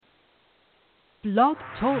Blog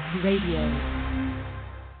Talk Radio.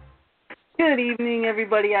 Good evening,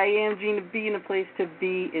 everybody. I am Gina B, and the place to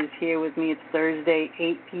be is here with me. It's Thursday,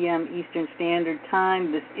 8 p.m. Eastern Standard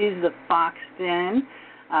Time. This is the Fox Den.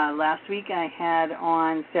 Last week I had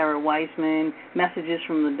on Sarah Weissman, Messages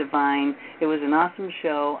from the Divine. It was an awesome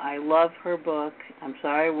show. I love her book. I'm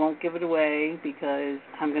sorry I won't give it away because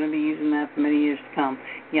I'm going to be using that for many years to come.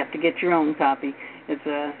 You have to get your own copy.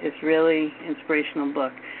 It's really inspirational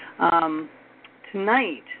book.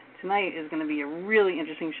 Tonight is going to be a really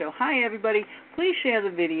interesting show. Hi, everybody. Please share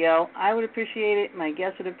the video. I would appreciate it. My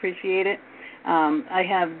guests would appreciate it. I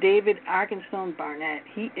have David Arkenstone Barnett.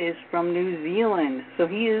 He is from New Zealand, so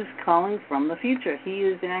he is calling from the future. He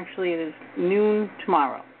is actually, it is noon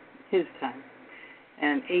tomorrow, his time,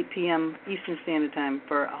 and 8 p.m. Eastern Standard Time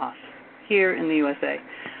for us here in the USA.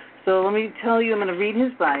 So let me tell you, I'm going to read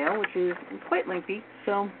his bio, which is quite lengthy,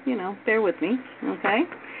 so, bear with me, okay?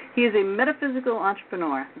 He is a metaphysical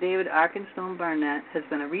entrepreneur. David Arkenstone Barnett has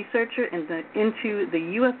been a researcher into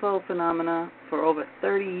the UFO phenomena for over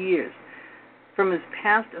 30 years. From his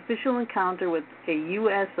past official encounter with a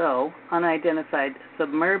USO, unidentified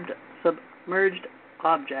submerged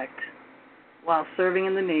object, while serving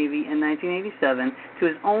in the Navy in 1987, to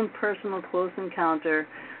his own personal close encounter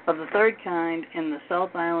of the third kind in the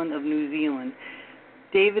South Island of New Zealand,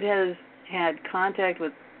 David has had contact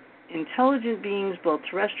with intelligent beings, both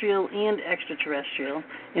terrestrial and extraterrestrial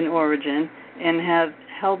in origin, and have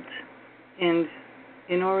helped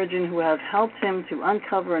who have helped him to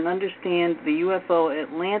uncover and understand the UFO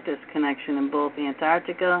Atlantis connection in both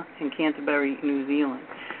Antarctica and Canterbury, New Zealand.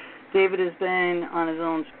 David has been on his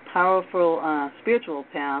own powerful spiritual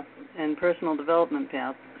path and personal development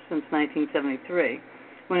path since 1973,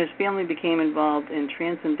 when his family became involved in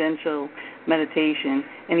transcendental meditation,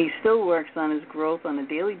 and he still works on his growth on a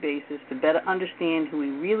daily basis to better understand who he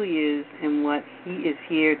really is and what he is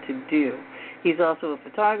here to do. He's also a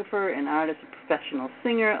photographer, an artist, a professional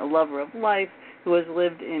singer, a lover of life, who has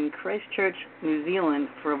lived in Christchurch, New Zealand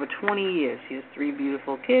for over 20 years. He has 3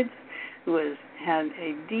 beautiful kids, who has had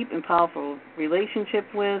a deep and powerful relationship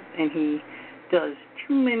with, and he does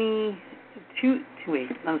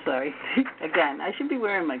Again, I should be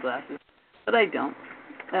wearing my glasses, but I don't.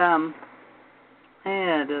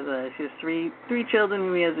 She has three children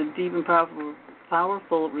who he has a deep and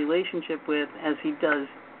powerful relationship with, as he does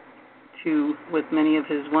with many of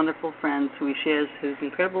his wonderful friends who he shares his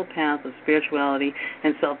incredible path of spirituality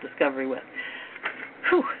and self-discovery with.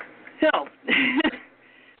 Whew. So,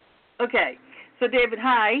 okay. So, David,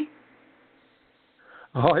 hi.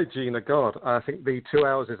 Hi, Gina. God, I think the 2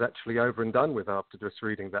 hours is actually over and done with after just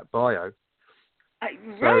reading that bio.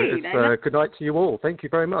 Right. So good night to you all. Thank you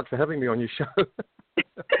very much for having me on your show.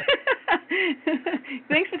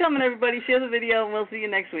 Thanks for coming, everybody. Share the video, and we'll see you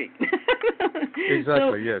next week.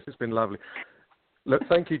 Exactly, yes. It's been lovely. Look,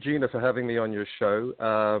 thank you, Gina, for having me on your show.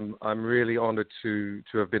 I'm really honored to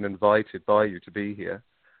have been invited by you to be here.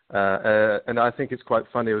 And I think it's quite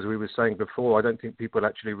funny, as we were saying before, I don't think people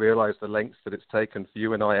actually realize the lengths that it's taken for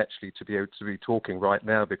you and I actually to be able to be talking right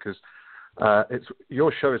now, because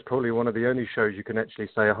your show is probably one of the only shows you can actually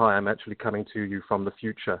say, hi, I'm actually coming to you from the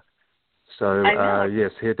future. So,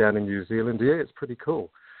 yes, here down in New Zealand, yeah, it's pretty cool.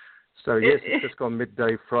 So, yes, it's just gone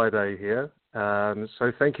midday Friday here.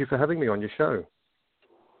 So thank you for having me on your show.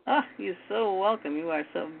 Oh, you're so welcome. You are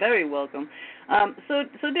so very welcome. So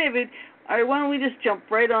David, all right, why don't we just jump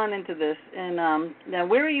right on into this? And now,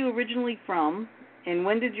 where are you originally from, and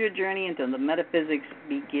when did your journey into the metaphysics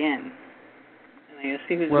begin? And I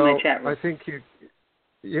see who's in my chat room.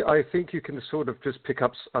 I think you can sort of just pick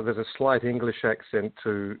up. There's a slight English accent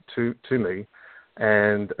to me,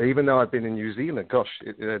 and even though I've been in New Zealand,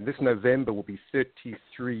 this November will be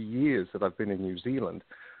 33 years that I've been in New Zealand.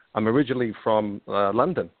 I'm originally from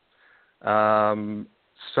London.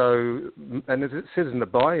 So, and as it says in the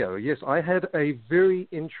bio, yes, I had a very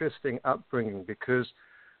interesting upbringing because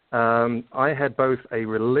I had both a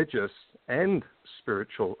religious and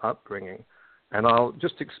spiritual upbringing. And I'll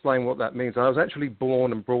just explain what that means. I was actually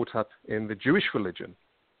born and brought up in the Jewish religion.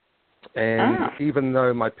 And even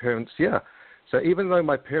though my parents,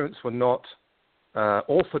 were not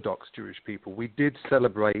Orthodox Jewish people, we did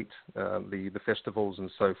celebrate the festivals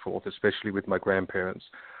and so forth, especially with my grandparents.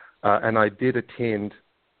 And I did attend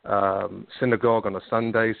synagogue on a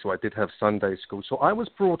Sunday, so I did have Sunday school. So I was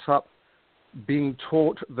brought up being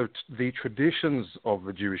taught the traditions of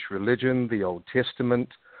the Jewish religion, the Old Testament,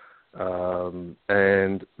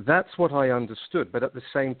 and that's what I understood. But at the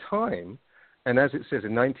same time, and as it says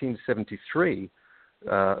in 1973,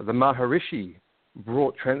 the Maharishi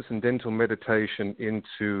brought transcendental meditation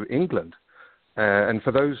into England. And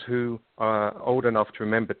for those who are old enough to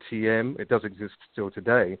remember TM, it does exist still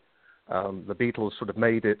today. The Beatles sort of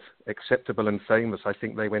made it acceptable and famous. I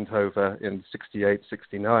think they went over in 68,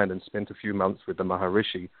 69 and spent a few months with the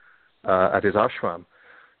Maharishi at his ashram.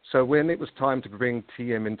 So when it was time to bring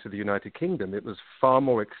TM into the United Kingdom, it was far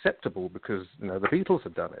more acceptable because the Beatles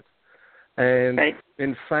had done it. And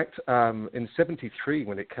in fact, in 73,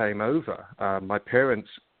 when it came over, my parents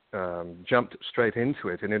jumped straight into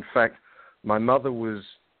it. And in fact, my mother was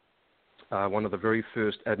one of the very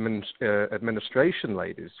first administration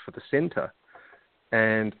ladies for the centre.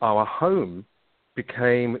 And our home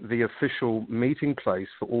became the official meeting place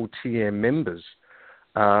for all TM members.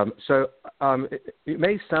 So it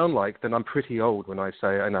may sound like that I'm pretty old when I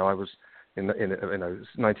say, I was in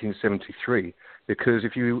 1973, because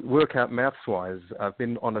if you work out maths-wise, I've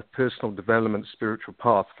been on a personal development spiritual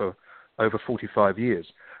path for over 45 years.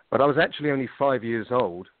 But I was actually only 5 years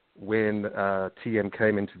old when TM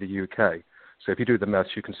came into the UK. So if you do the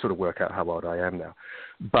maths, you can sort of work out how old I am now.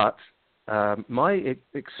 But my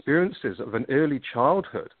experiences of an early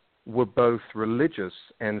childhood were both religious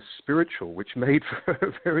and spiritual, which made for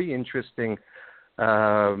a very interesting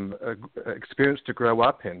experience to grow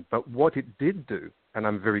up in. But what it did do, and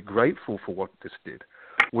I'm very grateful for what this did,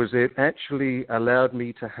 was it actually allowed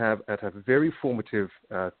me to have, at a very formative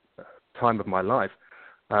time of my life,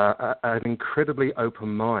 an incredibly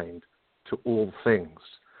open mind to all things.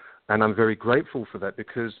 And I'm very grateful for that,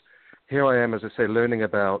 because here I am, as I say, learning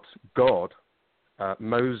about God,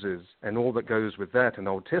 Moses, and all that goes with that in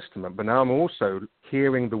Old Testament. But now I'm also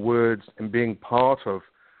hearing the words and being part of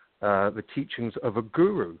the teachings of a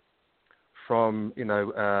guru from,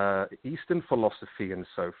 Eastern philosophy and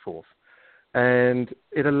so forth. And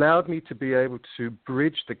it allowed me to be able to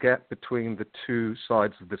bridge the gap between the two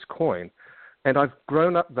sides of this coin. And I've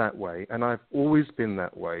grown up that way, and I've always been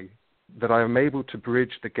that way, that I am able to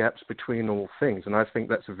bridge the gaps between all things. And I think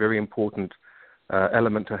that's a very important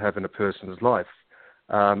element to have in a person's life.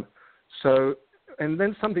 And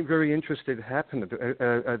then something very interesting happened.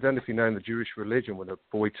 I don't know if you know, in the Jewish religion, when a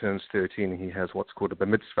boy turns 13, he has what's called a bar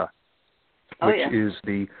mitzvah, which is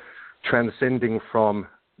the transcending from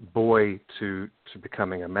boy to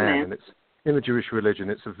becoming a man. And it's in the Jewish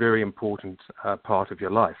religion, it's a very important part of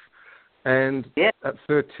your life. And at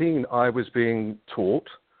 13, I was being taught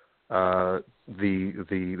the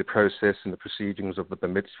process and the proceedings of the bar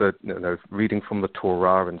mitzvah, reading from the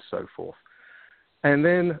Torah and so forth. And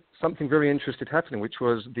then something very interesting happening, which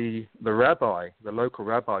was the rabbi, the local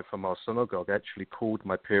rabbi from our synagogue, actually called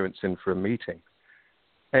my parents in for a meeting.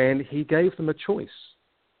 And he gave them a choice.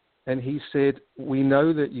 And he said, we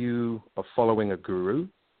know that you are following a guru.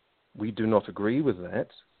 We do not agree with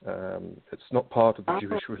that. It's not part of the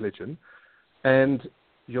Jewish religion. And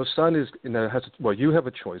your son is, you have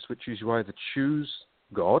a choice, which is you either choose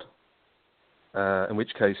God, in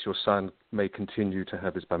which case your son may continue to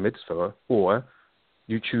have his bar mitzvah, or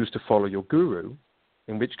you choose to follow your guru,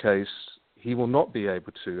 in which case he will not be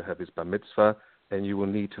able to have his bar mitzvah, and you will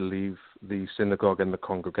need to leave the synagogue and the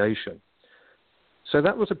congregation. So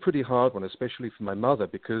that was a pretty hard one, especially for my mother,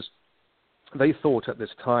 because they thought at this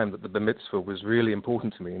time that the bar mitzvah was really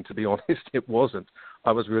important to me, and to be honest, it wasn't.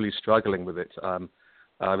 I was really struggling with it.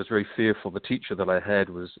 I was very fearful. The teacher that I had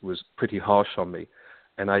was pretty harsh on me,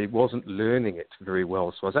 and I wasn't learning it very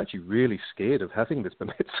well. So I was actually really scared of having this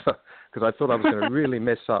bar mitzvah, because I thought I was going to really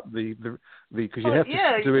mess up because you have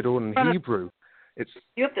to do it all in Hebrew.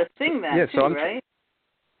 You have to sing that too, right?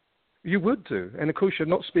 You would do. And of course, you're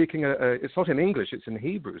not speaking, it's not in English, it's in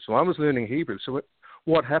Hebrew. So I was learning Hebrew. So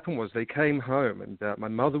what happened was they came home, and my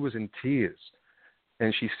mother was in tears.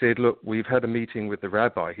 And she said, look, we've had a meeting with the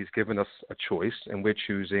rabbi. He's given us a choice, and we're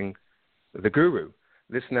choosing the guru.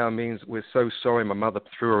 This now means we're so sorry. My mother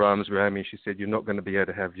threw her arms around me, and she said, you're not going to be able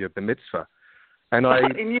to have your bar mitzvah. And I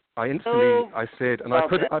instantly, I said, and I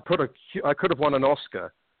could have won an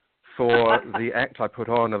Oscar for the act I put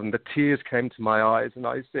on, and the tears came to my eyes, and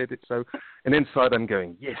I said it so. And inside I'm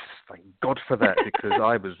going, yes, thank God for that, because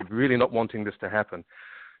I was really not wanting this to happen.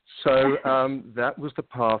 So that was the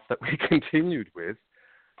path that we continued with.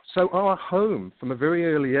 So our home, from a very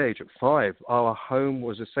early age, at 5, our home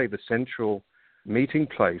was, I say, the central meeting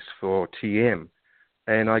place for TM.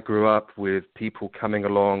 And I grew up with people coming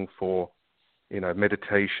along for,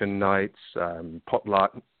 meditation nights,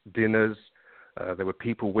 potluck dinners. There were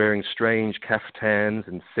people wearing strange kaftans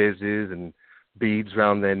and fezzes and beads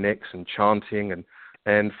around their necks and chanting.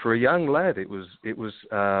 And for a young lad, it was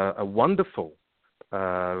a wonderful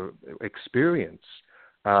experience.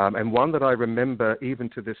 And one that I remember even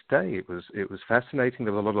to this day. It was fascinating.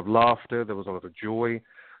 There was a lot of laughter. There was a lot of joy.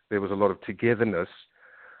 There was a lot of togetherness.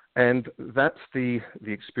 And that's the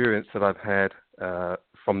experience that I've had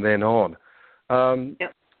from then on.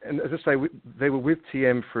 Yep. And as I say, they were with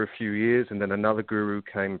TM for a few years, and then another guru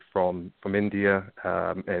came from India,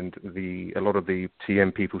 and a lot of the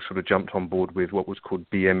TM people sort of jumped on board with what was called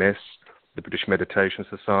BMS, the British Meditation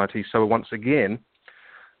Society. So once again,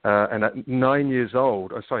 and at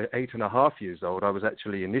 8.5 years old, I was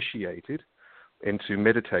actually initiated into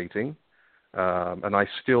meditating, and I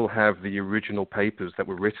still have the original papers that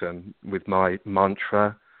were written with my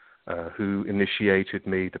mantra, who initiated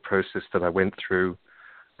me, the process that I went through.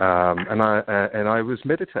 And I was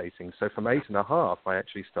meditating. So from 8.5, I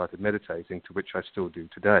actually started meditating, to which I still do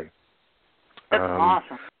today. That's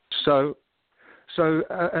awesome. So,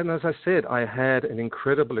 and as I said, I had an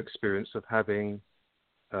incredible experience of having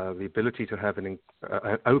the ability to have an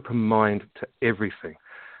open mind to everything.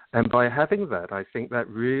 And by having that, I think that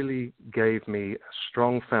really gave me a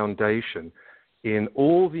strong foundation in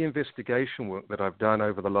all the investigation work that I've done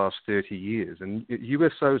over the last 30 years. And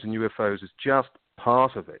USOs and UFOs is just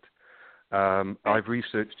part of it. I've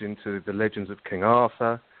researched into the legends of King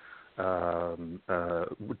Arthur, dolphin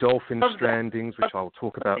strandings, which I'll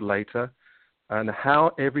talk about later, and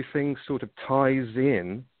how everything sort of ties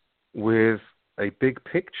in with a big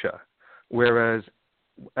picture. Whereas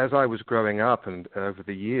as I was growing up and over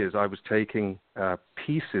the years, I was taking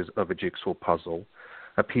pieces of a jigsaw puzzle,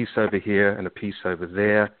 a piece over here and a piece over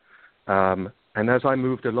there. And as I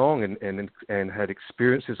moved along and had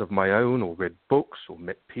experiences of my own, or read books or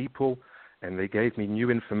met people, and they gave me new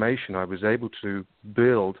information, I was able to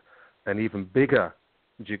build an even bigger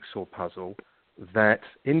jigsaw puzzle that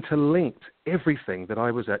interlinked everything that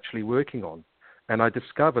I was actually working on. And I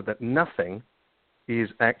discovered that nothing is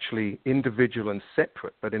actually individual and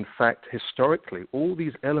separate, but in fact, historically, all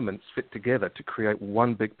these elements fit together to create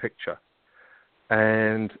one big picture.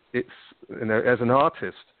 And it's, as an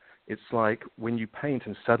artist, it's like when you paint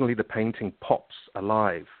and suddenly the painting pops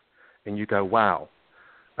alive and you go, wow.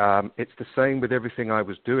 It's the same with everything I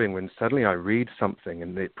was doing when suddenly I read something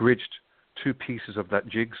and it bridged two pieces of that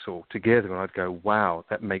jigsaw together and I'd go, wow,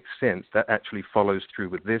 that makes sense. That actually follows through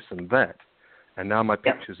with this and that. And now my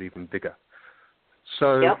picture's even bigger.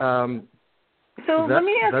 So, so let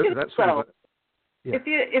me ask you this, though. Yeah.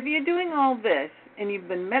 If you're doing all this and you've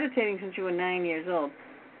been meditating since you were 9 years old,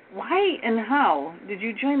 why and how did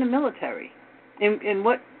you join the military? And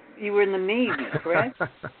what, you were in the Navy, correct?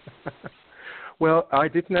 Well, I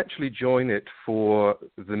didn't actually join it for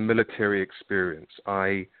the military experience.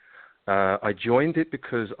 I joined it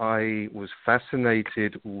because I was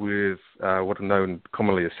fascinated with what are known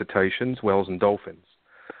commonly as cetaceans, whales, and dolphins.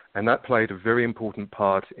 And that played a very important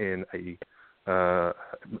part in a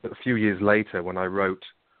few years later when I wrote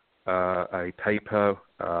a paper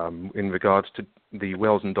in regards to the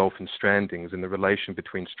whales and dolphin strandings and the relation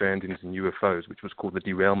between strandings and UFOs, which was called the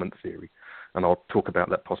derailment theory. And I'll talk about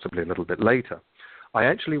that possibly a little bit later. I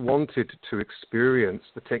actually wanted to experience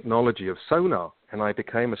the technology of sonar, and I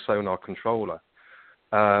became a sonar controller.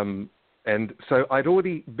 And so I'd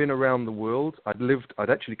already been around the world. I'd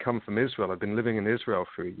actually come from Israel. I'd been living in Israel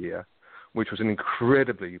for a year, which was an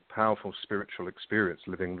incredibly powerful spiritual experience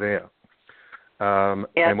living there.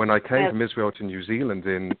 And when I came from Israel to New Zealand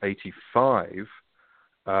in 1985,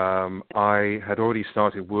 I had already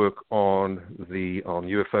started work on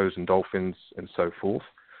UFOs and dolphins and so forth.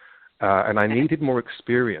 And I needed more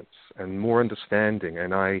experience and more understanding.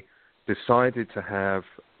 And I decided to have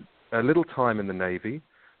a little time in the Navy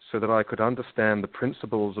so that I could understand the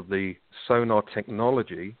principles of the sonar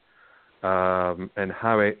technology and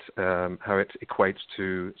how it equates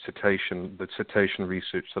to the cetacean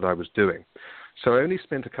research that I was doing. So I only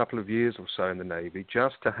spent a couple of years or so in the Navy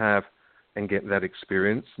just to have and get that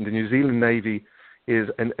experience. And the New Zealand Navy is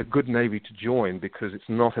a good Navy to join because it's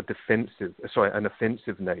not an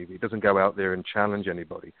offensive Navy. It doesn't go out there and challenge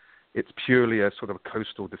anybody. It's purely a sort of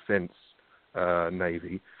coastal defense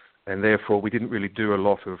Navy. And therefore, we didn't really do a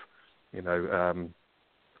lot of, we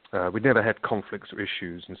never had conflicts or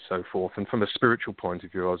issues and so forth. And from a spiritual point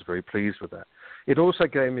of view, I was very pleased with that. It also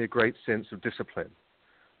gave me a great sense of discipline.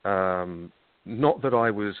 Not that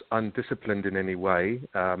I was undisciplined in any way,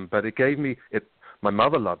 but it gave me, my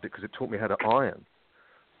mother loved it because it taught me how to iron.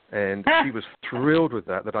 And she was thrilled with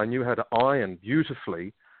that I knew how to iron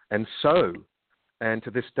beautifully and sew. And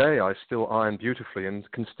to this day, I still iron beautifully and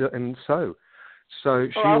can still sew. So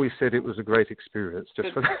she always said it was a great experience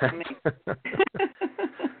just for that.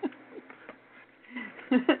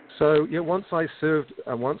 So yeah, once I served,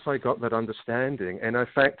 once I got that understanding, and in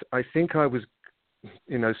fact, I think I was,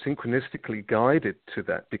 synchronistically guided to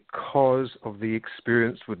that because of the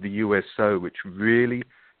experience with the USO, which really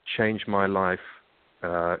changed my life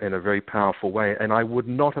in a very powerful way, and I would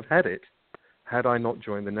not have had it had I not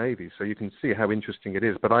joined the Navy. So you can see how interesting it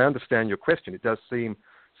is. But I understand your question. It does seem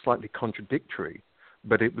slightly contradictory,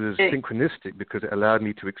 but it was synchronistic because it allowed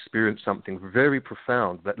me to experience something very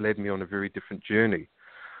profound that led me on a very different journey.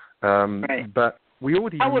 But we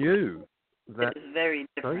already knew that... It is very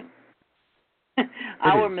different.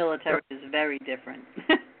 Our military is very different.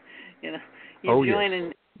 You join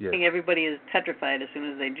and I think everybody is petrified as soon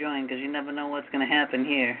as they join because you never know what's going to happen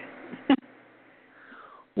here.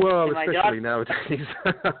 Well, especially nowadays.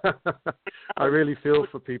 I really feel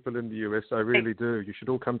for people in the U.S. I really do. You should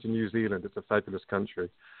all come to New Zealand. It's a fabulous country.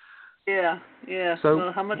 Yeah.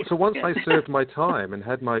 So, so once I served my time and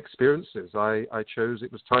had my experiences, I chose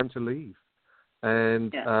it was time to leave.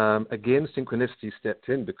 And again, synchronicity stepped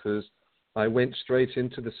in because I went straight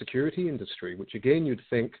into the security industry, which again, you'd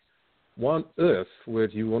think, why on earth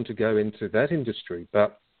would you want to go into that industry?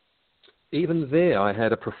 But even there,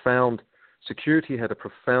 security had a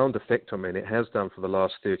profound effect on me, and it has done for the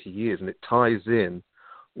last 30 years, and it ties in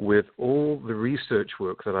with all the research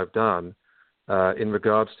work that I've done in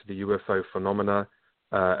regards to the UFO phenomena,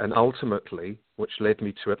 and ultimately, which led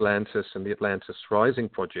me to Atlantis and the Atlantis Rising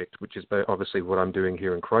Project, which is obviously what I'm doing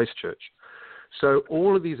here in Christchurch. So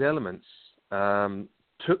all of these elements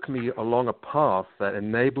took me along a path that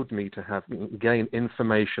enabled me to gain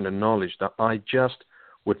information and knowledge that I just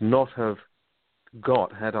would not have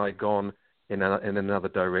got had I gone in another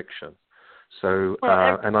direction. So,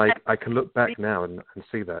 and I can look back now and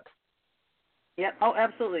see that. Yeah. Oh,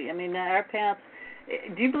 absolutely. I mean, our paths.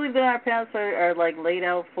 Do you believe that our paths are like laid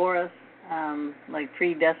out for us, like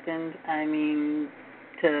predestined? I mean,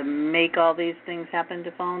 to make all these things happen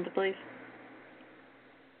to fall into place.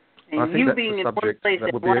 And you being in one place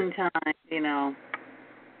at one time,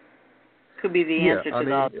 could be the answer to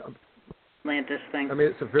the Atlantis thing. I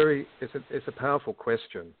mean, it's a powerful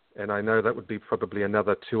question, and I know that would be probably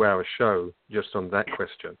another 2-hour show just on that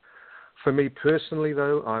question. For me personally,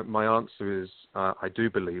 though, my answer is I do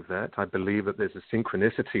believe that. I believe that there's a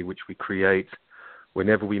synchronicity which we create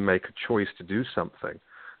whenever we make a choice to do something.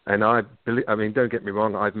 And I mean, don't get me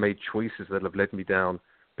wrong, I've made choices that have led me down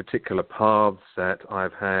particular paths that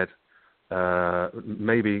I've had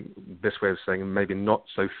maybe, best way of saying, maybe not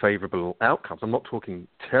so favorable outcomes. I'm not talking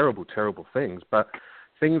terrible things, but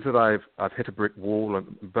things that I've hit a brick wall.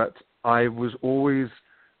 But I was always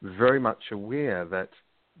very much aware that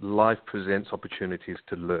life presents opportunities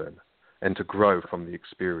to learn and to grow from the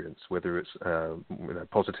experience, whether it's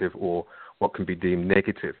positive or what can be deemed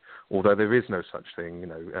negative. Although there is no such thing,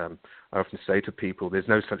 I often say to people, there's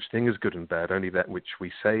no such thing as good and bad, only that which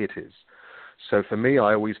we say it is. So for me,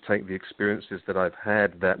 I always take the experiences that I've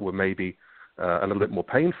had that were maybe a little bit more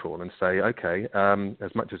painful and say, okay,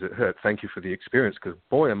 as much as it hurt, thank you for the experience, because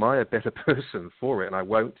boy, am I a better person for it, and I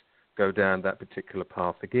won't go down that particular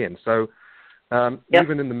path again. So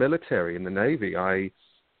even in the military, in the Navy, I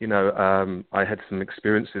had some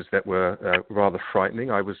experiences that were rather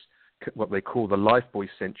frightening. I was what they call the lifebuoy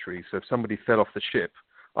sentry. So if somebody fell off the ship,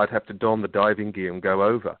 I'd have to don the diving gear and go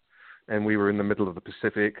over. And we were in the middle of the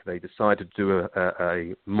Pacific. They decided to do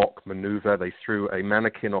a mock maneuver. They threw a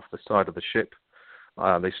mannequin off the side of the ship.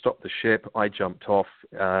 They stopped the ship. I jumped off,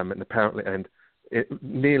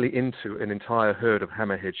 nearly into an entire herd of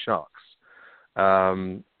hammerhead sharks.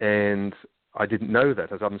 And I didn't know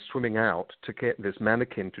that. As I'm swimming out to get this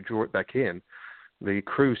mannequin to draw it back in, the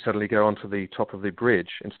crew suddenly go onto the top of the bridge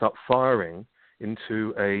and start firing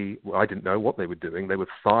into I didn't know what they were doing. They were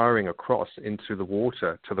firing across into the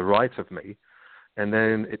water to the right of me. And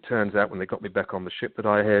then it turns out when they got me back on the ship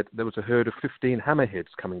that there was a herd of 15 hammerheads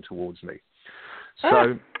coming towards me.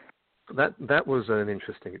 So that was an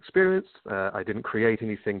interesting experience. I didn't create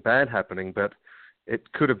anything bad happening, but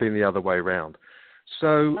it could have been the other way around.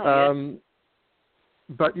 So,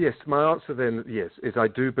 but yes, my answer then, yes, is I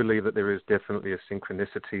do believe that there is definitely a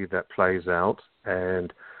synchronicity that plays out,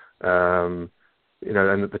 and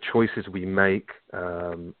and that the choices we make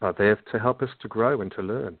are there to help us to grow and to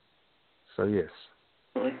learn. So yes.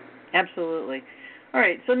 Absolutely. All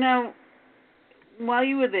right. So now, while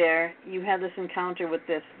you were there, you had this encounter with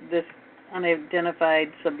this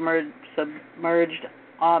unidentified submerged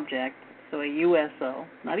object. So a USO,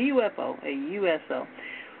 not a UFO, a USO.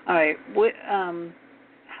 All right.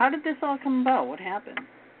 How did this all come about? What happened?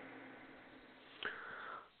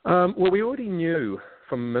 Well, we already knew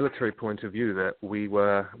from a military point of view that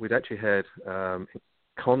we'd actually had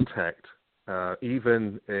contact,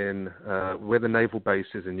 even in where the naval base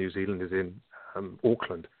is in New Zealand is in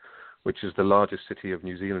Auckland, which is the largest city of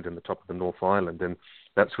New Zealand in the top of the North Island, and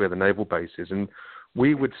that's where the naval base is. And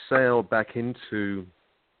we would sail back into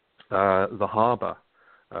the harbour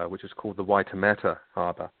which is called the Waitemata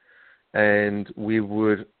Harbour. And we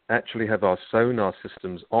would actually have our sonar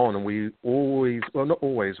systems on, and we always, well, not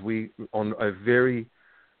always, we, on a very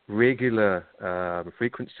regular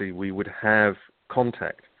frequency, we would have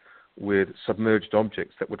contact with submerged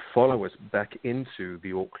objects that would follow us back into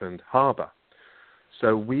the Auckland harbour.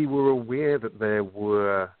 So we were aware that there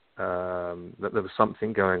was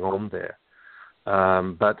something going on there.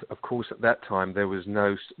 But of course, at that time, there was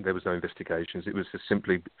no investigations. It was just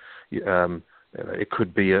simply, it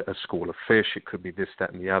could be a school of fish, it could be this,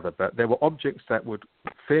 that, and the other. But there were objects that would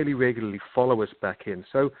fairly regularly follow us back in.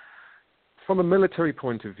 So from a military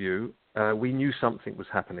point of view, we knew something was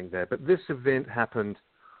happening there. But this event happened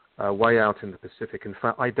way out in the Pacific. In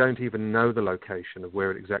fact, I don't even know the location of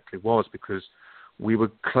where it exactly was, because we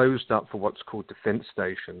were closed up for what's called defense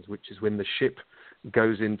stations, which is when the ship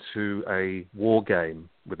goes into a war game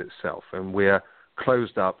with itself. And we're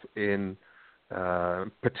closed up in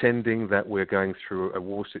pretending that we're going through a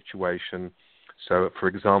war situation. So, for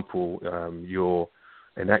example, you're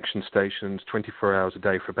in action stations 24 hours a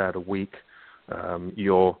day for about a week.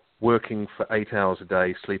 You're working for 8 hours a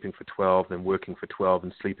day, sleeping for 12, then working for 12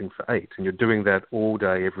 and sleeping for 8. And you're doing that all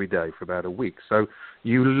day, every day for about a week. So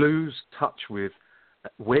you lose touch with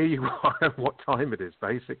where you are and what time it is,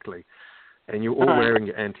 basically. And you're all wearing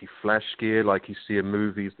your anti-flash gear like you see in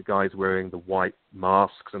movies, the guys wearing the white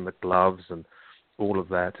masks and the gloves and all of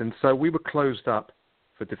that. And so we were closed up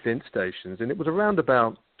for defense stations, and it was around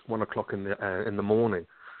about 1 o'clock in the morning.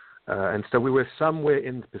 And so we were somewhere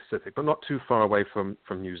in the Pacific, but not too far away from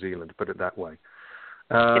New Zealand, put it that way.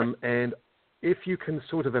 And if you can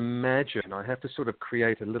sort of imagine, I have to sort of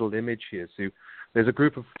create a little image here. So there's a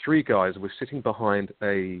group of 3 guys who were sitting behind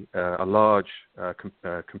a large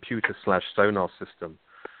computer/sonar system,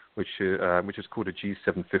 which is called a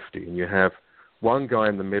G750. And you have one guy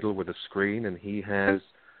in the middle with a screen, and he has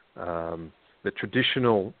the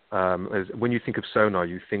traditional, when you think of sonar,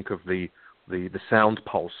 you think of the sound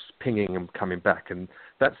pulse pinging and coming back, and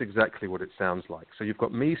that's exactly what it sounds like. So you've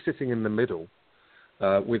got me sitting in the middle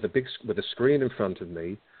with a screen in front of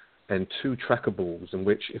me and 2 tracker balls, in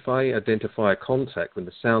which if I identify a contact, when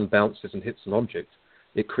the sound bounces and hits an object,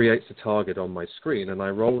 it creates a target on my screen, and I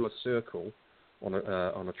roll a circle on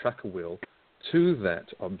a tracker wheel to that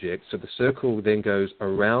object. So the circle then goes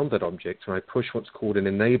around that object, and I push what's called an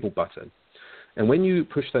enable button. And when you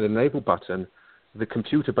push that enable button, the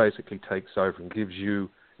computer basically takes over and gives you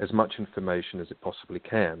as much information as it possibly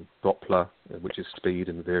can, Doppler, which is speed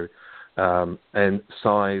and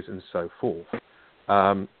size and so forth.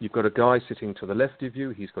 You've got a guy sitting to the left of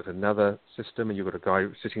you, he's got another system, and you've got a guy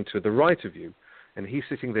sitting to the right of you, and he's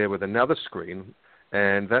sitting there with another screen,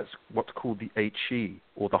 and that's what's called the HE,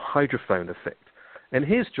 or the hydrophone effect. And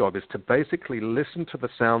his job is to basically listen to the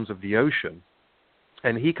sounds of the ocean,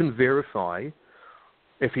 and he can verify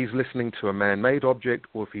if he's listening to a man-made object,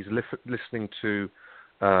 or if he's listening to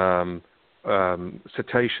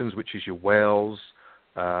cetaceans, which is your whales,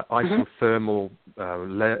 isothermal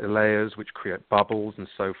layers, which create bubbles and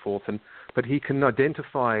so forth. But he can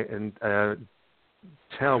identify and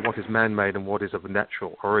tell what is man-made and what is of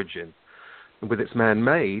natural origin. And with its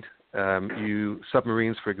man-made,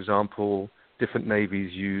 submarines, for example, different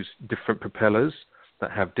navies use different propellers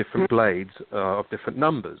that have different blades of different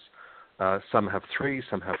numbers. Some have 3,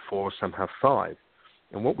 some have 4, some have 5.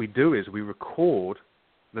 And what we do is we record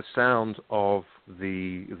the sound of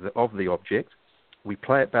the object. We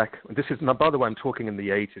play it back. This is, now, by the way, I'm talking in the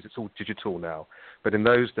 80s. It's all digital now. But in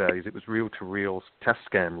those days, it was reel-to-reel,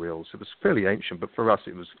 Tascam reels. It was fairly ancient, but for us,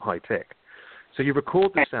 it was high-tech. So you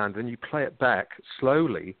record the sound, and you play it back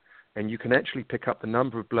slowly, and you can actually pick up the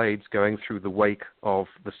number of blades going through the wake of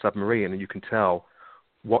the submarine, and you can tell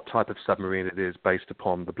what type of submarine it is based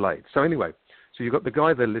upon the blade. So anyway, so you've got the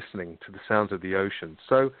guy there listening to the sounds of the ocean.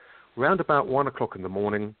 So around about 1 o'clock in the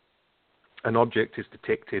morning, an object is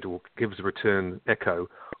detected or gives a return echo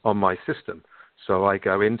on my system. So I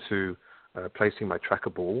go into placing my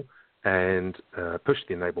tracker ball and push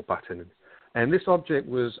the enable button. And this object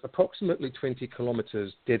was approximately 20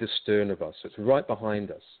 kilometers dead astern of us. So it's right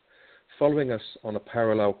behind us, following us on a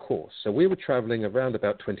parallel course. So we were traveling around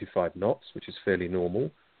about 25 knots, which is fairly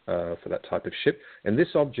normal for that type of ship. And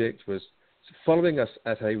this object was following us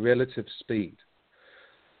at a relative speed.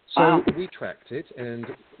 So we tracked it, and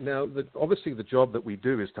now obviously the job that we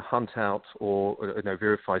do is to hunt out or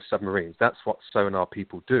verify submarines. That's what sonar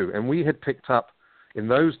people do. And we had picked up, in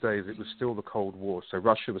those days, it was still the Cold War, so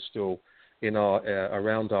Russia was still in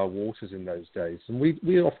around our waters in those days. And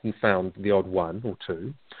we often found the odd 1 or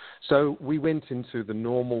 2. So we went into the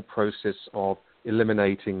normal process of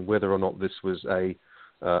eliminating whether or not this was a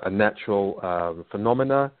a natural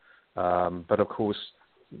phenomena, but of course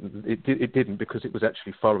it didn't, because it was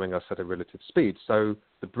actually following us at a relative speed. So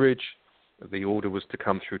the bridge, the order was to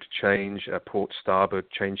come through to change port starboard,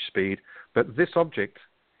 change speed, but this object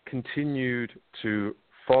continued to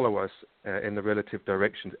follow us in the relative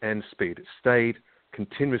directions and speed. It stayed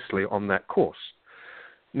continuously on that course.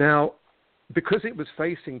 Now, because it was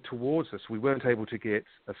facing towards us, we weren't able to get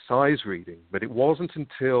a size reading, but it wasn't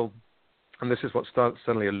until, and this is what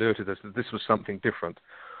suddenly alerted us that this was something different,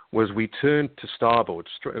 was we turned to starboard.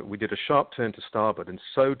 We did a sharp turn to starboard, and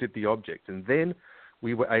so did the object. And then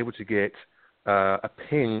we were able to get a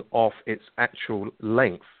ping off its actual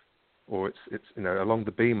length, or its along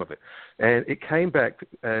the beam of it. And it came back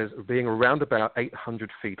as being around about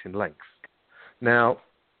 800 feet in length. Now,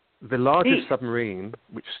 the largest submarine,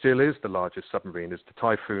 which still is the largest submarine, is the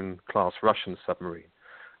Typhoon-class Russian submarine.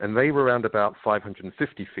 And they were around about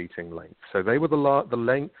 550 feet in length. So they were the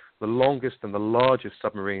longest and the largest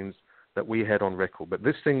submarines that we had on record. But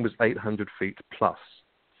this thing was 800 feet plus.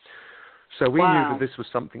 So we knew that this was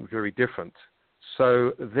something very different.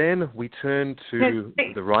 So then we turned to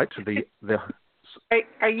the right, to the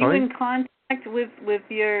Are you in contact with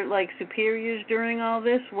your superiors during all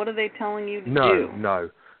this? What are they telling you to do? No.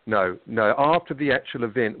 After the actual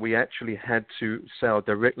event, we actually had to sail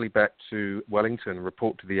directly back to Wellington and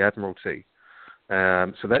report to the Admiralty.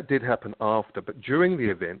 So that did happen after. But during the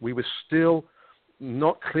event, we were still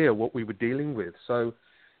not clear what we were dealing with. So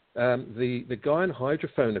the guy in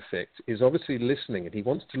hydrophone effect is obviously listening, and he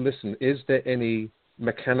wants to listen. Is there any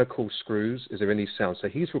mechanical screws? Is there any sound? So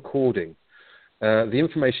he's recording. The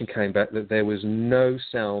information came back that there was no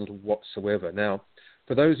sound whatsoever. Now,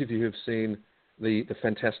 for those of you who have seen the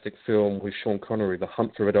fantastic film with Sean Connery, The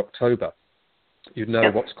Hunt for Red October, you know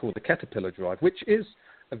what's called the Caterpillar drive, which is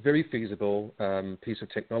a very feasible piece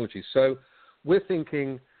of technology. So we're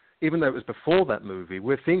thinking, even though it was before that movie,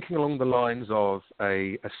 we're thinking along the lines of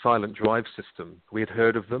a silent drive system. We had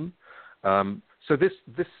heard of them. So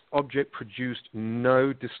this object produced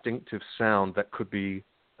no distinctive sound that could be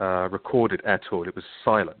recorded at all. It was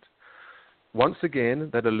silent. Once again,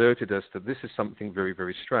 that alerted us that this is something very,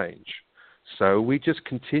 very strange. So we just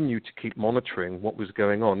continued to keep monitoring what was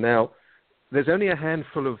going on. Now, there's only a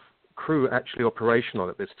handful of crew actually operational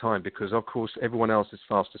at this time because, of course, everyone else is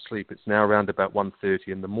fast asleep. It's now around about 1:30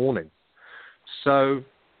 in the morning. So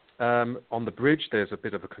on the bridge, there's a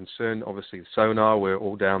bit of a concern. Obviously, sonar, we're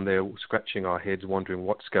all down there scratching our heads, wondering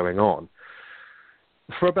what's going on.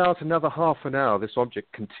 For about another half an hour, this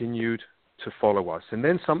object continued to follow us. And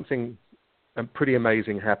then something pretty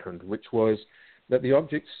amazing happened, which was that the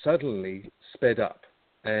object suddenly sped up,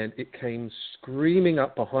 and it came screaming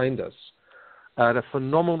up behind us at a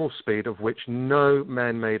phenomenal speed of which no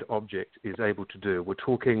man-made object is able to do. We're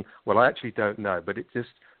talking, well, I actually don't know, but it just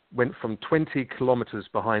went from 20 kilometers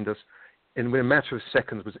behind us, and in a matter of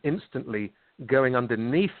seconds was instantly going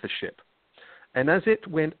underneath the ship. And as it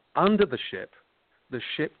went under the ship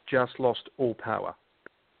just lost all power.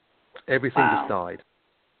 Everything just died.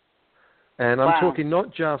 And I'm talking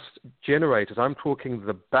not just generators, I'm talking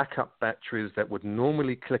the backup batteries that would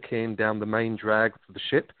normally click in down the main drag of the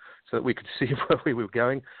ship so that we could see where we were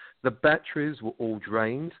going. The batteries were all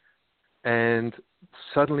drained, and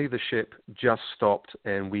suddenly the ship just stopped,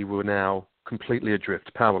 and we were now completely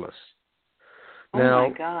adrift, powerless. Now,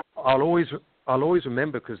 my God. I'll always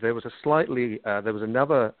remember, because there was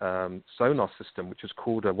another sonar system which is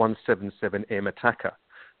called a 177M Attacker.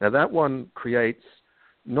 Now that one creates,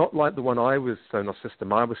 not like the sonar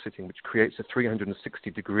system I was sitting, which creates a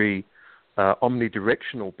 360-degree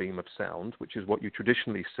omnidirectional beam of sound, which is what you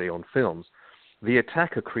traditionally see on films. The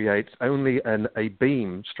Attacker creates only a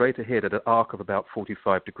beam straight ahead at an arc of about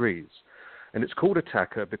 45 degrees. And it's called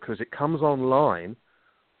Attacker because it comes online,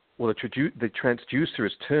 or the transducer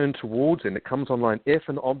is turned towards it, and it comes online if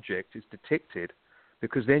an object is detected,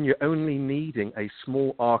 because then you're only needing a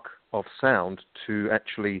small arc of sound to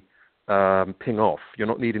actually ping off. You're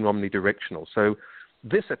not needing omnidirectional. So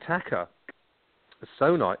this Attacker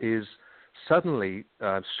sonar is suddenly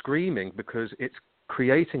screaming because it's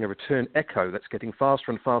creating a return echo that's getting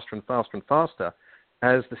faster and faster and faster and faster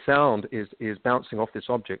as the sound is bouncing off this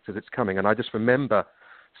object as it's coming. And I just remember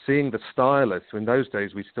seeing the stylus. In those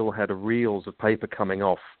days, we still had reels of paper coming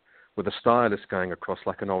off with a stylus going across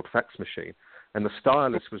like an old fax machine. And the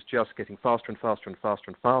stylus was just getting faster and faster and faster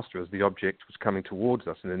and faster as the object was coming towards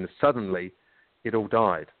us. And then suddenly, it all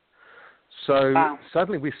died. So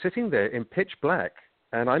suddenly, we're sitting there in pitch black.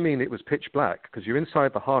 And I mean, it was pitch black because you're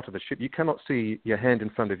inside the heart of the ship. You cannot see your hand in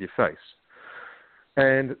front of your face.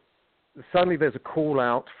 And suddenly there's a call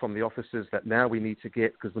out from the officers that now we need to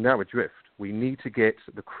get, because we're now adrift, we need to get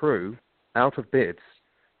the crew out of beds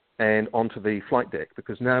and onto the flight deck,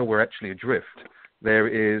 because now we're actually adrift. There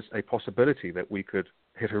is a possibility that we could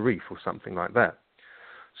hit a reef or something like that.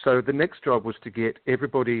 So the next job was to get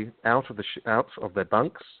everybody out of their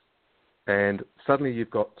bunks, and suddenly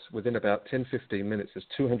you've got, within about 10-15 minutes, there's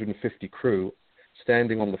 250 crew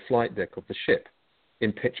standing on the flight deck of the ship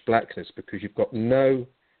in pitch blackness, because you've got no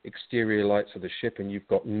exterior lights of the ship and you've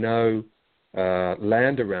got no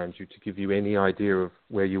land around you to give you any idea of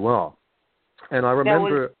where you are. And I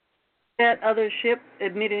remember... that other ship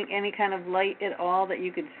emitting any kind of light at all that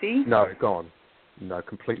you could see? No, gone. No,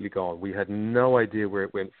 completely gone. We had no idea where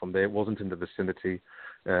it went from there. It wasn't in the vicinity,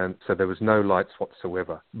 and so there was no lights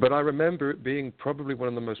whatsoever. But I remember it being probably one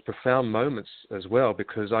of the most profound moments as well,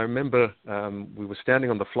 because I remember we were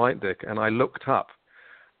standing on the flight deck, and I looked up,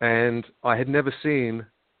 and I had never seen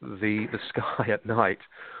the sky at night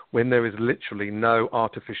when there is literally no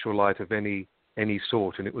artificial light of any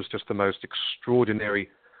sort, and it was just the most extraordinary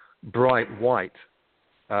bright white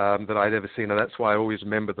that I'd ever seen, and that's why I always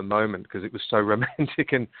remember the moment, because it was so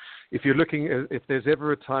romantic. And if there's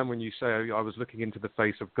ever a time when you say, I was looking into the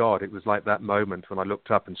face of God, it was like that moment when I looked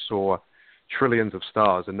up and saw trillions of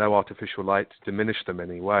stars and no artificial light to diminish them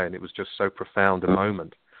anyway, and it was just so profound a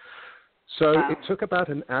moment. So It took about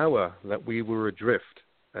an hour that we were adrift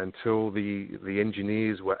until the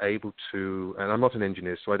engineers were able to, and I'm not an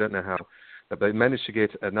engineer, so I don't know how, but they managed to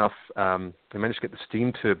get enough, they managed to get the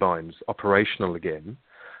steam turbines operational again,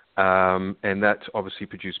 and that obviously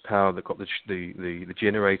produced power that got the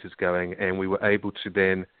generators going, and we were able to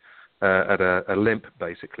then, at a limp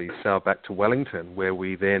basically, sail back to Wellington, where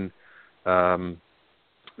we then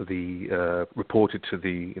reported to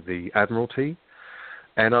the Admiralty.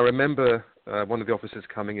 And I remember one of the officers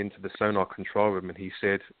coming into the sonar control room, and he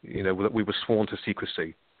said, that we were sworn to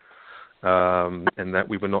secrecy, and that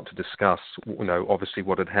we were not to discuss, obviously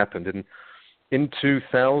what had happened. And in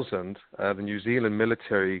 2000, the New Zealand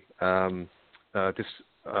military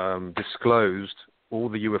disclosed all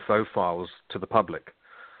the UFO files to the public,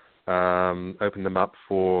 opened them up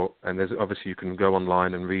and there's obviously you can go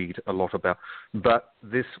online and read a lot about, but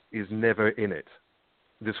this is never in it.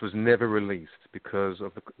 This was never released because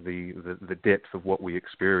of the depth of what we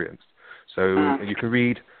experienced. So you can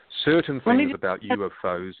read certain things about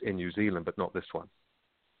UFOs in New Zealand, but not this one.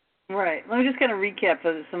 Right. Let me just kind of recap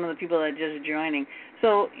for some of the people that are just joining.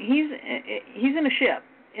 So he's in a ship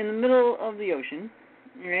in the middle of the ocean,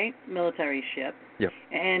 right? Military ship. Yep.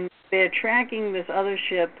 And they're tracking this other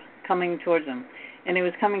ship coming towards them, and it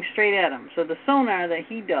was coming straight at him. So the sonar that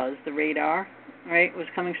he does, the radar, right, was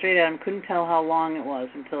coming straight at him. Couldn't tell how long it was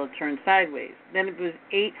until it turned sideways. Then it was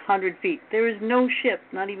 800 feet. There is no ship,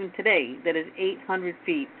 not even today, that is 800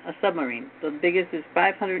 feet, a submarine. The biggest is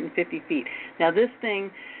 550 feet. Now this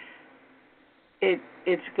thing,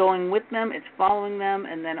 it's going with them, it's following them,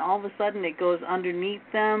 and then all of a sudden it goes underneath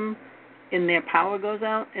them, and their power goes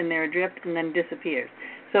out, and they're adrift, and then disappears.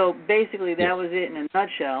 So basically that was it in a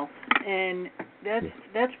nutshell. And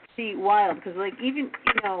that's pretty wild, because even,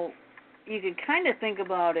 you could kind of think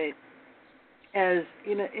about it as,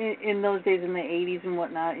 in those days in the 80s and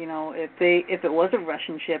whatnot, if it was a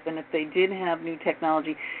Russian ship and if they did have new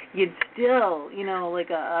technology, you'd still, like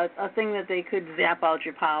a thing that they could zap out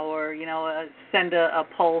your power, send a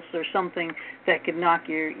pulse or something that could knock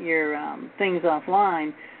your things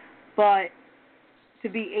offline. But to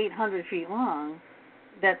be 800 feet long,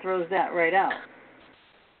 that throws that right out.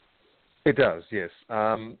 It does, yes.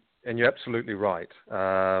 And you're absolutely right.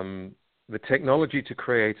 The technology to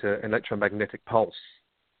create an electromagnetic pulse,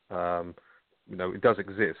 it does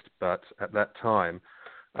exist, but at that time,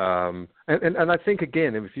 and I think,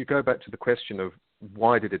 again, if you go back to the question of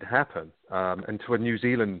why did it happen, and to a New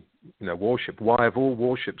Zealand warship, why of all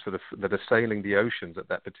warships that are sailing the oceans at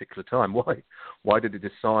that particular time, why did it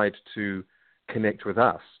decide to connect with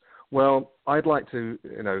us? Well, I'd like to,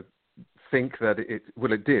 think that it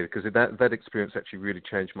did, because that experience actually really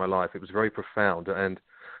changed my life. It was very profound, and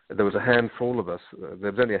there was a handful of us.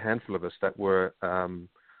 There was only a handful of us that were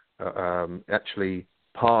actually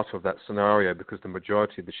part of that scenario, because the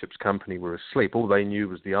majority of the ship's company were asleep. All they knew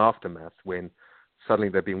was the aftermath, when suddenly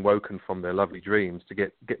they'd been woken from their lovely dreams to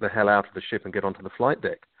get the hell out of the ship and get onto the flight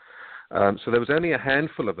deck. So there was only a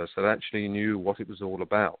handful of us that actually knew what it was all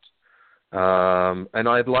about. And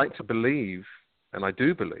I'd like to believe, and I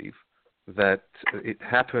do believe, that it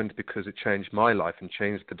happened because it changed my life and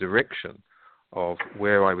changed the direction of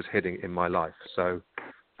where I was heading in my life. So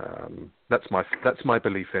that's my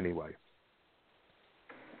belief anyway.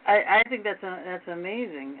 I think that's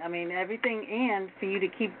amazing. I mean, everything, and for you to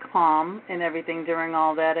keep calm and everything during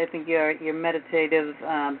all that, I think your meditative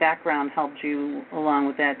background helped you along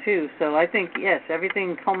with that too. So I think, yes,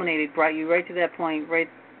 everything culminated, brought you right to that point, right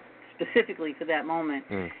specifically for that moment.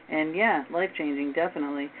 And yeah, life-changing,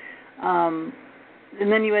 definitely. And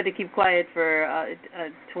then you had to keep quiet for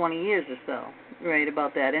 20 years or so, right,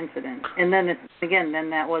 about that incident. And then, then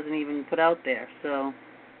that wasn't even put out there. So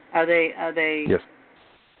are they Yes.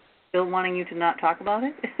 still wanting you to not talk about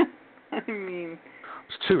it? I mean,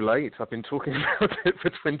 it's too late. I've been talking about it for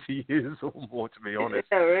 20 years or more, to be honest.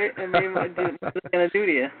 Yeah, right. I mean, what's it gonna do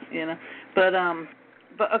to you, you know? But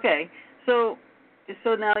okay. So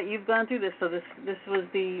now you've gone through this. So this was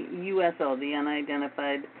the USO, the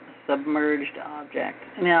unidentified submerged object.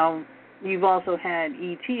 Now you've also had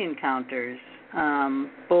ET encounters,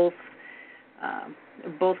 both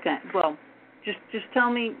kind. Well, just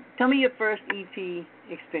tell me your first ET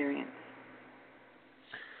experience.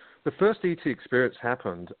 The first ET experience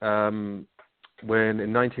happened when,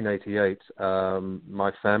 in 1988,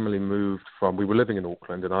 my family moved from. We were living in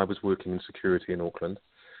Auckland, and I was working in security in Auckland.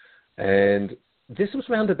 And this was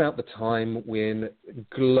around about the time when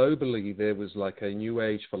globally there was like a new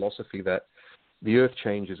age philosophy that the earth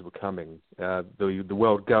changes were coming, the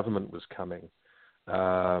world government was coming,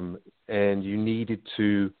 and you needed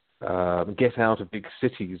to get out of big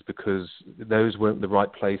cities because those weren't the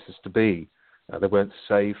right places to be. They weren't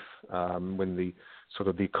safe when the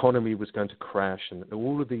economy was going to crash, and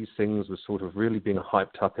all of these things were sort of really being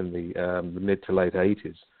hyped up in the mid to late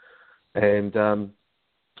 80s. And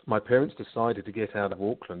my parents decided to get out of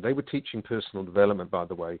Auckland. They were teaching personal development, by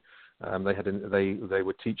the way. They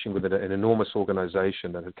were teaching with an enormous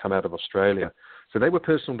organization that had come out of Australia. So they were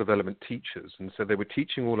personal development teachers, and so they were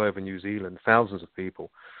teaching all over New Zealand, thousands of people.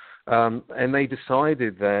 And they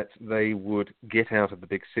decided that they would get out of the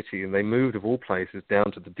big city, and they moved, of all places,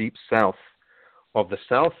 down to the deep south of the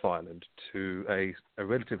South Island to a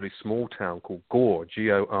relatively small town called Gore,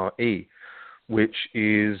 Gore, which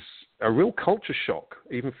is a real culture shock,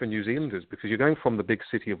 even for New Zealanders, because you're going from the big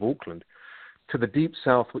city of Auckland to the deep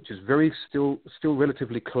south, which is still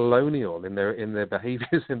relatively colonial in their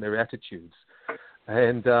behaviors and their attitudes.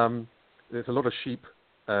 And there's a lot of sheep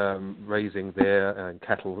raising there and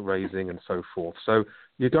cattle raising and so forth. So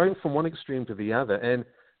you're going from one extreme to the other. And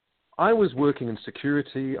I was working in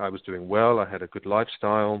security. I was doing well. I had a good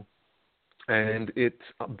lifestyle.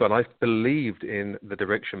 But I believed in the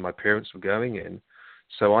direction my parents were going in.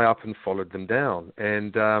 So I up and followed them down,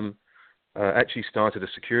 and actually started a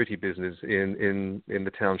security business in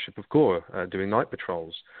the township of Gore, doing night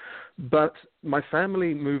patrols. But my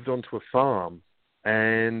family moved onto a farm,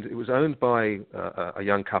 and it was owned by a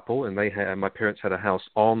young couple, and my parents had a house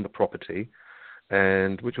on the property,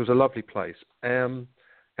 and which was a lovely place. And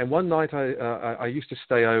one night I used to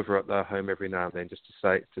stay over at their home every now and then just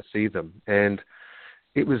to see them. And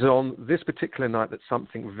it was on this particular night that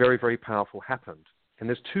something very, very powerful happened. And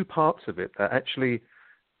there's two parts of it. That actually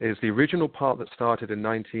is the original part that started in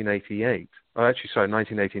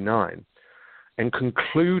 1989, and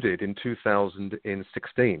concluded in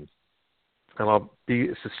 2016. And I'll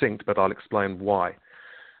be succinct, but I'll explain why.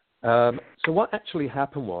 So what actually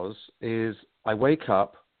happened is I wake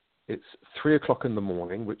up. It's 3 o'clock in the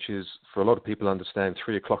morning, which is, for a lot of people understand,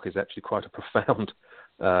 3 o'clock is actually quite a profound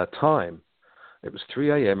time. It was 3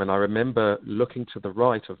 a.m., and I remember looking to the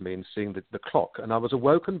right of me and seeing the clock, and I was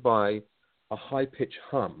awoken by a high-pitched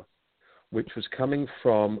hum, which was coming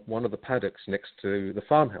from one of the paddocks next to the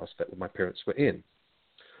farmhouse that my parents were in.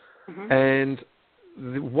 Mm-hmm. And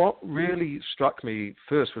what really struck me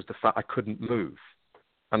first was the fact I couldn't move.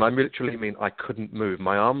 And I literally mean I couldn't move.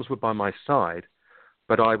 My arms were by my side,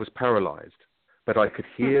 but I was paralyzed. But I could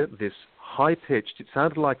hear this high-pitched, it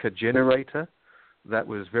sounded like a generator that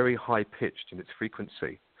was very high-pitched in its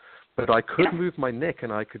frequency. But I could move my neck,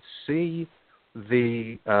 and I could see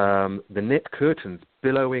the net curtains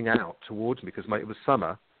billowing out towards me, because it was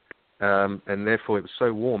summer, and therefore it was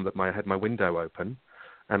so warm that I had my window open.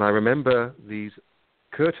 And I remember these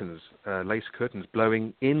curtains, lace curtains,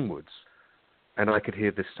 blowing inwards, and I could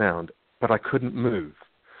hear this sound, but I couldn't move.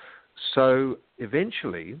 So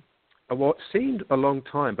eventually, what seemed a long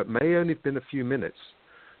time, but may only have been a few minutes,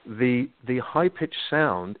 the high-pitched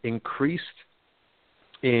sound increased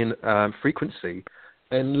in frequency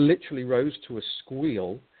and literally rose to a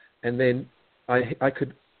squeal, and then I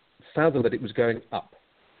could fathom that it was going up,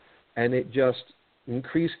 and it just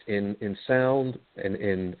increased in sound and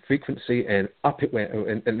in frequency, and up it went,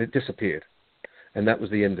 and it disappeared, and that was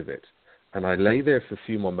the end of it. And I lay there for a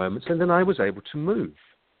few more moments, and then I was able to move.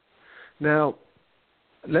 Now,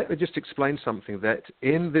 let me just explain something, that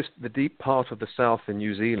in the deep part of the south in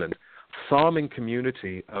New Zealand, farming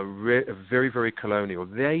community are very, very colonial.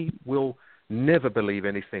 They will never believe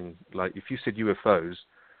anything. Like if you said UFOs,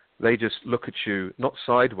 they just look at you, not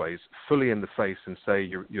sideways, fully in the face and say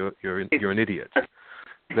you're an idiot.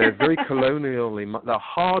 They're very colonially, they're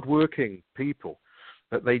hard-working people,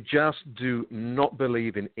 but they just do not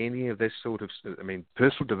believe in any of this sort of,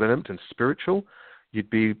 personal development and spiritual. You'd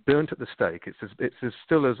be burnt at the stake.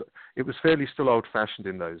 It was fairly still old-fashioned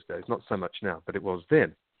in those days, not so much now, but it was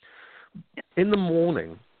then. In the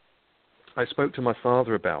morning, I spoke to my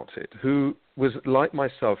father about it, who was, like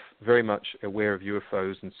myself, very much aware of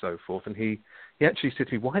UFOs and so forth, and he actually said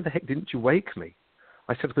to me, "Why the heck didn't you wake me?"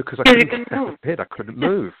 I said, "Because I couldn't get out of bed, I couldn't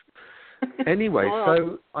move." Anyway,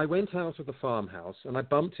 so I went out of the farmhouse, and I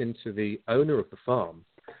bumped into the owner of the farm,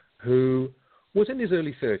 who was in his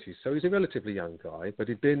early 30s, so he's a relatively young guy, but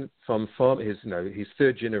he'd been from his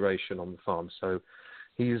third generation on the farm, so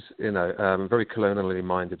he's, very colonially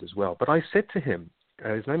minded as well. But I said to him,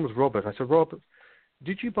 his name was Robert, I said, "Rob,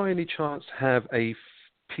 did you by any chance have a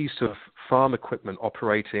piece of farm equipment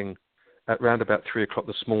operating at round about 3 o'clock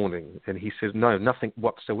this morning?" And he said, "No, nothing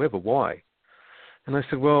whatsoever. Why?" And I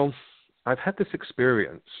said, "Well, I've had this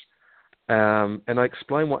experience." And I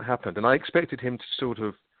explained what happened. And I expected him to sort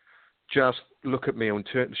of just look at me and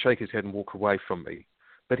shake his head and walk away from me.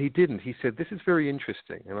 But he didn't. He said, "This is very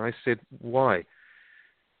interesting." And I said, "Why?"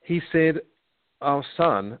 He said, "Our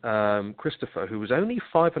son, Christopher, who was only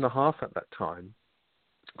 5.5 at that time,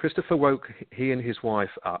 Christopher woke he and his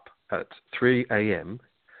wife up at 3 a.m.,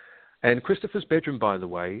 and Christopher's bedroom, by the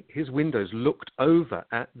way, his windows looked over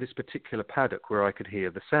at this particular paddock where I could hear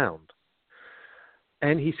the sound.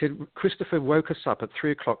 And he said, Christopher woke us up at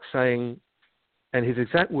 3 o'clock saying," and his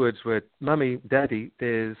exact words were, "Mummy, Daddy,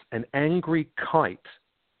 there's an angry kite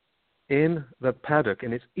in the paddock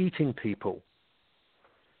and it's eating people."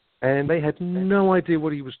 And they had no idea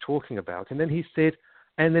what he was talking about. And then he said,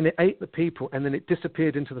 "And then it ate the people and then it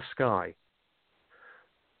disappeared into the sky."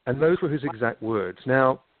 And those were his exact words.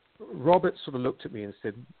 Now, Robert sort of looked at me and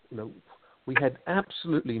said, we had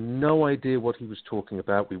absolutely no idea what he was talking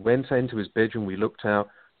about. We went into his bedroom, we looked out,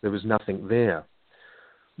 there was nothing there.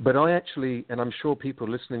 But I actually, and I'm sure people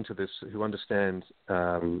listening to this who understand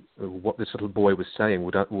what this little boy was saying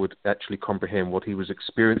would actually comprehend what he was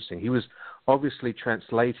experiencing. He was obviously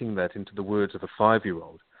translating that into the words of a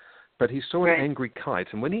 5-year-old. But he saw an angry kite,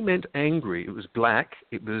 and when he meant angry, it was black.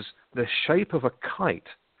 It was the shape of a kite,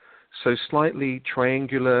 so slightly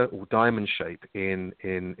triangular or diamond shape in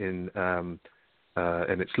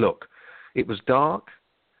its look. It was dark,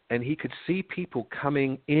 and he could see people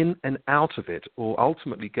coming in and out of it, or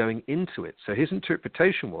ultimately going into it. So his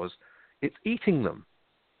interpretation was, it's eating them.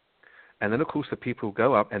 And then, of course, the people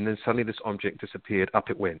go up, and then suddenly this object disappeared. Up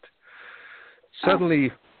it went.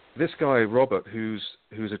 Suddenly, this guy, Robert, who's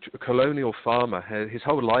a colonial farmer, his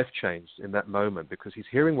whole life changed in that moment, because he's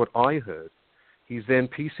hearing what I heard. He's then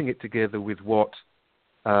piecing it together with what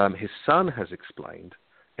his son has explained,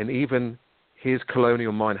 and even his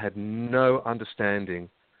colonial mind had no understanding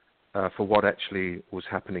for what actually was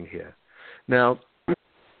happening here. Now,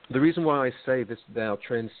 the reason why I say this now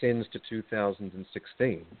transcends to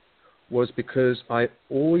 2016 was because I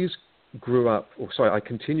always I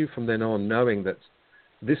continued from then on knowing that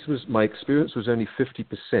my experience was only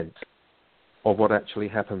 50% of what actually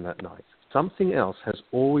happened that night. Something else has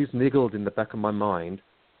always niggled in the back of my mind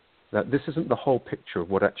that this isn't the whole picture of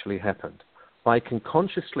what actually happened. I can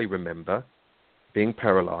consciously remember being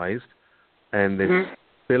paralyzed and this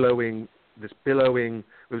billowing,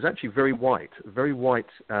 it was actually very white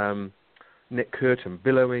neck curtain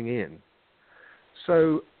billowing in.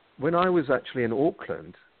 So when I was actually in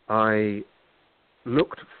Auckland, I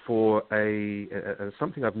looked for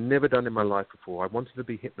something I've never done in my life before. I wanted to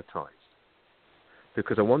be hypnotized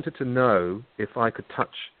because I wanted to know if I could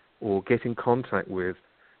touch or get in contact with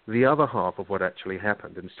the other half of what actually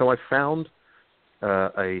happened. And so I found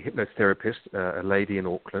a hypnotherapist, a lady in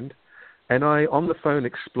Auckland, and I, on the phone,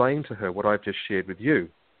 explained to her what I've just shared with you.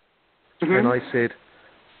 And I said,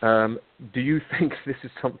 do you think this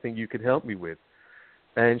is something you could help me with?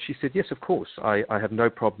 And she said, yes, of course. I have no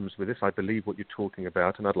problems with this. I believe what you're talking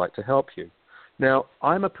about, and I'd like to help you. Now,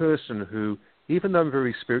 I'm a person who, even though I'm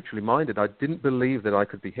very spiritually minded, I didn't believe that I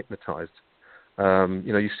could be hypnotized.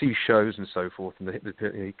 You see shows and so forth, and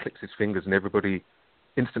he clicks his fingers, and everybody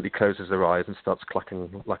instantly closes their eyes and starts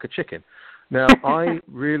clucking like a chicken. Now, I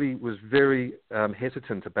really was very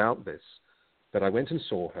hesitant about this, but I went and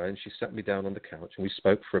saw her, and she sat me down on the couch, and we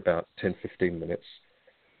spoke for about 10, 15 minutes.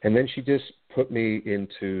 And then she just put me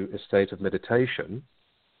into a state of meditation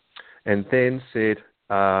and then said,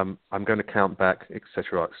 I'm going to count back,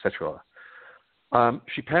 etc., etc.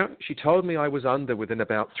 She told me I was under within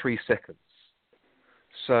about 3 seconds.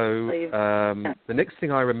 So the next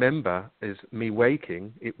thing I remember is me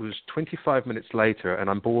waking. It was 25 minutes later, and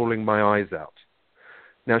I'm bawling my eyes out.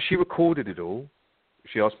 Now, she recorded it all.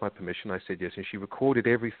 She asked my permission. I said yes, and she recorded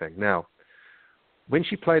everything. Now, when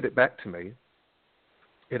she played it back to me,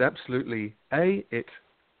 it absolutely, it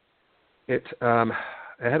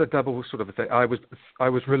had a double sort of effect. I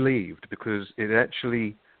was relieved because it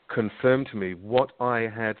actually confirmed to me what I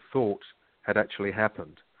had thought had actually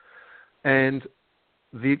happened. And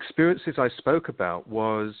the experiences I spoke about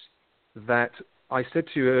was that I said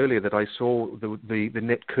to you earlier that I saw the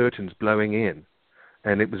net curtains blowing in,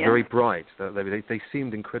 and it was very bright. They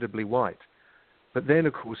seemed incredibly white. But then,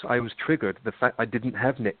 of course, I was triggered the fact I didn't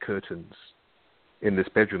have net curtains in this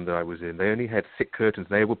bedroom that I was in. They only had thick curtains.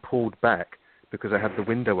 They were pulled back because I had the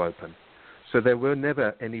window open. So there were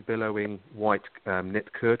never any billowing white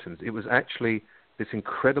net curtains. It was actually this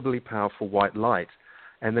incredibly powerful white light.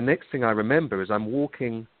 And the next thing I remember is I'm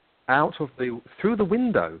walking through the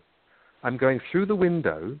window. I'm going through the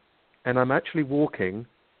window, and I'm actually walking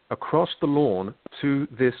across the lawn to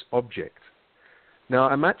this object. Now,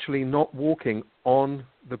 I'm actually not walking on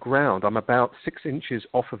the ground. I'm about 6 inches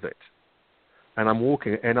off of it. And I'm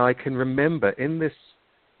walking, and I can remember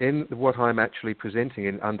in what I'm actually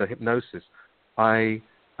presenting under hypnosis, I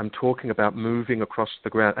am talking about moving across the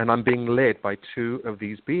ground, and I'm being led by 2 of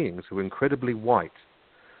these beings who are incredibly white,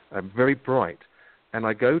 very bright. And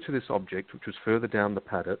I go to this object, which was further down the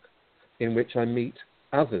paddock, in which I meet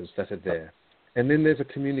others that are there. And then there's a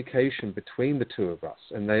communication between the 2 of us,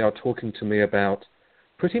 and they are talking to me about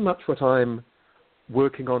pretty much what I'm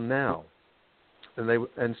working on now.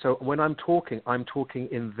 And so when I'm talking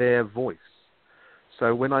in their voice.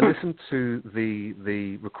 So when I listen to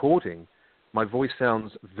the recording, my voice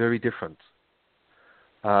sounds very different.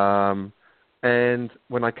 And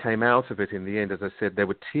when I came out of it in the end, as I said, there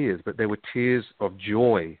were tears, but there were tears of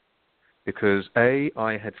joy because,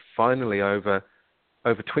 I had finally, over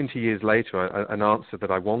 20 years later, an answer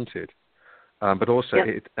that I wanted. But also,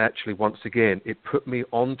 it actually, once again, it put me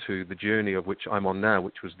onto the journey of which I'm on now,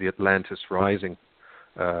 which was the Atlantis Rising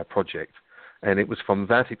project. And it was from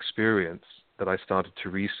that experience that I started to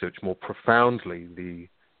research more profoundly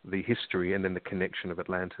the history and then the connection of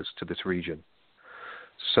Atlantis to this region.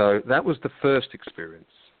 So that was the first experience.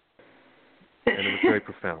 And it was very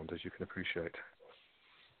profound, as you can appreciate.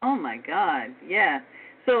 Oh, my God. Yeah.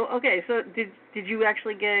 So, okay, so did you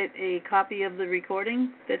actually get a copy of the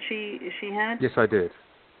recording that she had? Yes, I did.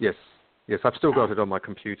 Yes, I've still got it on my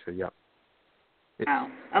computer, yeah. Wow.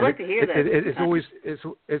 I'd like to hear that.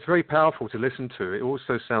 It's very powerful to listen to. It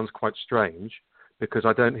also sounds quite strange because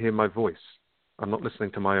I don't hear my voice. I'm not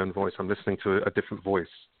listening to my own voice. I'm listening to a different voice.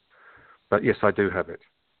 But yes, I do have it.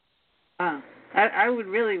 I would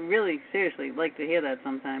really, really seriously like to hear that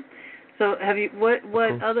sometime. So have you? What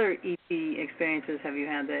other ET experiences have you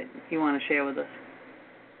had that you want to share with us?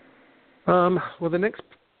 Well, the next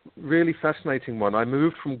really fascinating one, I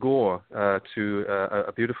moved from Gore to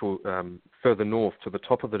a beautiful further north to the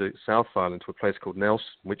top of the South Island to a place called Nelson,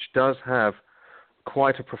 which does have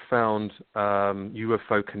quite a profound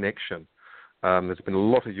UFO connection. There's been a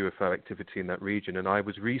lot of UFO activity in that region, and I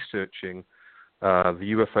was researching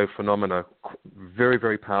the UFO phenomena very,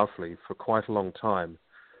 very powerfully for quite a long time,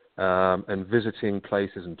 and visiting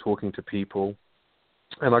places and talking to people.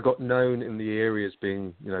 And I got known in the area as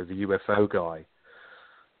being, the UFO guy.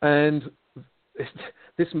 And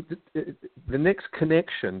the next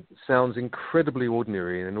connection sounds incredibly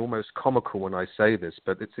ordinary and almost comical when I say this,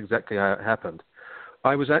 but it's exactly how it happened.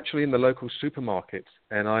 I was actually in the local supermarket,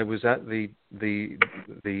 and I was at the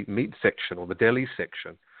meat section or the deli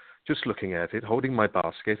section, just looking at it, holding my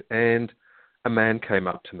basket, and a man came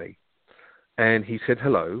up to me. And he said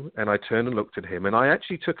hello, and I turned and looked at him, and I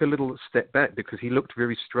actually took a little step back because he looked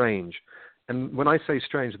very strange. And when I say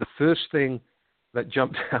strange, the first thing that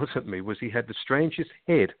jumped out at me was he had the strangest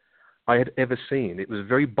head I had ever seen. It was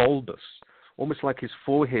very bulbous, almost like his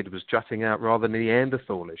forehead was jutting out rather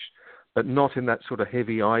Neanderthalish, but not in that sort of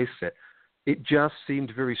heavy eye set. It just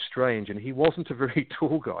seemed very strange, and he wasn't a very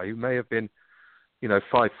tall guy. He may have been,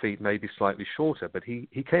 5 feet, maybe slightly shorter, but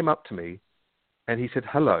he came up to me, and he said,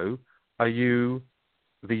 hello, are you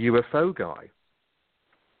the UFO guy?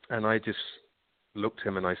 And I just looked at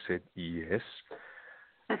him, and I said, yes.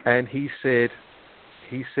 And he said,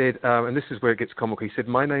 and this is where it gets comical, he said,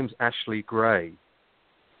 my name's Ashley Gray.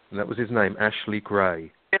 And that was his name, Ashley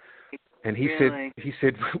Gray. And he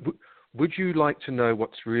said, would you like to know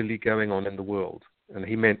what's really going on in the world? And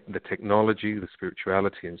he meant the technology, the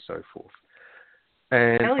spirituality, and so forth.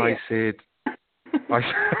 Hell yeah. I said,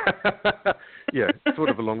 yeah, sort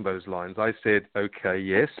of along those lines. I said, okay,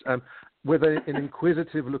 yes, with an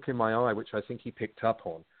inquisitive look in my eye, which I think he picked up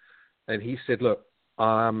on. And he said, look,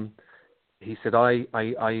 he said, I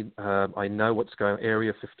know what's going on,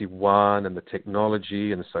 Area 51 and the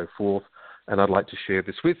technology and so forth, and I'd like to share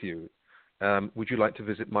this with you. Would you like to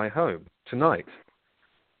visit my home tonight?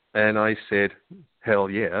 And I said, hell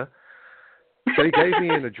yeah. So he gave me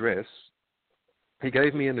an address.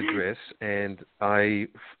 And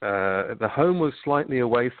the home was slightly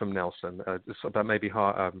away from Nelson, about maybe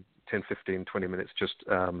 10, 15, 20 minutes just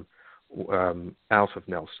out of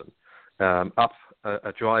Nelson, up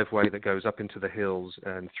a driveway that goes up into the hills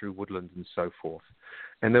and through woodland and so forth.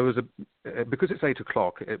 And there was because it's 8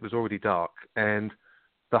 o'clock, it was already dark, and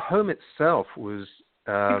the home itself was.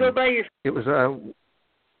 Did you go by yourself?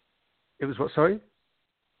 It was what? Sorry.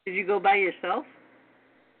 Did you go by yourself?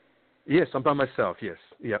 Yes, I'm by myself. Yes,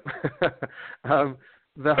 yeah. The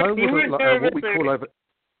home was what we call over.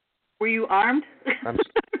 Were you armed?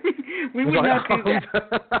 We would not do that.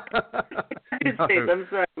 No, I'm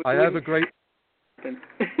sorry. I have a great.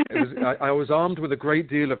 I was armed with a great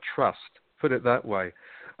deal of trust. Put it that way.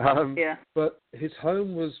 Yeah. But his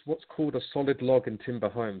home was what's called a solid log and timber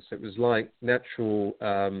home, so it was like natural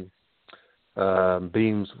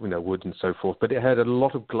beams, wood and so forth. But it had a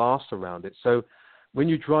lot of glass around it, so when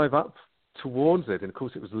you drive up towards it, and of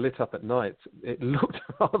course it was lit up at night, it looked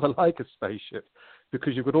rather like a spaceship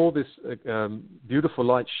because you've got all this beautiful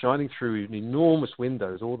light shining through enormous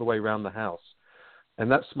windows all the way around the house. And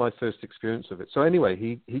that's my first experience of it. So anyway,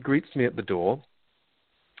 he greets me at the door.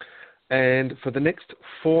 And for the next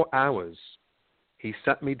 4 hours, he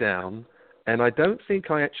sat me down. And I don't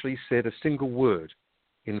think I actually said a single word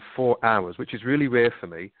in 4 hours, which is really rare for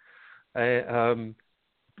me.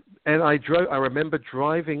 And I remember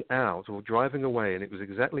driving out or driving away, and it was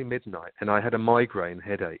exactly midnight, and I had a migraine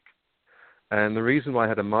headache. And the reason why I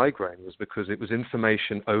had a migraine was because it was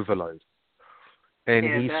information overload. And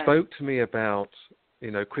he spoke to me about,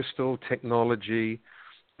 crystal technology,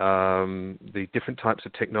 the different types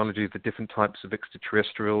of technology, the different types of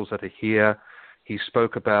extraterrestrials that are here. He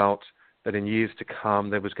spoke about that in years to come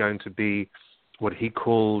there was going to be what he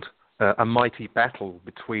called a mighty battle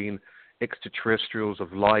between extraterrestrials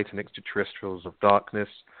of light and extraterrestrials of darkness,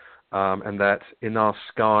 and that in our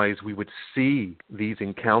skies we would see these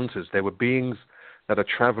encounters. There were beings that are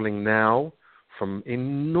traveling now from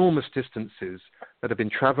enormous distances that have been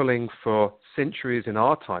traveling for centuries in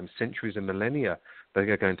our time, centuries and millennia. They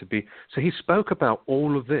are going to be. So he spoke about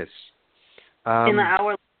all of this. In the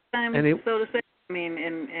hour time, so to say? I mean,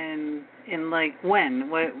 in like when?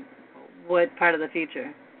 What part of the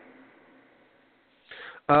future?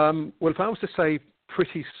 Well, if I was to say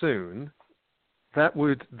pretty soon, that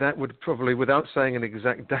would probably, without saying an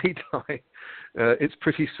exact date, it's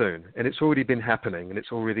pretty soon, and it's already been happening, and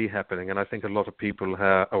it's already happening, and I think a lot of people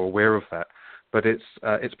are aware of that. But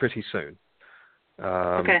it's pretty soon.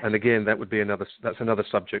 Okay. And again, that's another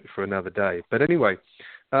subject for another day. But anyway,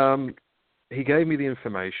 he gave me the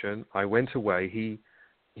information. I went away.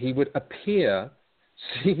 He would appear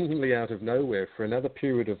seemingly out of nowhere for another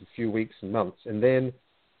period of a few weeks and months, and then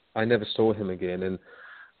I never saw him again. And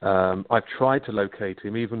I've tried to locate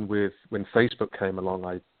him, even when Facebook came along.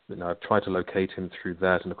 I've tried to locate him through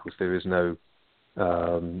that, and of course there is no.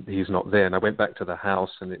 He's not there. And I went back to the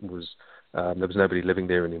house, and it was there was nobody living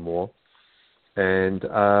there anymore. And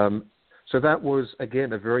so that was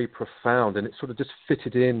again a very profound, and it sort of just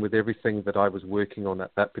fitted in with everything that I was working on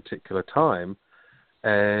at that particular time.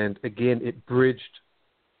 And again, it bridged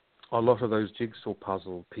a lot of those jigsaw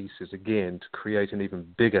puzzle pieces again to create an even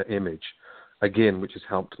bigger image, again, which has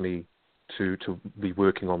helped me to be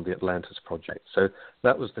working on the Atlantis project. So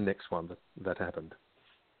that was the next one that happened.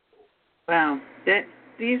 Wow,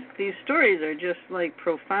 these stories are just like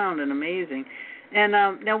profound and amazing. And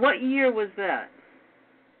now, what year was that?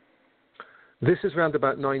 This is around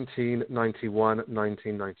about 1991,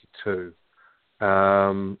 1992.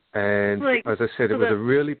 And as I said, it was a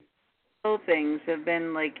really... things have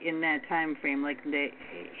been like in that time frame, like the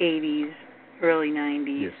 80s, early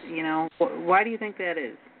 90s. Yes. Why do you think that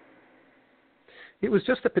is? It was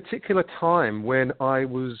just a particular time when I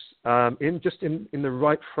was in the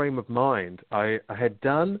right frame of mind. I had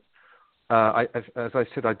done, as I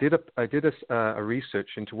said, I did a research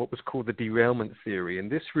into what was called the derailment theory,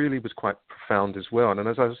 and this really was quite profound as well. And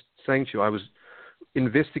as I was saying to you, I was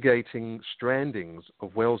investigating strandings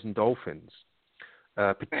of whales and dolphins,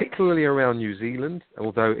 particularly around New Zealand,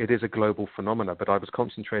 although it is a global phenomenon, but I was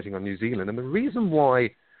concentrating on New Zealand. And the reason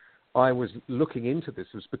why I was looking into this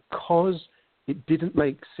was because it didn't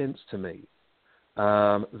make sense to me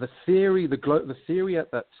The theory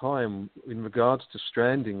at that time in regards to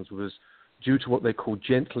strandings was due to what they call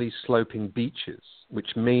gently sloping beaches,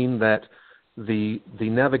 which mean that the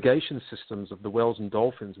navigation systems of the whales and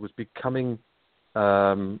dolphins was becoming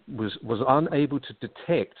was unable to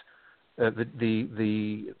detect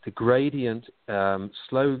the gradient,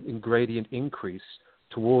 slow gradient increase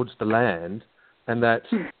towards the land, and that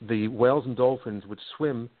the whales and dolphins would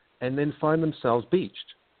swim and then find themselves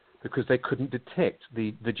beached because they couldn't detect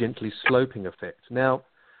the gently sloping effect. Now,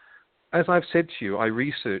 as I've said to you, I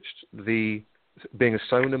researched being a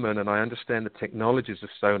sonarman, and I understand the technologies of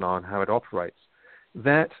sonar and how it operates.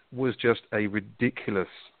 That was just a ridiculous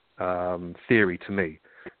theory to me.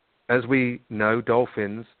 As we know,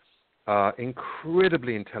 dolphins are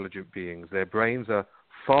incredibly intelligent beings. Their brains are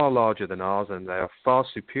far larger than ours, and they are far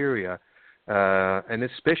superior, and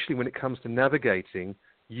especially when it comes to navigating,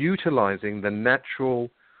 utilizing the natural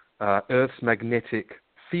Earth's magnetic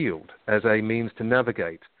field as a means to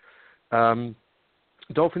navigate.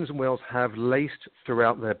 Dolphins and whales have laced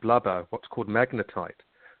throughout their blubber what's called magnetite.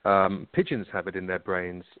 Pigeons have it in their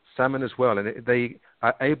brains, salmon as well, and they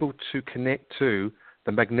are able to connect to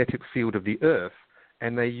the magnetic field of the Earth,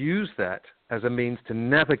 and they use that as a means to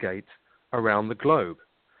navigate around the globe.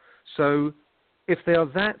 So if they are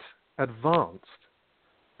that advanced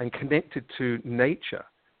and connected to nature,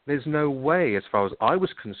 there's no way, as far as I was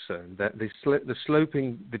concerned, that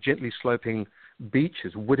the gently sloping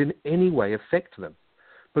beaches would in any way affect them.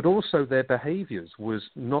 But also their behaviors was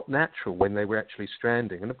not natural when they were actually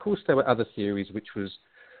stranding. And of course there were other theories, which was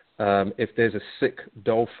if there's a sick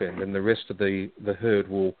dolphin, then the rest of the herd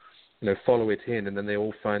will follow it in, and then they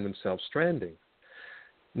all find themselves stranding.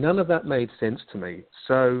 None of that made sense to me.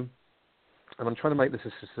 So, and I'm trying to make this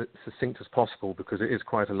as succinct as possible because it is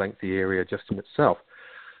quite a lengthy area just in itself.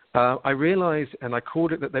 I realized, and I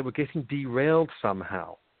called it, that they were getting derailed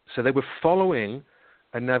somehow. So they were following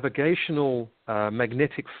a navigational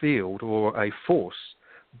magnetic field or a force,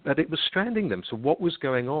 but it was stranding them. So what was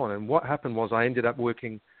going on? And what happened was I ended up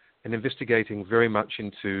working and investigating very much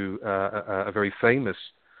into a very famous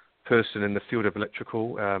person in the field of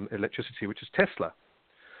electricity, which is Tesla.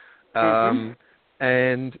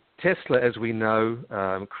 And Tesla, as we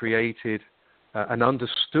know, created and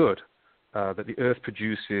understood that the Earth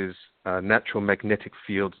produces natural magnetic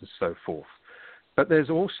fields and so forth. But there's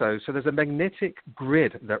a magnetic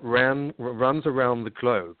grid that runs around the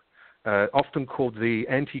globe, often called the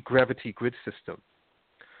anti-gravity grid system,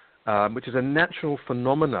 which is a natural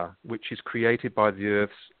phenomena which is created by the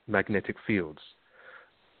Earth's magnetic fields.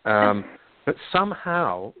 But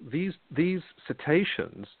somehow these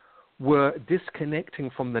cetaceans were disconnecting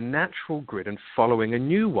from the natural grid and following a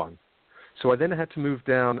new one. So I then had to move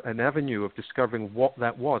down an avenue of discovering what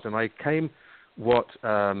that was, and I came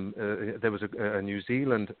there was a New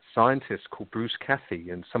Zealand scientist called Bruce Cathy,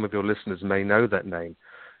 and some of your listeners may know that name.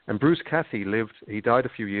 And Bruce Cathy he died a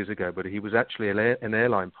few years ago, but he was actually an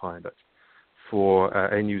airline pilot for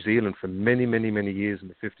in New Zealand for many, many, many years in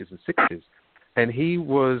the 50s and 60s. And he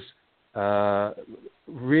was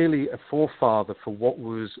really a forefather for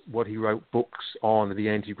what he wrote books on the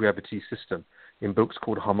anti-gravity system in books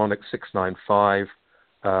called Harmonic 695,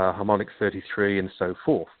 Harmonic 33, and so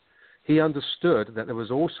forth. He understood that there was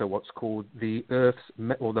also what's called the Earth's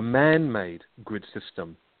or the man-made grid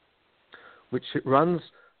system, which it runs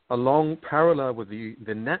along parallel with the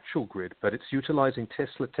natural grid, but it's utilizing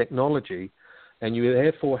Tesla technology, and you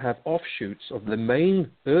therefore have offshoots of the main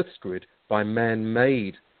Earth's grid by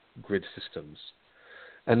man-made grid systems.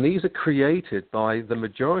 And these are created by the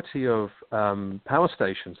majority of power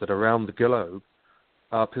stations that are around the globe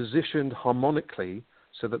are positioned harmonically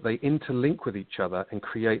so that they interlink with each other and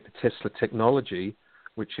create the Tesla technology,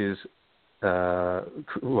 which is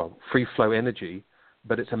free flow energy,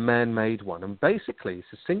 but it's a man-made one. And basically,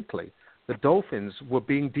 succinctly, the dolphins were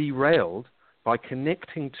being derailed by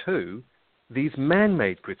connecting to these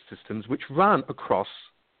man-made grid systems which run across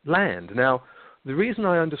land. Now, the reason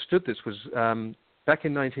I understood this was back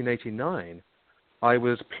in 1989, I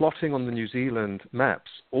was plotting on the New Zealand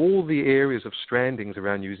maps all the areas of strandings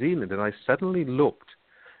around New Zealand, and I suddenly looked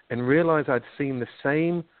and realized I'd seen the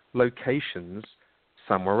same locations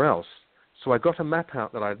somewhere else. So I got a map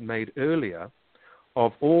out that I'd made earlier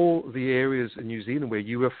of all the areas in New Zealand where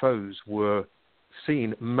UFOs were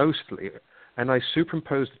seen mostly, and I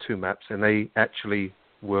superimposed the two maps, and they actually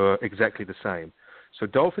were exactly the same. So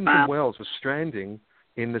dolphins and whales were stranding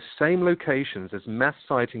in the same locations as mass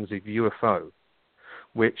sightings of UFO,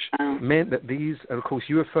 which meant that these, and of course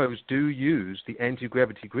UFOs do use the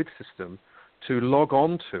anti-gravity grid system to log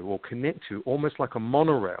on to or connect to almost like a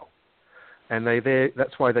monorail. and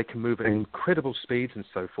that's why they can move at incredible speeds and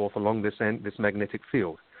so forth along this magnetic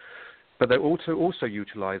field. But they're also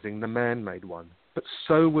utilizing the man-made one. But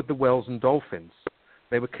so would the whales and dolphins.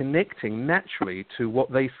 They were connecting naturally to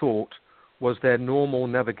what they thought was their normal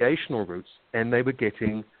navigational routes, and they were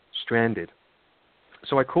getting stranded.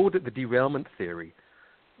 So I called it the derailment theory.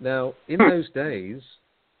 Now, in those days,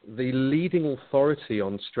 the leading authority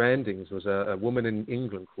on strandings was a woman in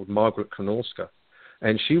England called Margaret Knonorska,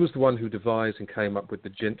 and she was the one who devised and came up with the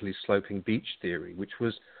gently sloping beach theory, which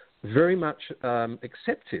was very much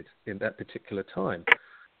accepted in that particular time.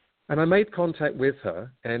 And I made contact with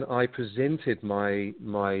her, and I presented my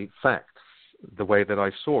facts the way that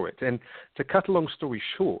I saw it. And to cut a long story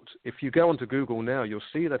short, if you go onto Google now, you'll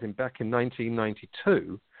see that back in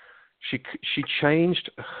 1992, she changed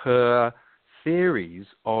her theories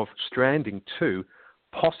of stranding to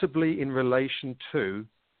possibly in relation to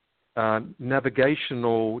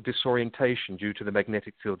navigational disorientation due to the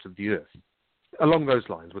magnetic fields of the Earth. Along those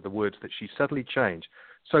lines were the words that she suddenly changed.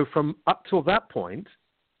 So from up till that point,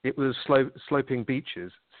 it was sloping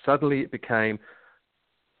beaches. Suddenly it became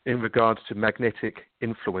in regards to magnetic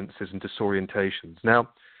influences and disorientations. Now,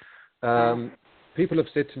 people have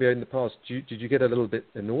said to me in the past, did you get a little bit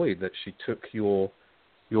annoyed that she took your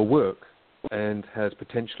work and has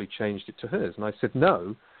potentially changed it to hers? And I said,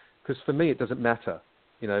 no, because for me it doesn't matter.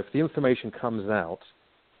 If the information comes out,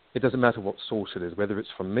 it doesn't matter what source it is, whether it's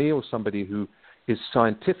from me or somebody who is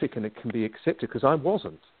scientific and it can be accepted, because I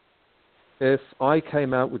wasn't. If I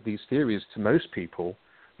came out with these theories to most people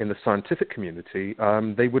in the scientific community,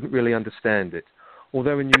 they wouldn't really understand it.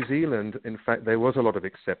 Although in New Zealand, in fact, there was a lot of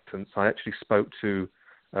acceptance. I actually spoke to,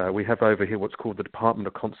 we have over here what's called the Department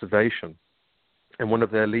of Conservation, and one of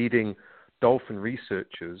their leading dolphin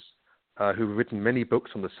researchers who've written many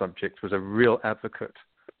books on the subject was a real advocate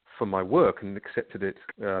for my work and accepted it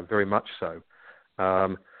very much so.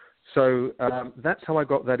 So that's how I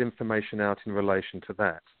got that information out in relation to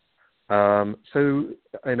that.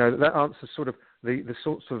 That answers sort of the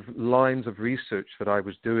sorts of lines of research that I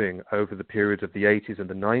was doing over the period of the 80s and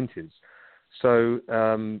the 90s. So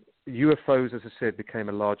UFOs, as I said, became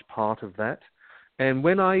a large part of that. And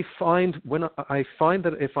when I find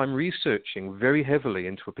that if I'm researching very heavily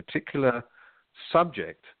into a particular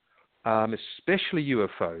subject, especially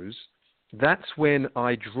UFOs, that's when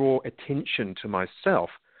I draw attention to myself.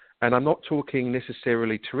 And I'm not talking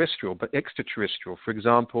necessarily terrestrial, but extraterrestrial. For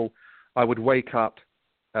example, I would wake up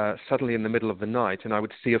suddenly in the middle of the night and I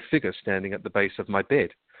would see a figure standing at the base of my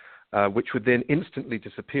bed, which would then instantly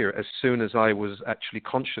disappear as soon as I was actually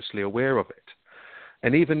consciously aware of it.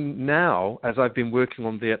 And even now, as I've been working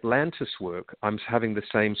on the Atlantis work, I'm having the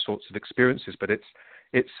same sorts of experiences, but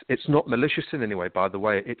it's not malicious in any way, by the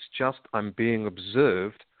way. It's just I'm being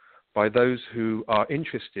observed by those who are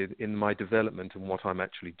interested in my development and what I'm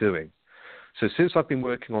actually doing. So since I've been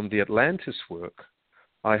working on the Atlantis work,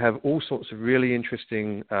 I have all sorts of really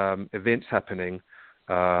interesting events happening,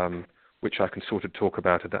 which I can sort of talk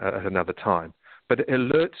about at another time. But it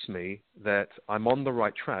alerts me that I'm on the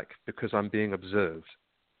right track because I'm being observed.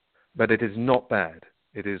 But it is not bad.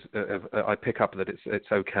 It is. I pick up that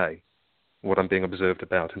it's okay, what I'm being observed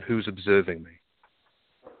about and who's observing me.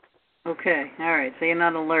 Okay, all right. So you're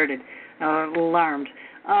not alerted, alarmed.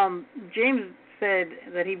 James said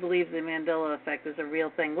that he believes the Mandela effect is a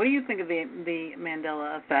real thing. What do you think of the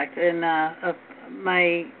Mandela effect? And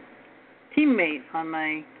my teammate on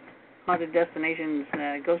my Haunted Destinations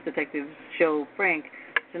Ghost Detectives show, Frank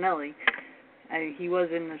Sinelli, he was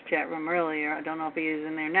in this chat room earlier. I don't know if he is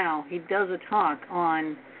in there now. He does a talk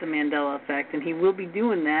on the Mandela effect, and he will be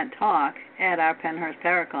doing that talk at our Penhurst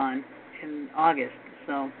Paracon in August.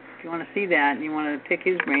 So if you want to see that and you want to pick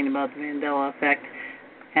his brain about the Mandela effect,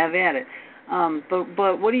 have at it.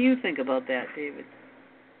 But what do you think about that, David?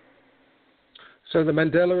 So the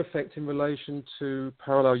Mandela effect in relation to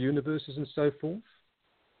parallel universes and so forth?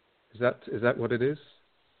 Is that what it is?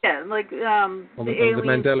 Yeah, like the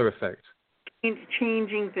Mandela effect.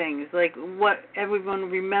 Changing things, like what everyone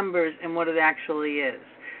remembers and what it actually is.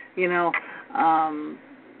 You know,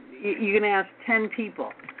 you can ask 10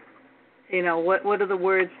 people, you know, what are the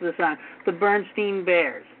words to the song? The Bernstein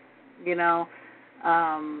Bears, you know.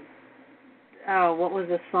 What was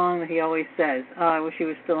the song that he always says? Oh, I wish he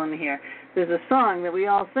was still in here. There's a song that we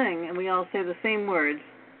all sing, and we all say the same words,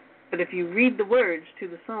 but if you read the words to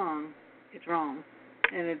the song, it's wrong.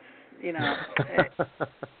 And it's, you know,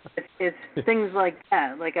 it's things like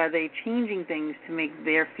that. Like, are they changing things to make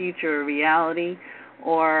their future a reality,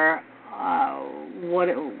 or what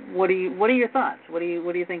are your thoughts? What do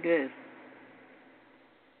you think it is?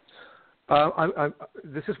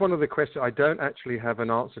 This is one of the questions. I don't actually have an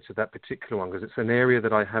answer to that particular one because it's an area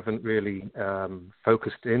that I haven't really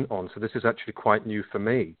focused in on. So this is actually quite new for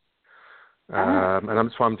me. And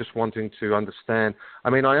that's why I'm just wanting to understand. I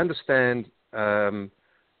mean, I understand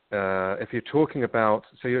if you're talking about,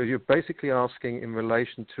 so you're basically asking in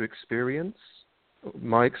relation to experience.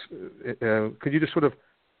 Could you just sort of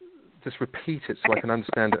just repeat it so I can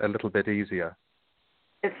understand it a little bit easier?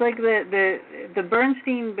 It's like the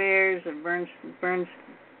Bernstein Bears of Burns.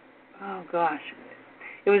 Oh gosh,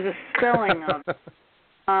 it was a spelling of.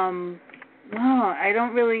 No, I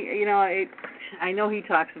don't really. I know he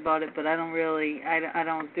talks about it, but I don't really. I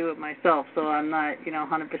don't do it myself, so I'm not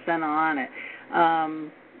 100% on it.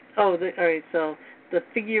 All right. So the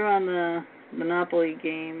figure on the Monopoly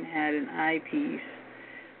game had an eyepiece,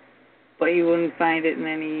 but you wouldn't find it in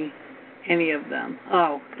any of them.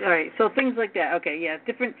 Oh, all right. So things like that. Okay, yeah,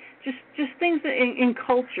 different. Just things that in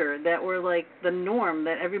culture that were like the norm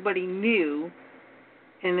that everybody knew,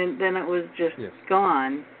 and then it was just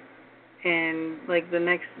gone. And like the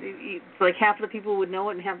next, it's like half the people would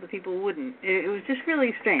know it and half the people wouldn't. It was just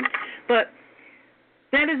really strange. But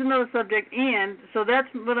that is another subject, and so that's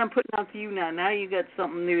what I'm putting out to you now. Now you got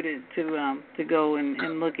something new to go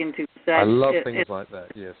and look into. I love things like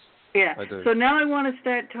that. Yes. Yeah. I do. So now I want to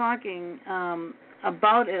start talking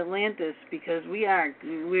about Atlantis because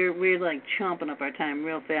we're like chomping up our time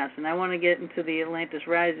real fast, and I want to get into the Atlantis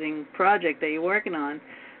Rising project that you're working on.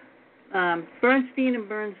 Bernstein and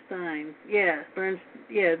Bernstein. Yeah,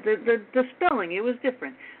 the spelling, it was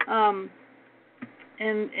different. And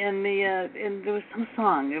there was some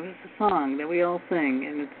song. There was a song that we all sing,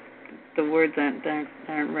 and the words aren't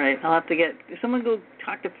right. I'll have to someone go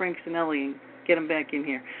talk to Frank Sinelli and get him back in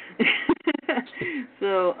here.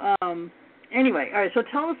 So anyway, all right. So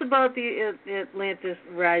tell us about the Atlantis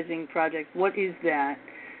Rising project. What is that,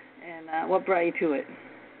 and what brought you to it?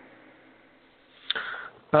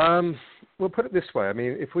 We'll put it this way. I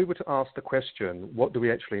mean, if we were to ask the question, what do we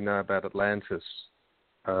actually know about Atlantis?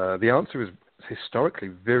 The answer is historically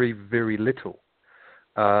very, very little.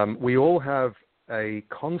 We all have a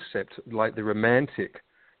concept like the romantic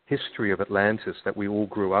history of Atlantis that we all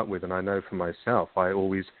grew up with, and I know for myself,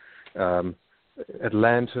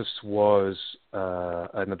 Atlantis was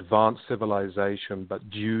an advanced civilization, but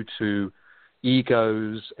due to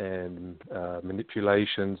egos and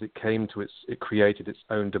manipulations, it created its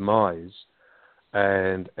own demise,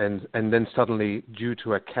 and then suddenly, due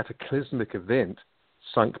to a cataclysmic event,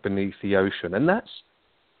 sunk beneath the ocean. And that's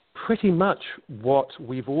pretty much what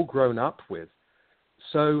we've all grown up with.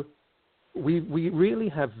 So we really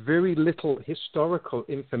have very little historical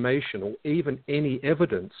information or even any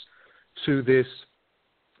evidence to this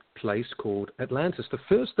place called Atlantis. The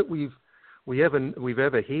first that we've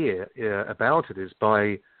ever hear about it is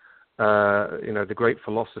by the great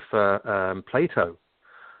philosopher Plato,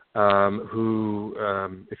 who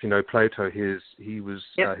if you know Plato, his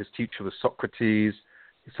teacher was Socrates.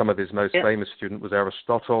 Some of his most famous student was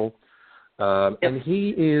Aristotle, and he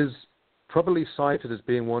is probably cited as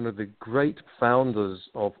being one of the great founders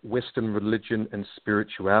of Western religion and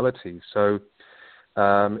spirituality. So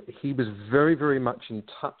he was very, very much in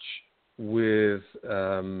touch with,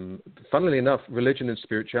 funnily enough, religion and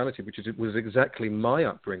spirituality, which was exactly my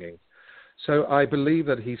upbringing. So I believe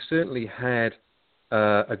that he certainly had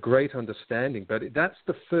a great understanding, but that's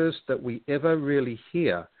the first that we ever really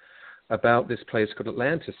hear about this place called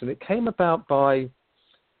Atlantis. And it came about by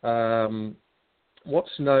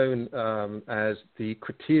what's known as the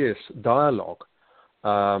Critias dialogue,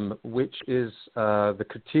 which is the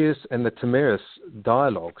Critias and the Timaeus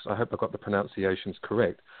dialogues. I hope I got the pronunciations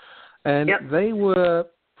correct. And they were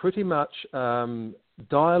pretty much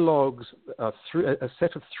dialogues, a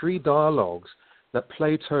set of 3 dialogues that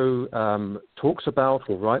Plato talks about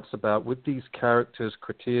or writes about with these characters,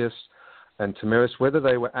 Critias and Timaeus. Whether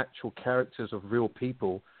they were actual characters of real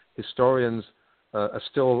people, historians are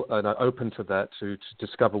still open to that, to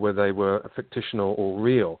discover whether they were fictional or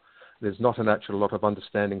real. There's not an actual lot of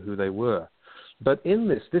understanding who they were. But in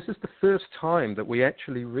this is the first time that we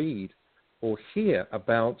actually read or hear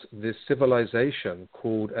about this civilization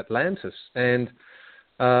called Atlantis. And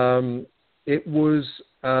it was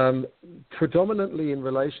predominantly in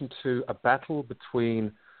relation to a battle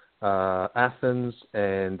between Athens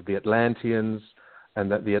and the Atlanteans, and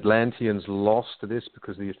that the Atlanteans lost this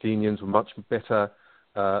because the Athenians were much better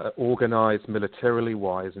organized militarily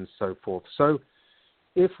wise and so forth. So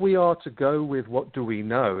if we are to go with what do we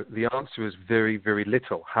know, the answer is very, very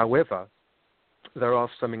little. However, there are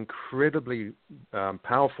some incredibly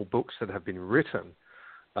powerful books that have been written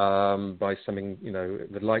by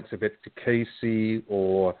the likes of E.S.T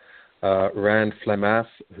or Rand Flemath,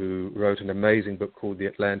 who wrote an amazing book called The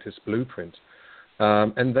Atlantis Blueprint.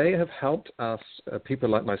 And they have helped us, people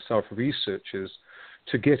like myself, researchers,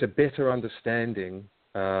 to get a better understanding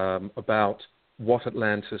about what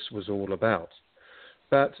Atlantis was all about.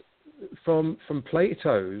 But from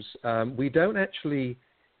Plato's, we don't actually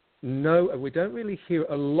know, we don't really hear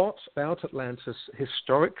a lot about Atlantis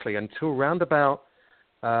historically until around about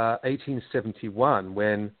 1871,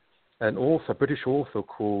 when an author, British author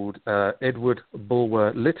called Edward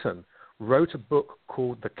Bulwer Lytton, wrote a book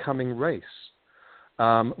called The Coming Race,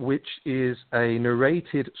 which is a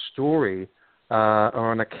narrated story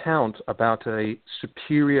or an account about a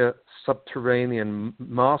superior subterranean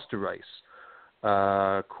master race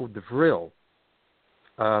called the Vril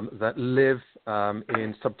that live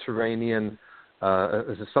in subterranean,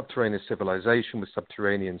 as a subterranean civilization with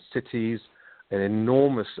subterranean cities, an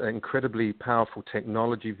enormous, incredibly powerful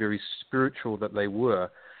technology, very spiritual that they were.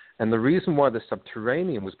 And the reason why they're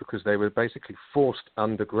subterranean was because they were basically forced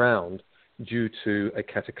underground due to a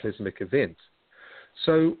cataclysmic event.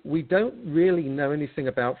 So we don't really know anything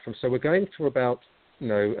about them. So we're going through about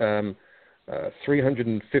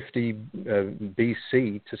 350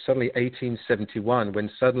 BC to suddenly 1871, when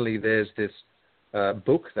suddenly there's this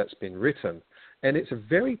book that's been written. And it's a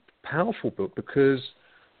very powerful book because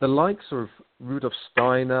the likes of Rudolf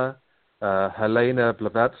Steiner, Helena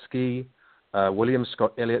Blavatsky, William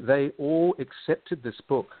Scott Elliott, they all accepted this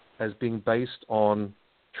book as being based on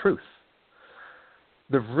truth.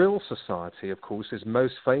 The Vril Society, of course, is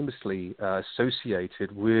most famously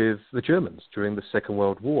associated with the Germans during the Second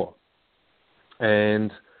World War.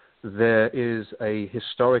 And there is a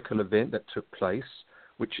historical event that took place,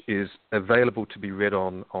 which is available to be read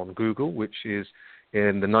on Google, which is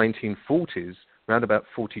in the 1940s, around about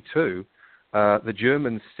 42, the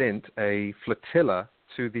Germans sent a flotilla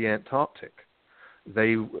to the Antarctic.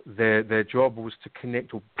 Their job was to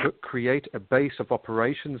connect or create a base of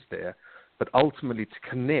operations there, but ultimately to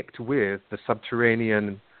connect with the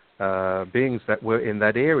subterranean beings that were in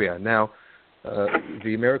that area. Now,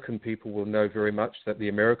 the American people will know very much that the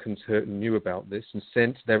Americans knew about this and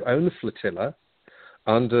sent their own flotilla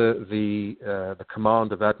under the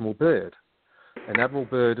command of Admiral Byrd. And Admiral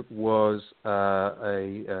Byrd was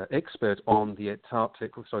an expert on the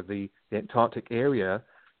Antarctic area,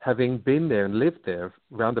 having been there and lived there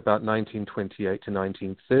around about 1928 to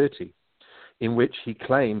 1930, in which he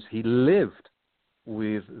claims he lived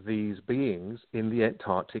with these beings in the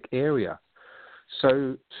Antarctic area.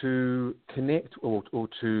 So to connect or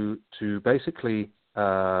to basically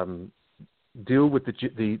deal with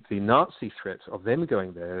the Nazi threat of them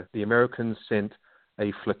going there, the Americans sent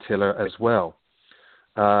a flotilla as well,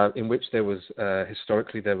 in which there was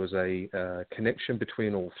historically there was a connection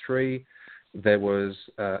between all three. There was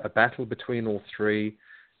a battle between all three.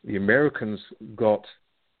 The Americans got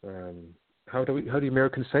how do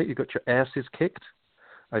Americans say it? You got your asses kicked,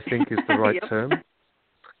 I think is the right term.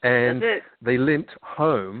 And they limped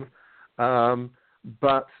home.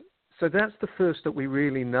 But so that's the first that we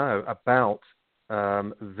really know about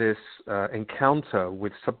this encounter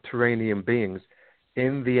with subterranean beings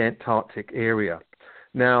in the Antarctic area.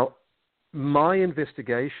 Now, my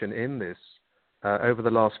investigation in this over the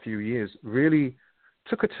last few years really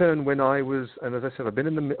took a turn when I was, and as I said,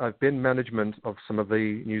 I've been management of some of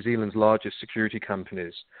the New Zealand's largest security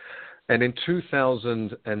companies. And in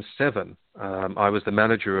 2007, I was the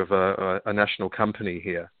manager of a national company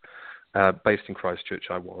here, based in Christchurch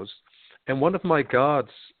I was. And one of my guards,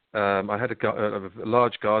 I had a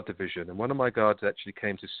large guard division, and one of my guards actually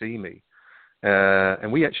came to see me.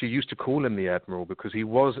 And we actually used to call him the Admiral because he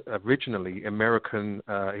was originally American.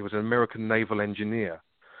 He was an American naval engineer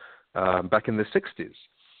back in the 60s.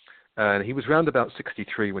 And he was around about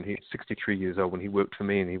 63 years old when he worked for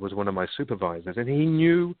me, and he was one of my supervisors. And he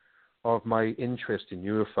knew of my interest in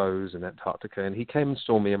UFOs and Antarctica, and he came and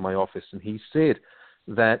saw me in my office, and he said,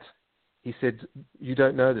 you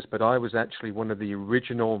don't know this, but I was actually one of the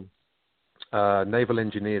original naval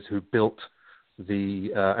engineers who built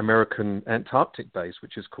the American Antarctic base,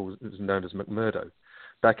 which is known as McMurdo,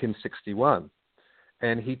 back in 1961.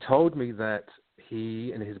 And he told me that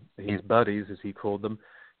he and his buddies, as he called them,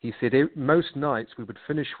 he said most nights we would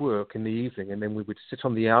finish work in the evening, and then we would sit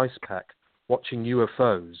on the ice pack watching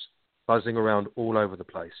UFOs buzzing around all over the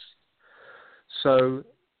place. So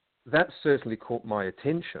that certainly caught my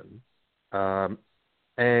attention.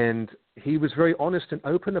 And he was very honest and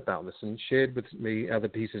open about this and shared with me other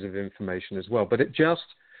pieces of information as well. But it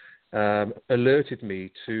just alerted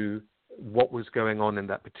me to what was going on in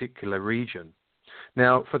that particular region.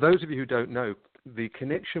 Now, for those of you who don't know, the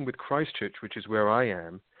connection with Christchurch, which is where I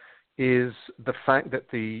am, is the fact that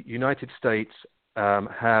the United States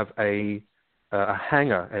have a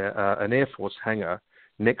hangar, an Air Force hangar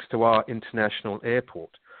next to our international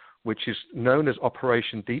airport, which is known as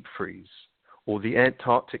Operation Deep Freeze, or the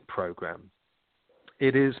Antarctic Program.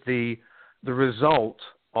 It is the result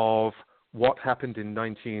of what happened in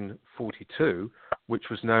 1942, which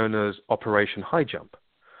was known as Operation High Jump,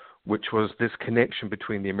 which was this connection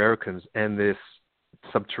between the Americans and this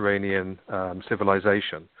subterranean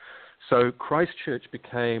civilization. So Christchurch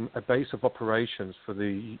became a base of operations for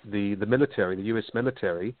the military, the U.S.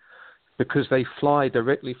 military, because they fly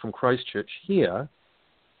directly from Christchurch here,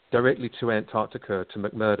 directly to Antarctica, to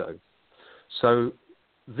McMurdo. So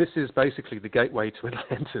this is basically the gateway to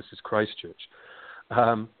Atlantis, is Christchurch.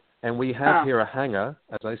 And we have here a hangar,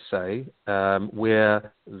 as I say,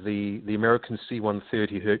 where the American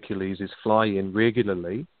C-130 Hercules is fly-in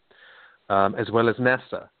regularly, as well as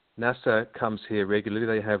NASA. NASA comes here regularly.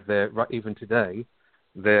 They have even today,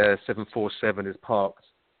 their 747 is parked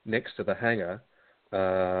next to the hangar,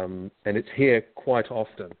 and it's here quite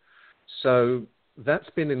often. So that's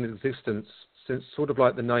been in existence since sort of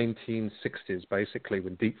like the 1960s, basically,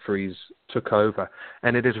 when Deep Freeze took over,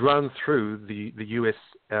 and it has run through the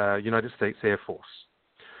United States Air Force.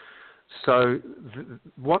 So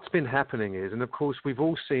what's been happening is, and of course we've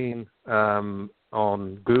all seen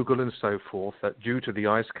on Google and so forth, that due to the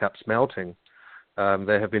ice caps melting,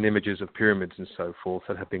 there have been images of pyramids and so forth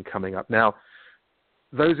that have been coming up. Now,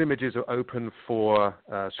 those images are open for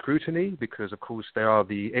scrutiny because, of course, there are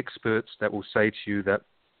the experts that will say to you that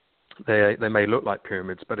they may look like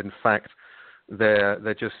pyramids, but in fact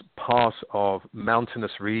they're just part of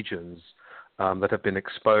mountainous regions that have been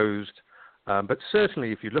exposed. But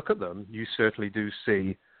certainly, if you look at them, you certainly do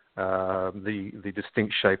see the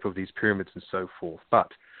distinct shape of these pyramids and so forth.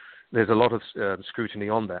 But there's a lot of scrutiny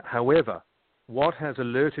on that. However, what has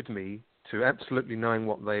alerted me to absolutely knowing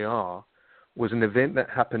what they are was an event that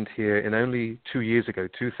happened here in only 2 years ago,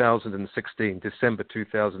 2016, December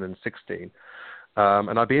 2016.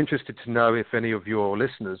 And I'd be interested to know if any of your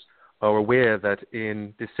listeners are aware that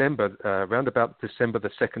in December, around about December the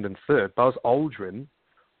 2nd and 3rd, Buzz Aldrin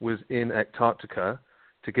was in Antarctica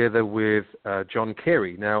together with John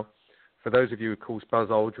Kerry. Now, for those of you, of course, Buzz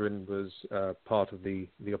Aldrin was part of the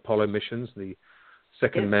Apollo missions, the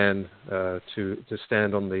second man to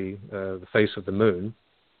stand on the face of the moon.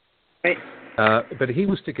 Right. But he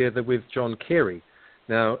was together with John Kerry.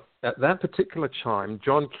 Now, at that particular time,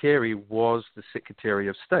 John Kerry was the Secretary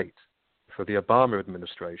of State for the Obama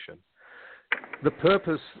administration. The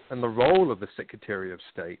purpose and the role of the Secretary of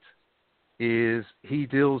State is he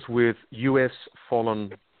deals with U.S.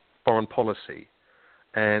 foreign policy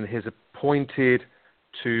and is appointed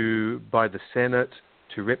by the Senate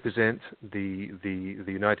to represent the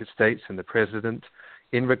United States and the President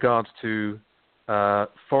in regards to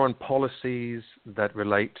foreign policies that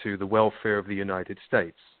relate to the welfare of the United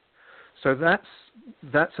States. So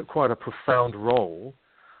that's quite a profound role.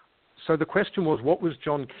 So the question was, what was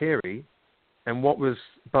John Kerry and what was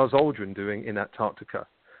Buzz Aldrin doing in Antarctica?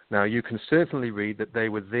 Now, you can certainly read that they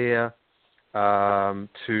were there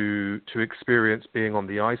to experience being on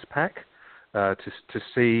the ice pack, to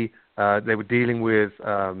see they were dealing with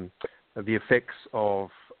the effects of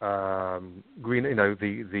the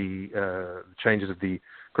changes of the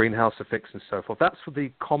greenhouse effects and so forth. That's for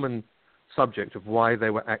the common subject of why they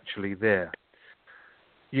were actually there.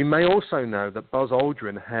 You may also know that Buzz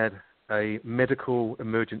Aldrin had a medical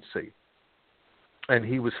emergency, and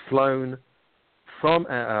he was flown from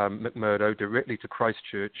McMurdo directly to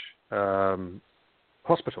Christchurch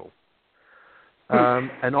Hospital.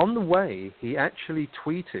 And on the way, he actually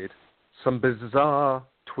tweeted some bizarre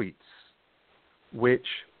tweets, which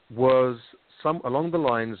was along the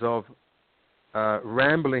lines of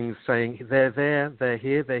ramblings saying, they're there, they're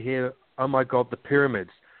here, oh my God, the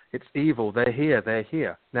pyramids, it's evil, they're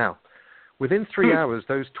here. Now, within 3 hours,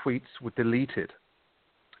 those tweets were deleted.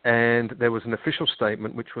 And there was an official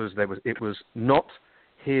statement, which was it was not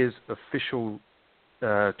his official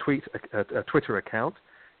Twitter account.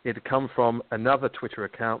 It had come from another Twitter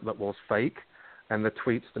account that was fake, and the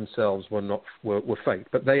tweets themselves were fake,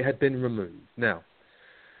 but they had been removed. Now,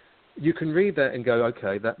 you can read that and go,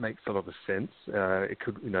 okay, that makes a lot of sense. It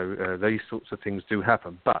could, these sorts of things do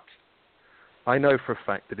happen, but I know for a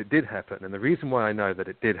fact that it did happen, and the reason why I know that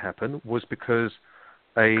it did happen was because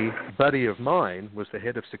a buddy of mine was the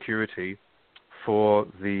head of security for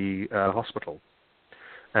the hospital,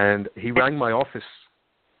 and he rang my office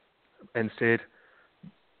and said,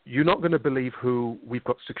 "You're not going to believe who we've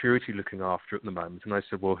got security looking after at the moment." And I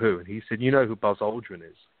said, "Well, who?" And he said, "You know who Buzz Aldrin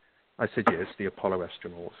is?" I said, "Yes, the Apollo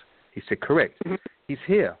astronaut." He said, "Correct. He's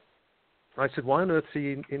here." I said, why on earth is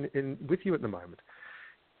he in with you at the moment?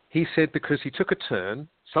 He said, because he took a turn,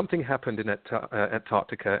 something happened in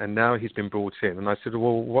Antarctica, and now he's been brought in. And I said,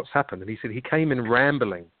 well, what's happened? And he said, he came in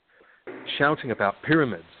rambling, shouting about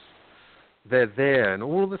pyramids. They're there, and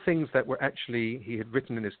all the things that were actually, he had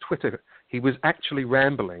written in his Twitter, he was actually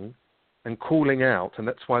rambling and calling out, and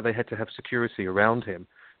that's why they had to have security around him,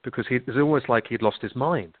 because it was almost like he'd lost his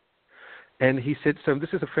mind. And he said, so this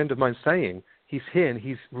is a friend of mine saying, he's here and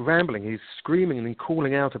he's rambling, he's screaming and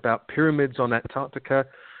calling out about pyramids on Antarctica.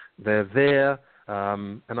 They're there.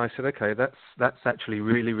 And I said, okay, that's actually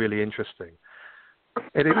really, really interesting.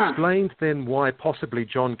 It explained then why possibly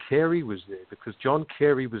John Kerry was there, because John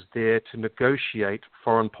Kerry was there to negotiate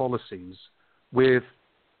foreign policies with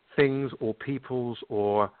things or peoples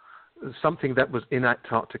or something that was in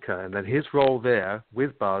Antarctica, and that his role there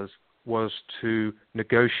with Buzz was to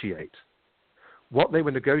negotiate. What they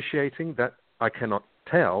were negotiating, that I cannot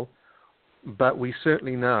tell, but we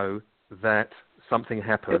certainly know that something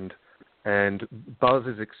happened, and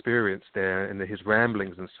Buzz's experience there and his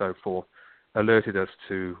ramblings and so forth alerted us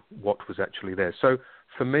to what was actually there. So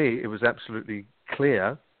for me, it was absolutely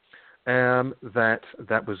clear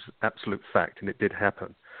that was absolute fact, and it did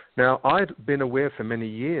happen. Now, I'd been aware for many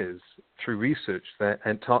years through research that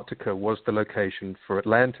Antarctica was the location for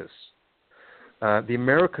Atlantis. The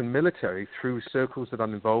American military, through circles that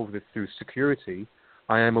I'm involved with through security,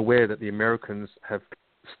 I am aware that the Americans have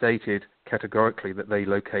stated categorically that they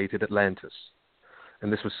located Atlantis.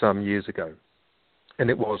 And this was some years ago. And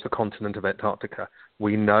it was the continent of Antarctica.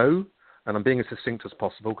 We know, and I'm being as succinct as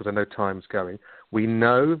possible because I know time's going, we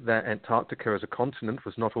know that Antarctica as a continent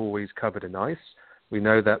was not always covered in ice. We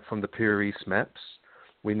know that from the Pure East maps.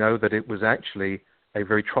 We know that it was actually a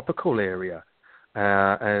very tropical area,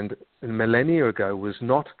 and millennia ago was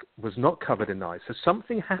not covered in ice. So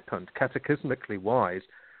something happened, cataclysmically wise,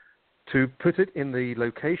 to put it in the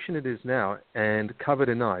location it is now and covered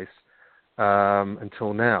in ice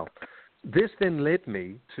until now. This then led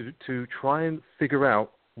me to try and figure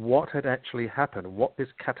out what had actually happened, what this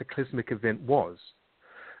cataclysmic event was.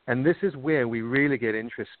 And this is where we really get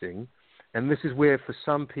interesting, and this is where for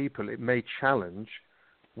some people it may challenge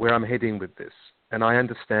where I'm heading with this. And I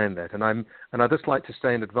understand that. And I'd just like to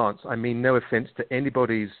say in advance, I mean no offense to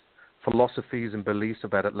anybody's philosophies and beliefs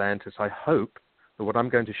about Atlantis. I hope that what I'm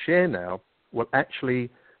going to share now will actually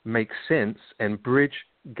make sense and bridge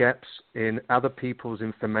gaps in other people's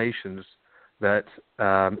informations that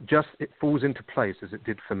just it falls into place as it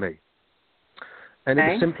did for me. And It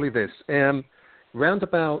was simply this. Round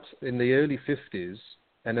about in the early 50s,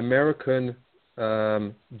 an American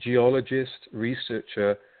geologist,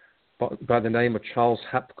 researcher by the name of Charles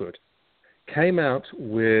Hapgood came out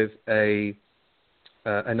with an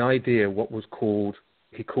idea, what was called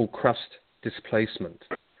crust displacement.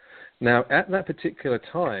 Now, at that particular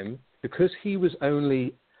time, because he was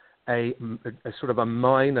only a sort of a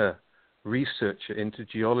minor researcher into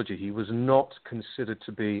geology, he was not considered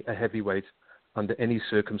to be a heavyweight under any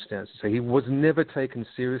circumstances. So he was never taken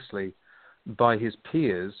seriously by his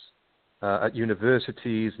peers at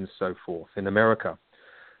universities and so forth in America.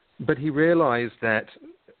 But he realized that,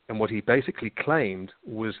 and what he basically claimed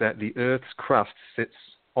was that the Earth's crust sits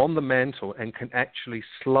on the mantle and can actually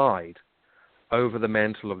slide over the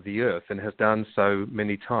mantle of the Earth, and has done so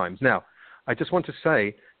many times. Now, I just want to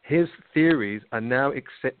say his theories are now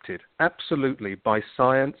accepted absolutely by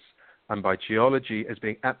science and by geology as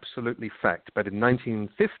being absolutely fact. But in the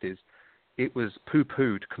 1950s, it was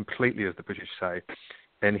poo-pooed completely, as the British say,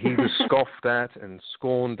 and he was scoffed at and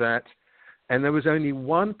scorned at. And there was only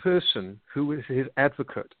one person who was his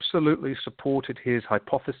advocate, absolutely supported his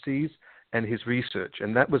hypotheses and his research,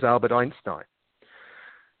 and that was Albert Einstein.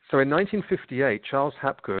 So in 1958, Charles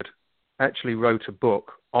Hapgood actually wrote a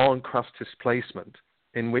book on crust displacement,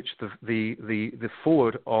 in which the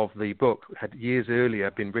foreword of the book had years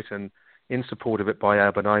earlier been written in support of it by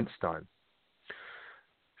Albert Einstein.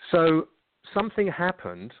 So something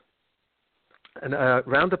happened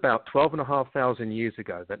around about 12,500 years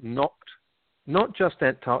ago that knocked not just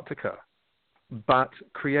Antarctica, but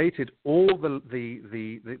created all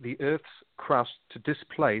the Earth's crust to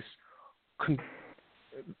displace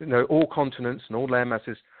all continents and all land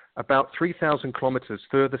masses about 3,000 kilometers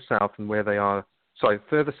further south than where they are.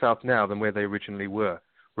 Further south now than where they originally were.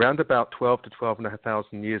 Round about 12 to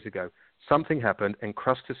 12,500 years ago, something happened and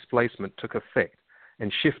crust displacement took effect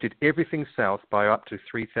and shifted everything south by up to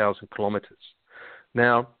 3,000 kilometers.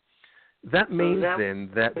 Now, that means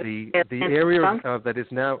then that the area that is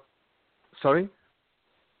now... Sorry?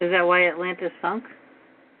 Is that why Atlantis sunk?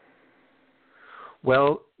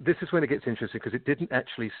 Well, this is when it gets interesting because it didn't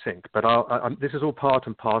actually sink, but this is all part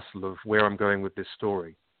and parcel of where I'm going with this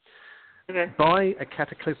story. Okay. By a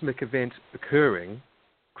cataclysmic event occurring,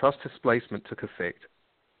 crust displacement took effect.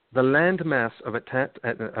 The landmass of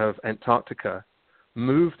Antarctica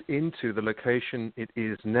moved into the location it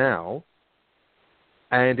is now,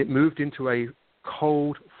 and it moved into a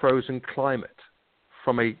cold, frozen climate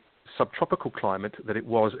from a subtropical climate that it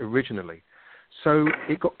was originally. So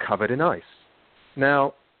it got covered in ice.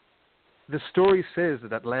 Now, the story says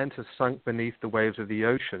that Atlantis sunk beneath the waves of the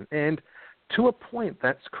ocean, and to a point,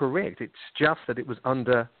 that's correct. It's just that it was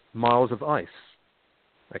under miles of ice.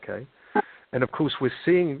 Okay? And of course, we're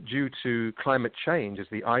seeing, due to climate change, as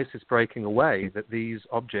the ice is breaking away, that these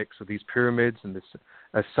objects, or these pyramids, and this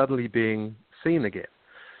are suddenly being seen again.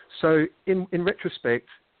 So, in retrospect,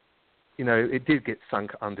 it did get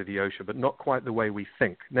sunk under the ocean, but not quite the way we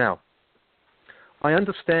think. Now, I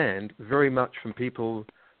understand very much from people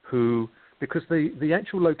who, because the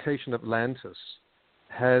actual location of Atlantis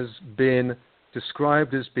has been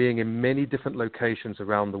described as being in many different locations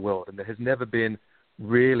around the world, and there has never been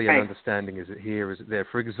really an understanding, is it here, is it there?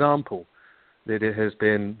 For example, that it has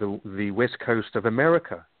been the west coast of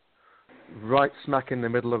America, right smack in the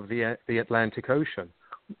middle of the Atlantic Ocean,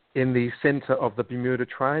 in the center of the Bermuda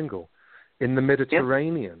Triangle, in the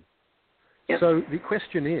Mediterranean. Yep. So the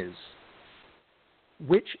question is,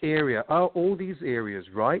 which area, are all these areas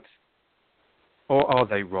right, or are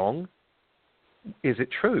they wrong? Is it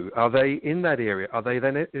true? Are they in that area? Are they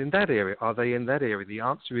then in that area? Are they in that area? The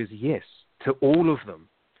answer is yes to all of them.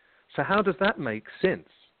 So how does that make sense?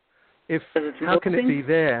 How can it be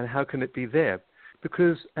there and how can it be there?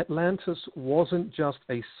 Because Atlantis wasn't just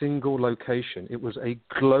a single location. It was a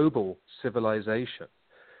global civilization.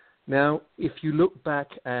 Now, if you look back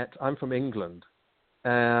I'm from England,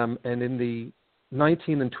 and in the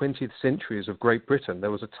 19th and 20th centuries of Great Britain,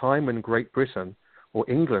 there was a time when Great Britain, or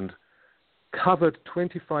England, covered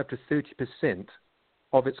 25 to 30%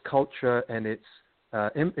 of its culture and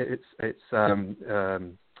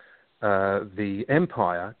the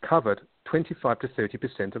empire covered 25 to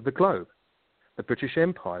 30% of the globe, the British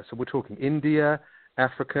Empire. So we're talking India,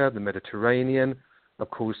 Africa, the Mediterranean, of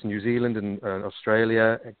course, New Zealand and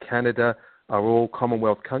Australia and Canada are all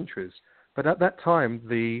Commonwealth countries. But at that time,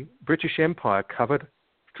 the British Empire covered,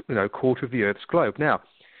 a quarter of the Earth's globe. Now,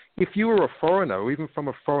 if you were a foreigner, or even from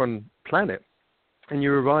a foreign planet, and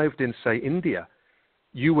you arrived in, say, India,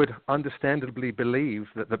 you would understandably believe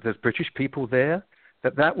that there's British people there,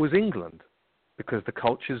 that was England, because the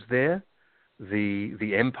culture's there,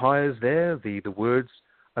 the empire's there, the words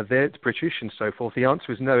are there, it's British and so forth. The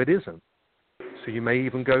answer is no, it isn't. So you may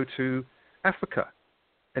even go to Africa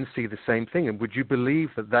and see the same thing. And would you believe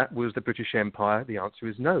that was the British Empire? The answer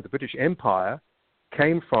is no. The British Empire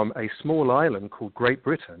came from a small island called Great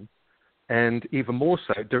Britain, and even more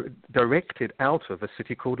so, directed out of a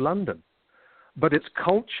city called London. But its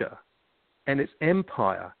culture and its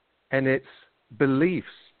empire and its beliefs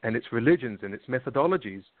and its religions and its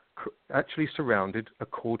methodologies actually surrounded a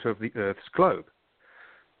quarter of the Earth's globe.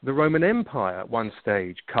 The Roman Empire at one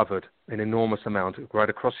stage covered an enormous amount right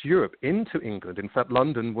across Europe into England. In fact,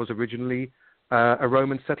 London was originally a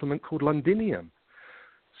Roman settlement called Londinium.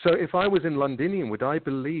 So if I was in Londinium, would I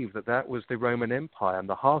believe that was the Roman Empire and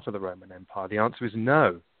the heart of the Roman Empire? The answer is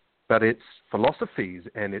no. But its philosophies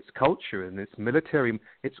and its culture and its military,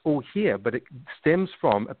 it's all here, but it stems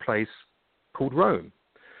from a place called Rome.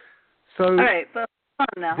 So, all right, but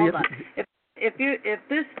hold on. If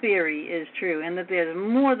this theory is true and that there's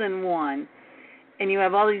more than one, and you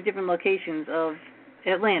have all these different locations of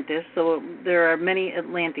Atlantis, so there are many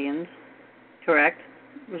Atlanteans, correct?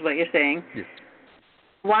 Is what you're saying? Yes.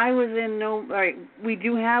 Why was there no? All right, we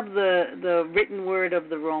do have the written word of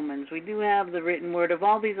the Romans. We do have the written word of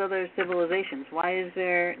all these other civilizations. Why is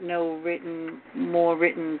there no more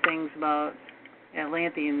written things about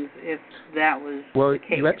Atlanteans if that was the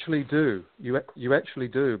case? You actually do. You actually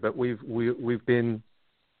do. But we've been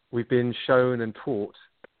shown and taught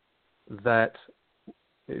that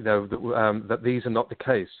that these are not the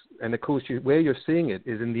case. And of course, where you're seeing it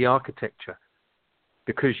is in the architecture,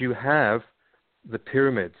 because you have the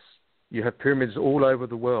pyramids. You have pyramids all over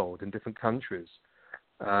the world in different countries.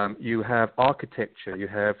 You have architecture. You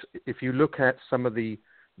have, if you look at some of the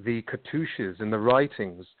cartouches and the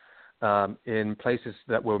writings in places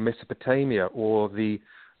that were Mesopotamia or the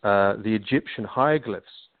Egyptian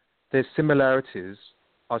hieroglyphs, their similarities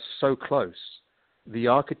are so close. The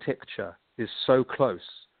architecture is so close.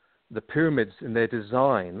 The pyramids in their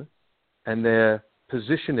design and their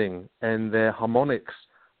positioning and their harmonics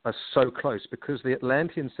are so close, because the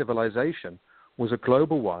Atlantean civilization was a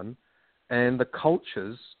global one, and the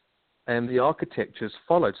cultures and the architectures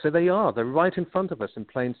followed. So they're right in front of us in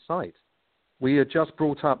plain sight. We are just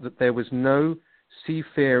brought up that there was no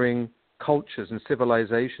seafaring cultures and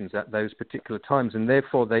civilizations at those particular times, and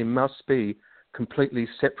therefore they must be completely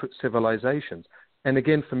separate civilizations. And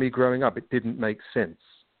again, for me growing up, it didn't make sense.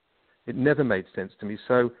 It never made sense to me.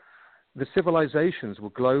 So the civilizations were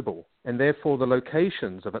global, and therefore the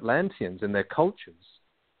locations of Atlanteans and their cultures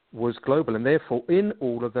was global, and therefore in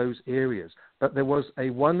all of those areas. But there was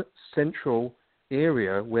one central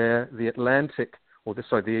area where the Atlanteans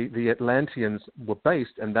were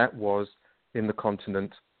based, and that was in the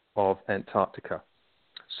continent of Antarctica.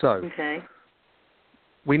 So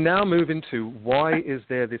we now move into why is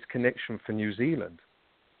there this connection for New Zealand?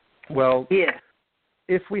 Well,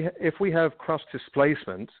 if we have crust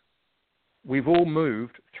displacement, we've all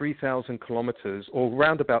moved 3,000 kilometers, or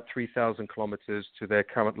round about 3,000 kilometers to their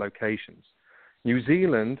current locations. New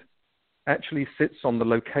Zealand actually sits on the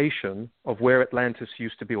location of where Atlantis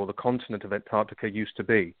used to be, or the continent of Antarctica used to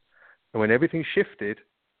be. And when everything shifted,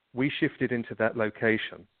 we shifted into that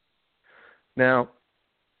location. Now,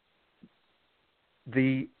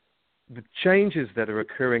 the changes that are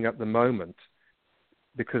occurring at the moment,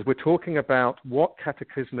 because we're talking about what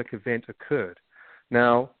cataclysmic event occurred.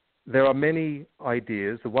 Now, there are many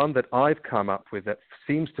ideas. The one that I've come up with that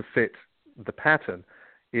seems to fit the pattern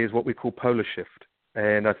is what we call polar shift.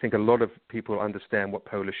 And I think a lot of people understand what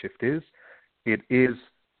polar shift is. It is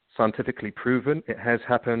scientifically proven. It has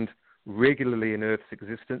happened regularly in Earth's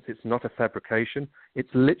existence. It's not a fabrication. It's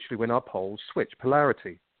literally when our poles switch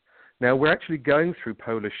polarity. Now, we're actually going through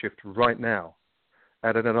polar shift right now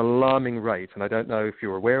at an alarming rate. And I don't know if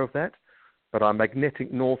you're aware of that, but our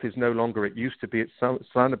magnetic north is no longer, it used to be, it's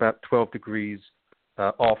around about 12 degrees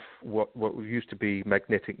off what used to be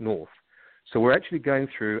magnetic north. So we're actually going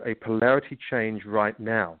through a polarity change right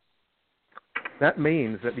now. That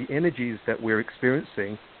means that the energies that we're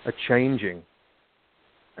experiencing are changing.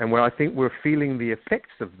 And where I think we're feeling the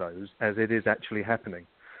effects of those as it is actually happening.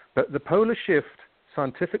 But the polar shift,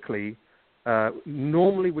 scientifically,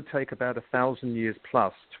 normally would take about 1,000 years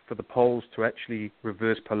plus for the poles to actually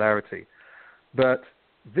reverse polarity. But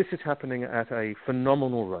this is happening at a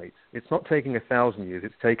phenomenal rate. It's not taking 1,000 years,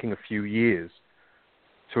 it's taking a few years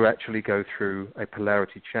to actually go through a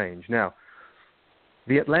polarity change. Now,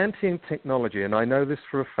 the Atlantean technology, and I know this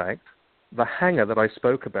for a fact, the hangar that I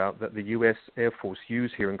spoke about that the U.S. Air Force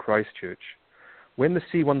used here in Christchurch, when the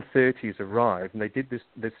C-130s arrived, and they did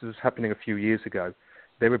this was happening a few years ago,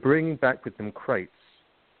 they were bringing back with them crates.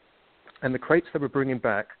 And the crates they were bringing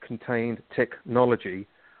back contained technology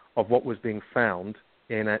of what was being found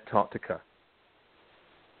in Antarctica.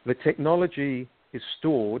 The technology is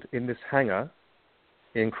stored in this hangar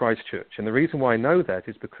in Christchurch. And the reason why I know that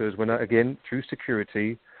is because when, again, through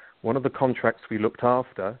security, one of the contracts we looked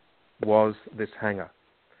after was this hangar.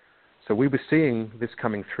 So we were seeing this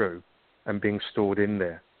coming through and being stored in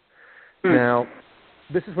there. Now,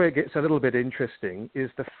 this is where it gets a little bit interesting,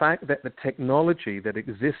 is the fact that the technology that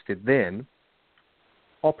existed then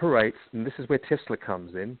operates, and this is where Tesla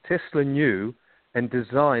comes in. Tesla knew and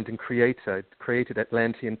designed and created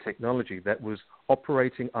Atlantean technology that was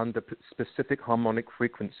operating under specific harmonic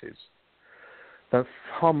frequencies. The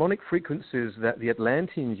harmonic frequencies that the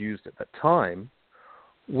Atlanteans used at that time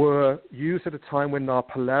were used at a time when our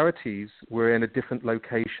polarities were in a different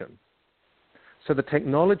location. So the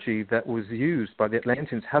technology that was used by the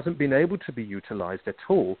Atlanteans hasn't been able to be utilized at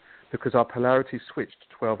all because our polarities switched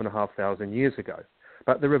 12,500 years ago.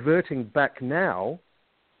 But they're reverting back now,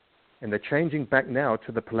 and they're changing back now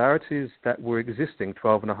to the polarities that were existing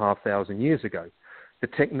 12,500 years ago. The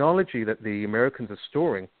technology that the Americans are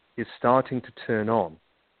storing is starting to turn on,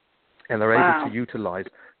 and they're able to utilize,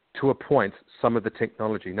 to a point, some of the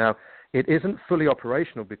technology. Now, it isn't fully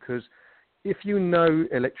operational because if you know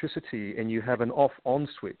electricity and you have an off-on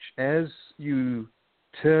switch, as you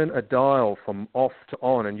turn a dial from off to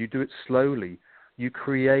on and you do it slowly, you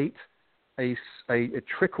create a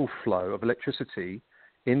trickle flow of electricity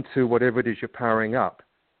into whatever it is you're powering up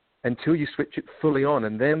until you switch it fully on,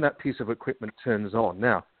 and then that piece of equipment turns on.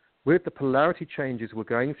 Now, with the polarity changes we're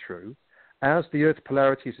going through, as the Earth's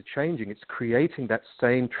polarities are changing, it's creating that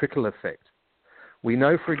same trickle effect. We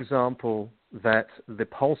know, for example, that the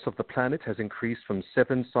pulse of the planet has increased from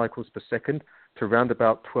 7 cycles per second to around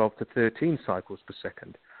about 12 to 13 cycles per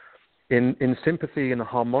second. In sympathy and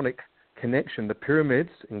harmonic connection, the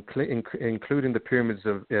pyramids, including the pyramids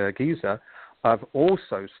of Giza, have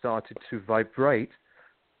also started to vibrate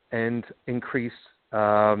and increase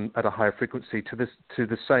at a higher frequency to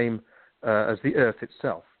the same as the Earth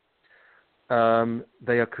itself.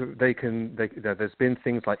 there's been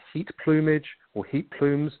things like heat plumage or heat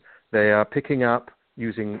plumes. They are picking up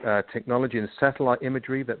using technology and satellite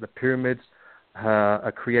imagery that the pyramids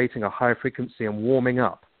are creating a high frequency and warming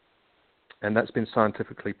up. And that's been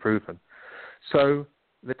scientifically proven. So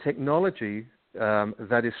the technology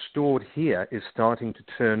that is stored here is starting to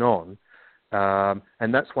turn on.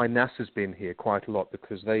 And that's why NASA's been here quite a lot,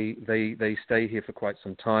 because they stay here for quite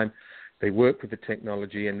some time. They work with the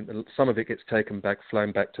technology, and some of it gets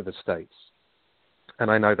flown back to the States.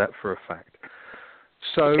 And I know that for a fact.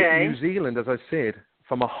 So New Zealand, as I said,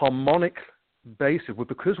 from a harmonic basis,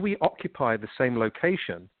 because we occupy the same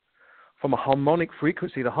location, from a harmonic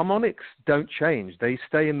frequency, the harmonics don't change. They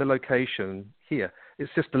stay in the location here.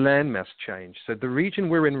 It's just the landmass change. So the region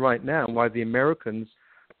we're in right now, why the Americans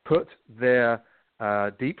put their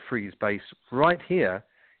deep freeze base right here,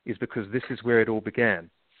 is because this is where it all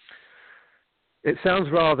began. It sounds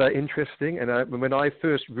rather interesting, and when I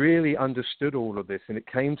first really understood all of this and it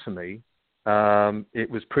came to me, it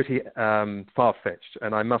was pretty far-fetched,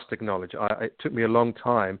 and I must acknowledge it took me a long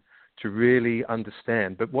time to really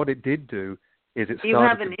understand. But what it did do is it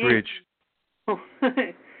started to bridge.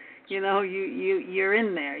 You're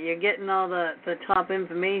in there. You're getting all the top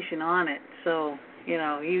information on it, so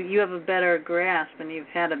you have a better grasp, and you've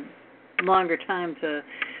had a longer time to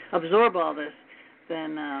absorb all this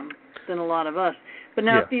than a lot of us. But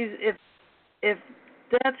now, if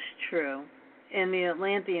that's true, and the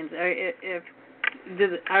Atlanteans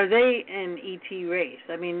are they an ET race?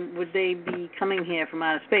 I mean, would they be coming here from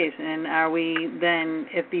outer space? And are we then,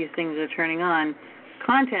 if these things are turning on,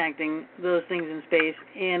 contacting those things in space?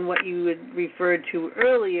 And what you had referred to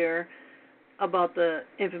earlier about the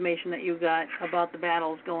information that you got about the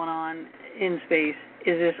battles going on in space,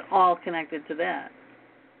 is this all connected to that?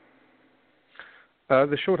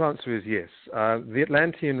 The short answer is yes. The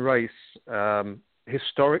Atlantean race,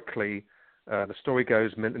 historically, the story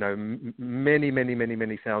goes,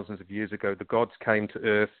 many thousands of years ago, the gods came to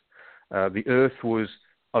Earth. The Earth was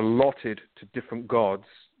allotted to different gods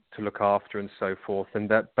to look after and so forth, and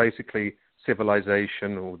that basically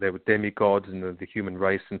civilization, or there were demigods in the human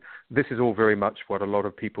race, and this is all very much what a lot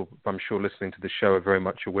of people, I'm sure, listening to the show are very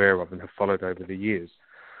much aware of and have followed over the years.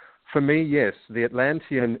 For me, yes, the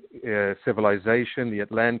Atlantean civilization, the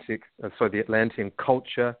Atlantean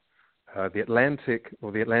culture, the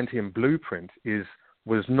Atlantean blueprint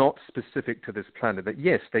was not specific to this planet. That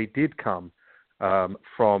yes, they did come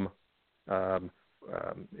from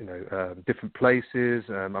different places.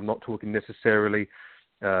 I'm not talking necessarily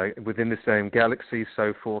within the same galaxy,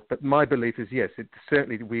 so forth. But my belief is yes, it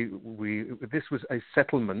certainly this was a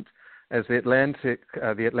settlement. As the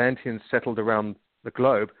Atlanteans settled around the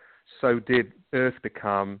globe, so did Earth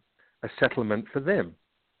become a settlement for them.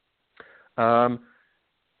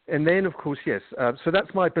 And then, of course, yes. So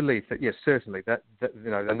that's my belief that yes, certainly that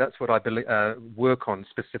and that's what I believe, work on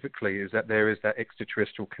specifically, is that there is that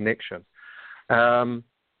extraterrestrial connection.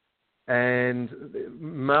 And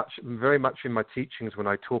very much in my teachings, when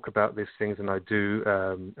I talk about these things and I do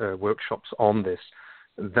workshops on this,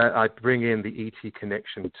 that I bring in the ET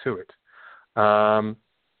connection to it.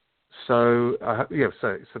 So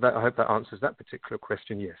that I hope that answers that particular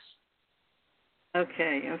question. Yes.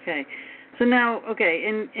 Okay. So now,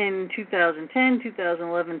 in 2010,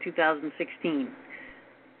 2011, 2016,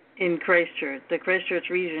 in Christchurch, the Christchurch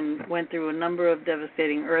region went through a number of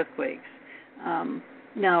devastating earthquakes.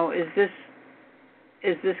 Now, is this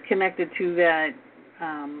connected to that,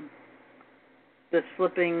 this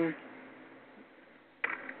flipping,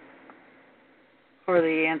 or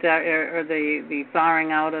the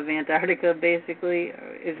thawing out of Antarctica, basically?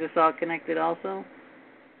 Is this all connected also?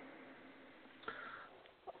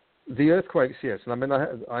 The earthquakes, yes. And I mean,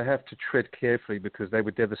 I have to tread carefully because they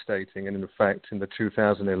were devastating. And in fact, in the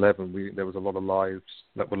 2011, there was a lot of lives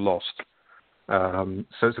that were lost. So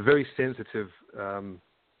it's a very sensitive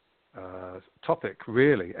topic,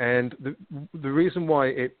 really. And the reason why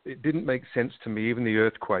it didn't make sense to me, even the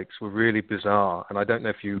earthquakes, were really bizarre. And I don't know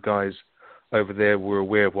if you guys over there were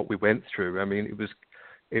aware of what we went through. I mean,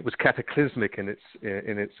 it was cataclysmic in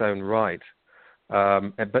its own right.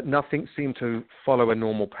 But nothing seemed to follow a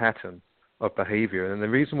normal pattern of behavior. And the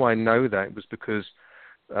reason why I know that was because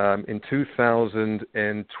in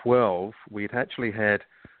 2012, we'd actually had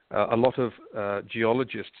a lot of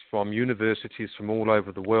geologists from universities from all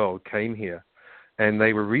over the world came here, and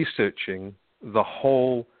they were researching the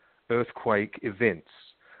whole earthquake events.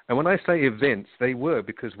 And when I say events, they were,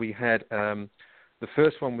 because we had the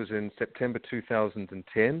first one was in September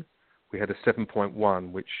 2010. We had a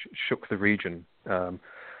 7.1, which shook the region.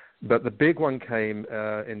 But the big one came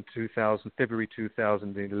in February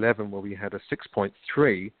 2011, where we had a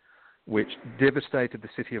 6.3, which devastated the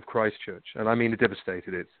city of Christchurch. And I mean, it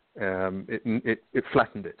devastated it. It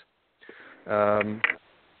flattened it.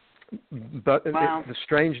 But wow. the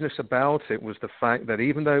strangeness about it was the fact that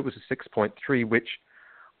even though it was a 6.3, which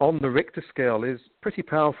on the Richter scale is pretty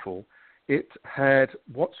powerful, it had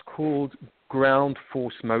what's called ground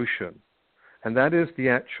force motion. And that is the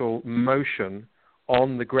actual motion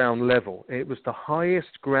on the ground level. It was the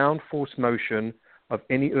highest ground force motion of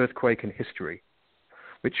any earthquake in history,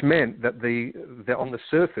 which meant that on the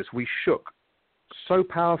surface we shook so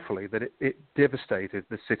powerfully that it devastated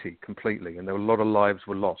the city completely, and there were a lot of lives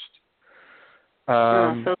were lost.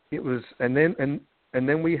 It was, and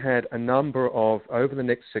then we had a number of, over the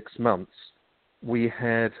next 6 months, we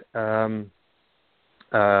had a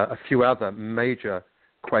few other major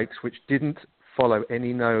quakes which didn't follow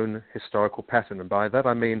any known historical pattern. And by that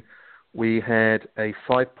I mean we had a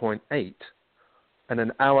 5.8 and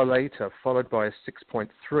an hour later followed by a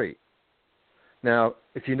 6.3. Now,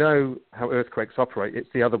 if you know how earthquakes operate, it's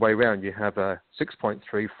the other way around. You have a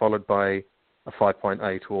 6.3 followed by a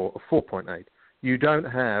 5.8 or a 4.8. You don't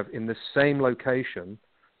have in the same location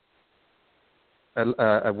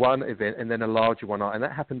a one event and then a larger one. And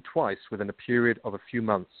that happened twice within a period of a few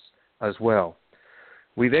months as well.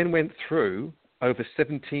 We then went through over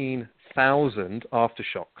 17,000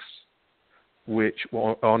 aftershocks, which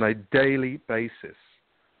were on a daily basis.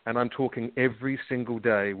 And I'm talking every single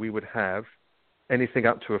day we would have anything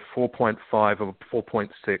up to a 4.5 or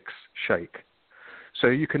 4.6 shake. So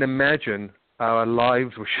you can imagine our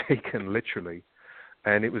lives were shaken, literally.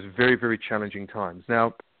 And it was very, very challenging times.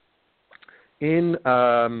 Now, in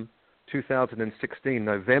 2016,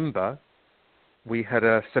 November, we had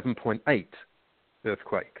a 7.8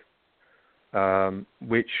 earthquake,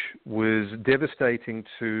 which was devastating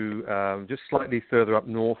to just slightly further up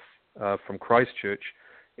north from Christchurch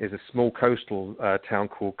is a small coastal town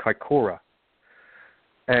called Kaikoura.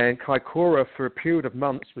 And Kaikoura, for a period of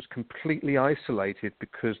months, was completely isolated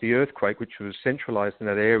because the earthquake, which was centralized in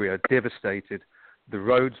that area, devastated. The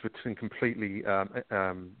roads were completely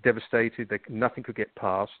devastated. Nothing could get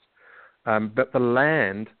past. But the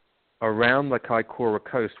land around the Kaikoura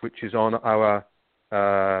coast, which is on our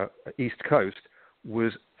east coast,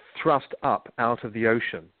 was thrust up out of the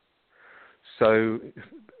ocean. So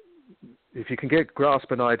if you can grasp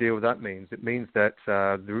an idea what that means, it means that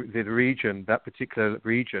the region, that particular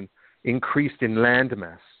region, increased in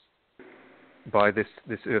landmass by this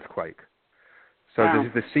earthquake. So wow.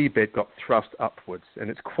 the seabed got thrust upwards, and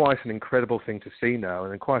it's quite an incredible thing to see now,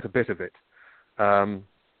 and quite a bit of it.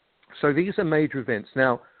 So these are major events.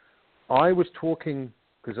 Now, I was talking,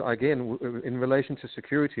 because again, in relation to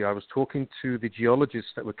security, I was talking to the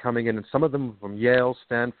geologists that were coming in, and some of them were from Yale,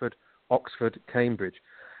 Stanford, Oxford, Cambridge.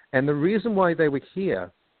 And the reason why they were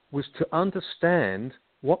here was to understand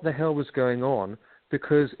what the hell was going on,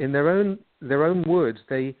 because in their own words,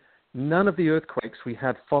 none of the earthquakes we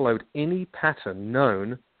had followed any pattern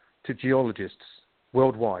known to geologists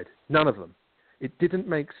worldwide. None of them. It didn't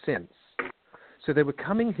make sense. So they were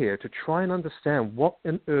coming here to try and understand what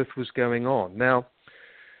on earth was going on. Now,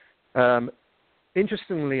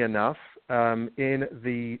 interestingly enough, in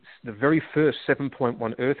the very first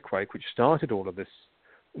 7.1 earthquake, which started all of this,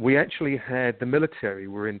 we actually had the military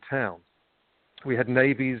were in town. We had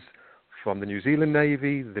navies from the New Zealand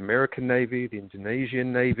Navy, the American Navy, the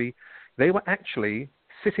Indonesian Navy. They were actually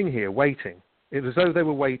sitting here waiting. It was as though they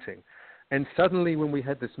were waiting. And suddenly when we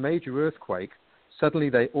had this major earthquake, suddenly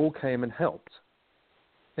they all came and helped.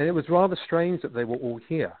 And it was rather strange that they were all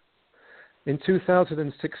here. In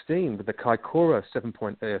 2016, with the Kaikoura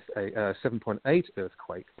 7.8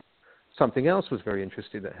 earthquake, something else was very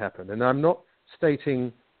interesting that happened. And I'm not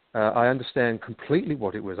stating I understand completely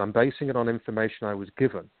what it was. I'm basing it on information I was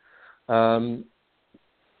given.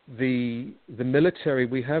 The military,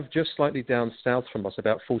 we have just slightly down south from us,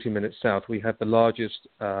 about 40 minutes south, we have the largest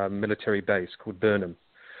military base called Burnham.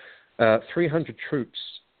 300 troops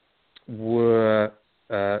were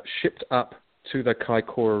shipped up to the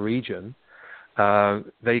Kaikoura region.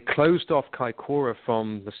 They closed off Kaikoura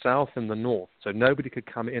from the south and the north, so nobody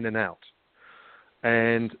could come in and out.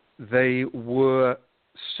 And they were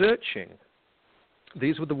searching.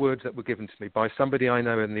 These were the words that were given to me by somebody I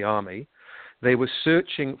know in the army. They were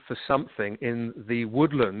searching for something in the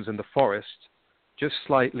woodlands and the forest just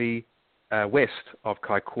slightly west of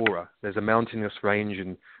Kaikoura. There's a mountainous range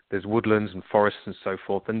and there's woodlands and forests and so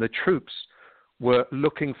forth. And the troops were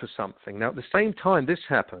looking for something. Now, at the same time this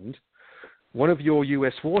happened, one of your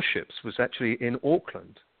U.S. warships was actually in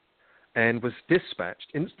Auckland and was dispatched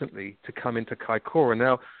instantly to come into Kaikoura.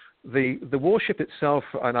 Now, the warship itself,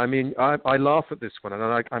 and I mean, I laugh at this one,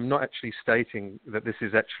 and I'm not actually stating that this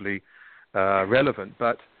is actually relevant,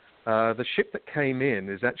 but the ship that came in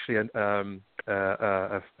is actually a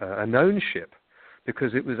known ship,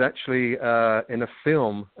 because it was actually in a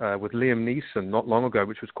film with Liam Neeson not long ago,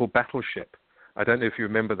 which was called Battleship. I don't know if you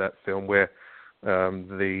remember that film, where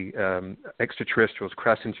the extraterrestrials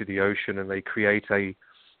crash into the ocean and they create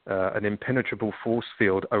an impenetrable force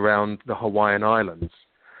field around the Hawaiian Islands.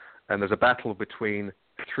 And there's a battle between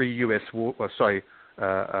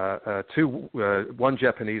one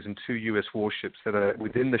Japanese and 2 U.S. warships that are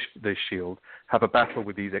within the shield, have a battle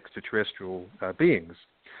with these extraterrestrial beings.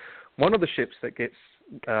 One of the ships that gets,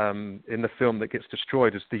 in the film, that gets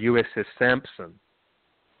destroyed is the USS Sampson.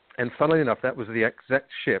 And funnily enough, that was the exact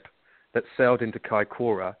ship that sailed into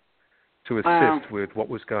Kaikoura to assist with what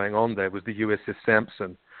was going on there, was the USS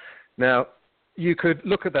Sampson. Now, you could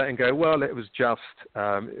look at that and go, well, it was just,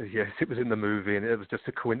 yes, it was in the movie and it was just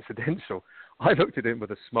a coincidental. I looked at it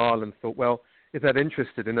with a smile and thought, well, if that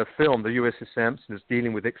interested in a film, the USS Sampson is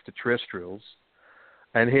dealing with extraterrestrials,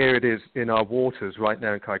 and here it is in our waters right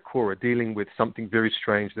now in Kaikoura, dealing with something very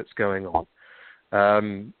strange that's going on.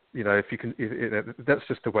 If you can, that's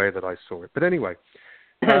just the way that I saw it. But anyway,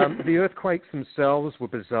 the earthquakes themselves were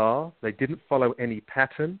bizarre. They didn't follow any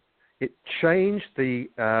pattern. It changed the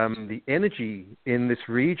energy in this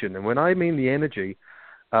region. And when I mean the energy,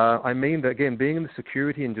 I mean that, again, being in the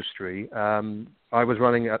security industry, I was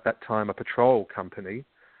running at that time a patrol company.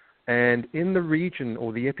 And in the region,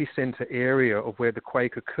 or the epicenter area of where the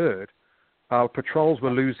quake occurred, our patrols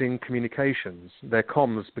were losing communications. Their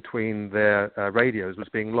comms between their radios was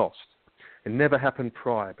being lost. It never happened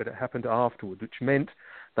prior, but it happened afterward, which meant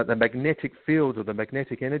that the magnetic field, or the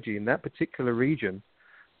magnetic energy in that particular region,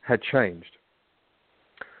 had changed.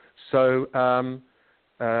 So a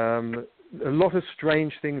lot of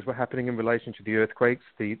strange things were happening in relation to the earthquakes.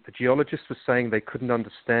 The geologists were saying they couldn't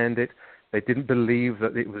understand it. They didn't believe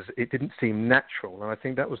that it didn't seem natural. And I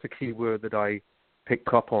think that was the key word that I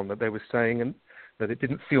picked up on, that they were saying, and that it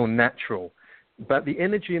didn't feel natural. But the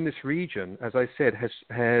energy in this region, as I said,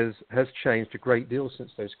 has changed a great deal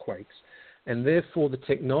since those quakes. And therefore, the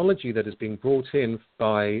technology that is being brought in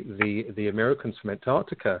by the Americans from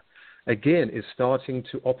Antarctica, again, is starting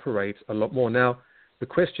to operate a lot more. Now, the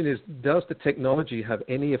question is, does the technology have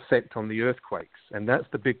any effect on the earthquakes? And that's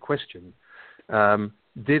the big question.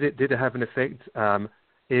 Did it have an effect?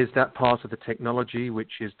 Is that part of the technology,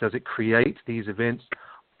 which is, does it create these events?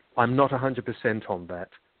 I'm not 100% on that,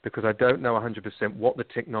 because I don't know 100% what the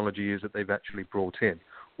technology is that they've actually brought in.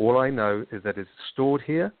 All I know is that it's stored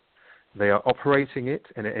here, they are operating it,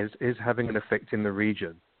 and it is having an effect in the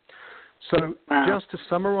region. So just to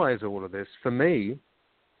summarize all of this, for me,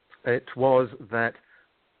 it was that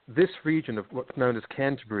this region of what's known as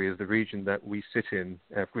Canterbury is the region that we sit in,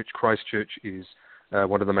 which Christchurch is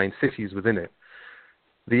one of the main cities within it.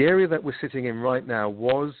 The area that we're sitting in right now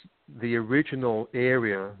was the original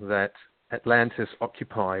area that Atlantis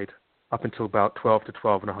occupied up until about 12 to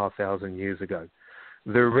 12,500 years ago.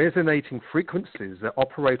 The resonating frequencies that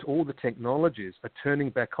operate all the technologies are turning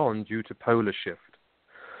back on due to polar shift.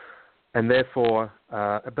 And therefore,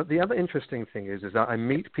 but the other interesting thing is that I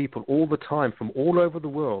meet people all the time from all over the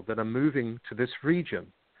world that are moving to this region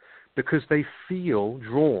because they feel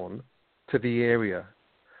drawn to the area.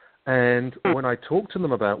 And when I talk to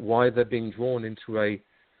them about why they're being drawn into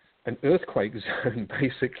an earthquake zone,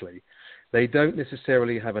 basically, they don't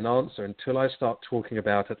necessarily have an answer until I start talking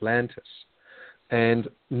about Atlantis. And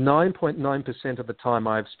 9.9% of the time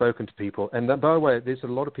I've spoken to people, and by the way, there's a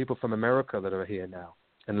lot of people from America that are here now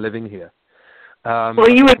and living here. Well,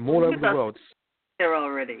 you from all over the world. There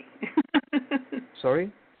already.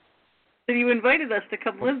 Sorry? So you invited us to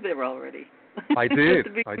come live there already. I did.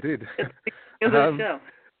 I did.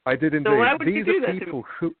 I did indeed. So why would These you do are that people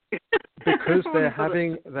who, because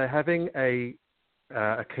they're having a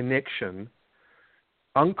connection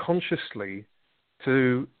unconsciously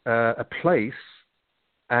to a place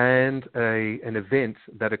and an event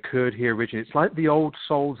that occurred here originally. It's like the old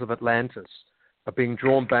souls of Atlantis are being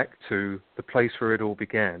drawn back to the place where it all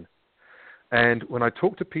began. And when I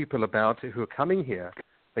talk to people about it who are coming here,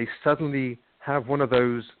 they suddenly have one of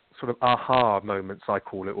those sort of aha moments, I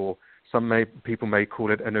call it, or people may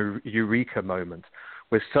call it an eureka moment,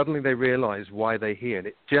 where suddenly they realize why they're here, and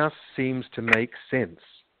it just seems to make sense.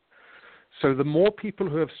 So the more people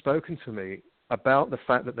who have spoken to me about the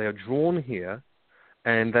fact that they are drawn here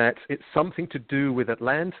and that it's something to do with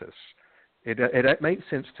Atlantis, it makes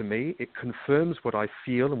sense to me. It confirms what I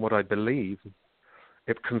feel and what I believe.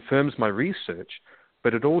 It confirms my research,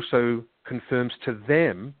 but it also confirms to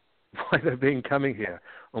them coming here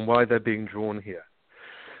and why they're being drawn here.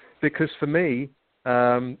 Because for me,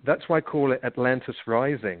 that's why I call it Atlantis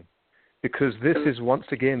Rising, because this is once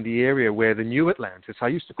again the area where the New Atlantis, I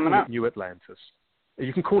used to call it New Atlantis.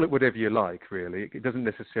 You can call it whatever you like, really. It doesn't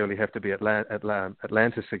necessarily have to be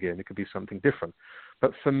Atlantis again. It could be something different.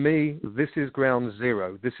 But for me, this is ground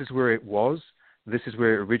zero. This is where it was. This is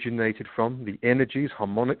where it originated from. The energies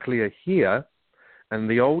harmonically are here, and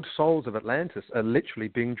the old souls of Atlantis are literally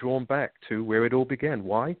being drawn back to where it all began.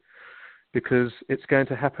 Why? Because it's going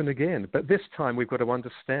to happen again. But this time we've got to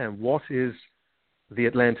understand what is the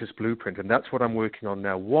Atlantis blueprint, and that's what I'm working on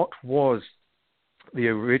now. What was the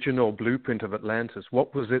original blueprint of Atlantis?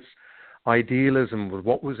 What was its idealism?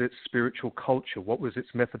 What was its spiritual culture? What was its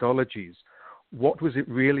methodologies? What was it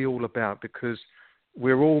really all about? Because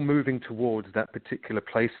we're all moving towards that particular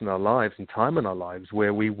place in our lives and time in our lives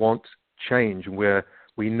where we want change, where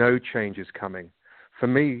we know change is coming. For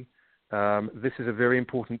me, this is a very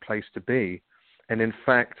important place to be. And in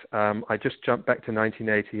fact, I just jumped back to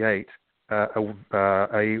 1988.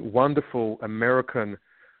 A wonderful American,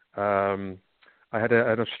 I had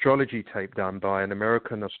an astrology tape done by an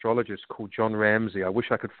American astrologist called John Ramsey. I wish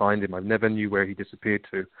I could find him. I never knew where he disappeared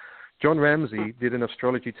to. John Ramsey did an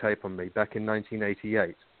astrology tape on me back in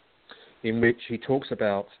 1988, in which he talks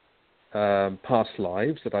about past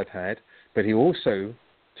lives that I've had, but he also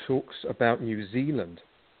talks about New Zealand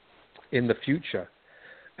in the future.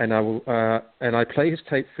 And I play his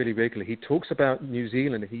tape fairly regularly. He talks about New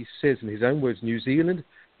Zealand. He says, in his own words, New Zealand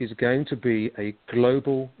is going to be a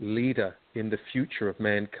global leader in the future of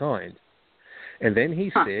mankind. And then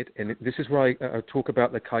he said, and this is where I talk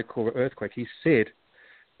about the Kaikoura earthquake, he said,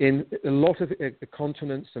 in a lot of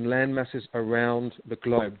continents and land masses around the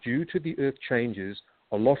globe, due to the earth changes,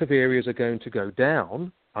 a lot of areas are going to go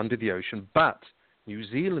down under the ocean, but New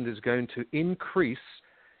Zealand is going to increase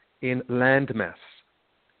in land mass.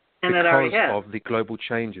 And because of the global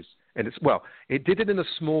changes. And it did it in a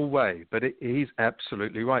small way, but he's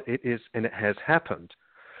absolutely right. It is, and it has happened.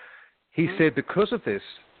 He said because of this,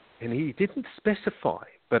 and he didn't specify,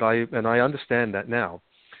 but I understand that now.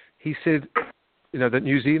 He said, that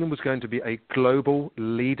New Zealand was going to be a global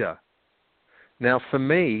leader. Now, for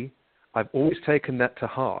me, I've always taken that to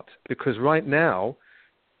heart, because right now,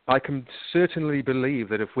 I can certainly believe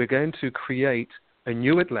that if we're going to create a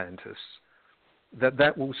new Atlantis,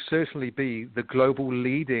 that will certainly be the global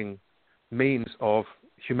leading means of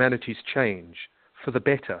humanity's change for the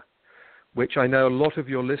better, which I know a lot of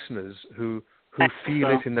your listeners who feel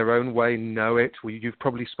it in their own way know it. You've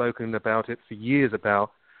probably spoken about it for years,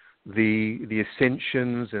 about the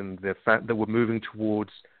ascensions and the fact that we're moving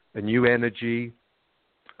towards a new energy,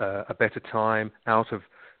 a better time, out of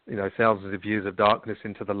thousands of years of darkness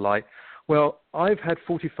into the light. Well, I've had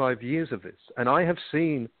 45 years of this, and I have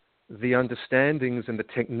seen the understandings and the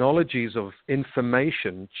technologies of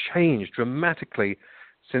information change dramatically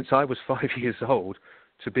since I was 5 years old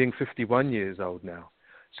to being 51 years old now.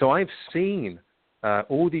 So I've seen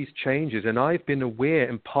all these changes, and I've been aware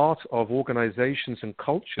and part of organizations and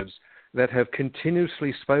cultures that have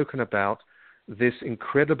continuously spoken about this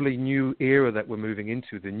incredibly new era that we're moving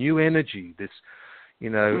into, the new energy, this,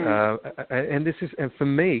 and this is, and for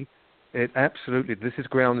me, this is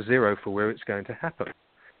ground zero for where it's going to happen.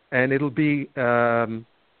 And it'll be,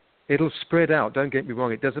 it'll spread out. Don't get me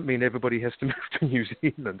wrong. It doesn't mean everybody has to move to New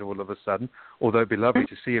Zealand all of a sudden, although it'd be lovely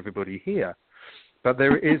to see everybody here. But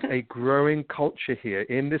there is a growing culture here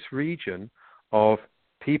in this region of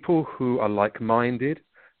people who are like-minded.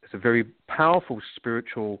 There's a very powerful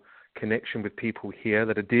spiritual connection with people here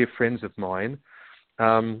that are dear friends of mine,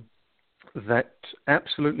 that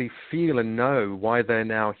absolutely feel and know why they're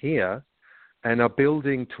now here and are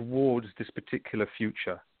building towards this particular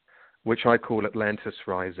future, which I call Atlantis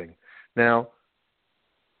Rising. Now,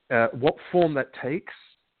 what form that takes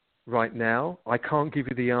right now, I can't give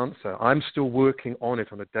you the answer. I'm still working on it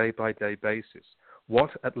on a day-by-day basis.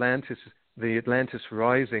 What the Atlantis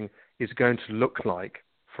Rising is going to look like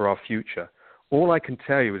for our future. All I can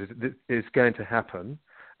tell you is that it's going to happen,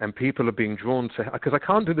 and people are being drawn to, because I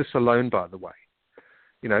can't do this alone, by the way.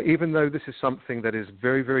 Even though this is something that is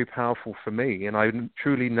very, very powerful for me, and I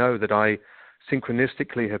truly know that I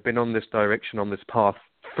synchronistically have been on this direction, on this path,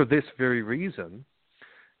 for this very reason,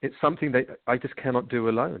 it's something that I just cannot do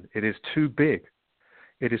alone. It is too big.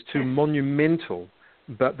 It is too monumental.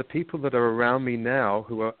 But the people that are around me now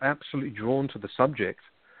who are absolutely drawn to the subject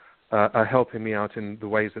are helping me out in the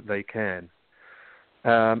ways that they can.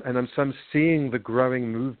 And so I'm seeing the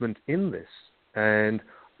growing movement in this. And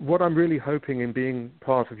what I'm really hoping in being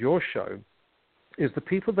part of your show is the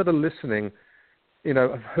people that are listening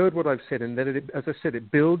I've heard what I've said, and then, as I said,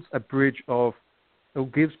 it builds a bridge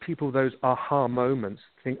it gives people those aha moments.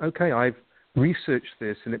 Think, okay, I've researched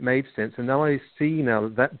this, and it made sense, and now I see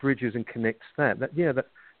that bridges and connects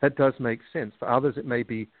that does make sense. For others, it may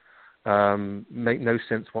be make no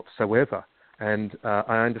sense whatsoever, and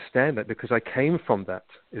I understand that because I came from that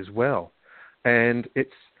as well, and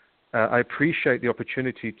I appreciate the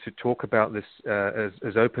opportunity to talk about this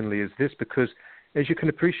as openly as this, because as you can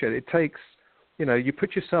appreciate, it takes, you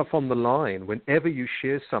put yourself on the line whenever you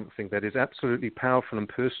share something that is absolutely powerful and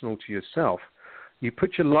personal to yourself. You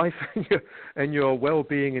put your life and your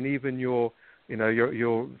well-being and even your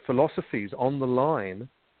philosophies on the line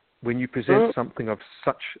when you present something of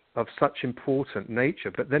such important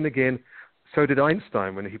nature. But then again, so did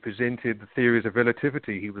Einstein when he presented the theories of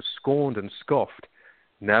relativity. He was scorned and scoffed.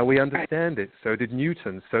 Now we understand it. So did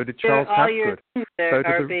Newton. So did Charles Hapgood. All your things there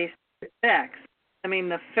are based on facts. I mean,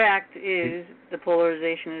 the fact is the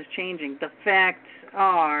polarization is changing. The facts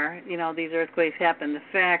are, these earthquakes happen. The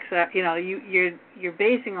facts are, you're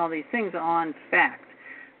basing all these things on fact.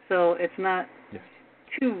 So it's not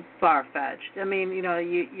too far-fetched. I mean,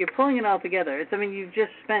 you're pulling it all together. You've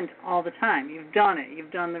just spent all the time. You've done it.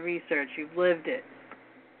 You've done the research. You've lived it.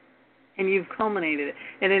 And you've culminated it.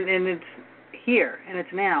 And it's here, and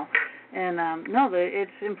it's now. And,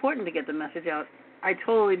 it's important to get the message out. I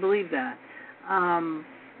totally believe that.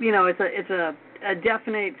 It's a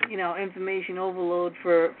definite, information overload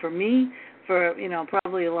for me, for,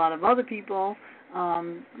 probably a lot of other people.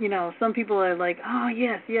 Some people are like, oh,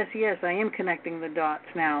 yes, I am connecting the dots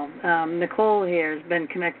now. Nicole here has been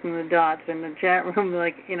connecting the dots in the chat room,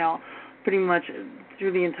 pretty much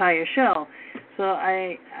through the entire show. So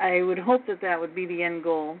I would hope that would be the end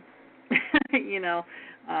goal,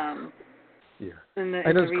 Yeah.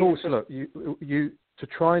 And of course, look, you to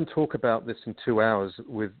try and talk about this in 2 hours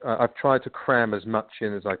I've tried to cram as much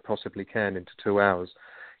in as I possibly can into 2 hours.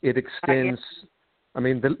 It extends.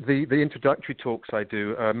 The introductory talks I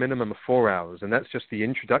do are a minimum of 4 hours, and that's just the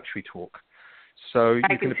introductory talk. So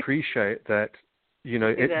you can appreciate that.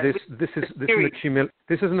 This is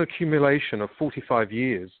an accumulation of 45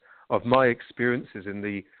 years of my experiences in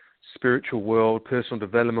the spiritual world, personal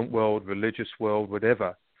development world, religious world,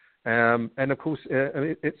 whatever. And of course,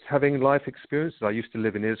 it's having life experiences. I used to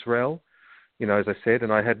live in Israel, as I said,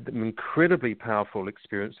 and I had incredibly powerful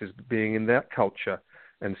experiences being in that culture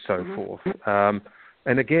and so forth.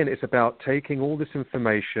 And again, it's about taking all this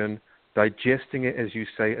information, digesting it, as you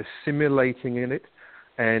say, assimilating in it,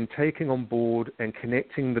 and taking on board and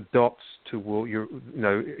connecting the dots to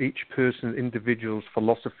each person's individual's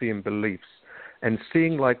philosophy and beliefs, and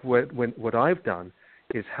seeing what I've done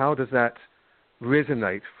is how does that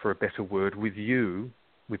resonate, for a better word, with you,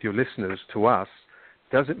 with your listeners, to us?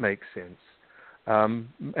 Does it make sense?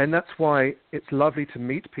 And that's why it's lovely to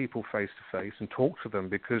meet people face to face and talk to them,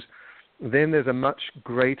 because then there's a much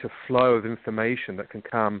greater flow of information that can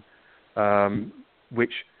come,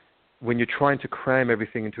 which when you're trying to cram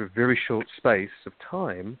everything into a very short space of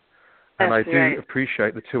time, and I do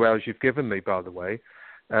appreciate the 2 hours you've given me, by the way,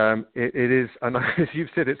 it is, and as you've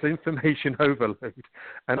said, it's information overload.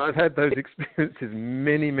 And I've had those experiences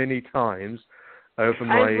many, many times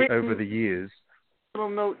over the years. Little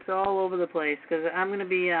notes all over the place, because I'm going to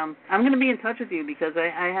be in touch with you, because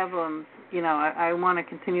I have I want to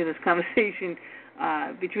continue this conversation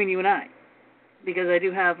between you and I, because I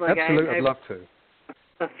do have absolutely, I'd love to.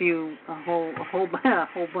 A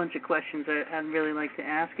whole bunch of questions I'd really like to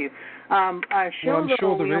ask you. Our show, I'm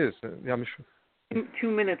sure there is. Yeah, I'm sure.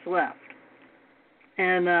 2 minutes left,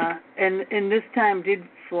 and this time did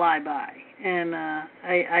fly by, and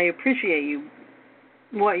I appreciate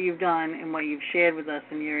what you've done and what you've shared with us,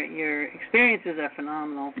 and your experiences are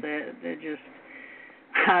phenomenal. They're just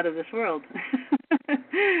out of this world.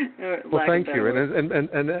 Well, thank you.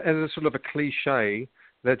 And as a sort of a cliche,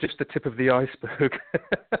 they're just the tip of the iceberg.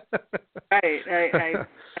 Right. I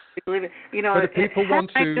believe it. But if people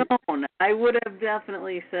want to, I would have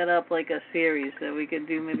definitely set up like a series that we could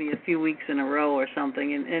do maybe a few weeks in a row or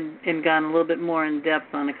something, and gone a little bit more in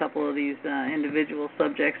depth on a couple of these individual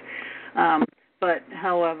subjects. But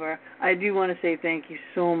however, I do want to say thank you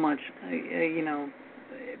so much.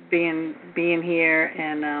 Being here,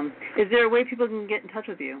 and is there a way people can get in touch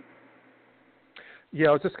with you? Yeah,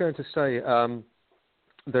 I was just going to say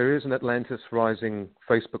there is an Atlantis Rising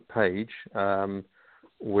Facebook page,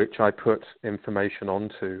 which I put information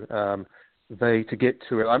onto. To get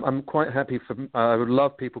to it, I'm quite happy I would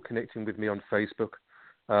love people connecting with me on Facebook.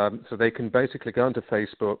 So they can basically go onto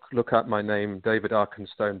Facebook, look up my name, David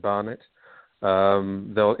Arkenstone Barnett.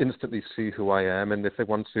 They'll instantly see who I am, and if they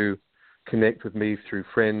want to connect with me through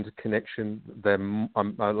friend connection.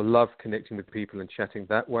 I love connecting with people and chatting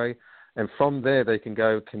that way. And from there, they can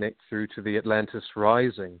go connect through to the Atlantis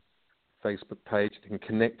Rising Facebook page. They can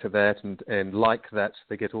connect to that and like that. So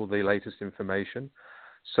they get all the latest information.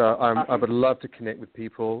 So I would love to connect with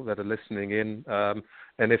people that are listening in.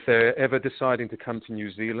 And if they're ever deciding to come to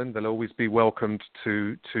New Zealand, they'll always be welcomed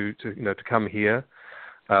to come here.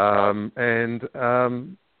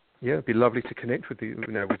 It'd be lovely to connect with you,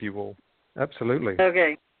 with you all. Absolutely.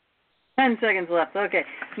 Okay. 10 seconds left. Okay.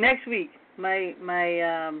 Next week, my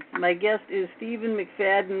guest is Stephen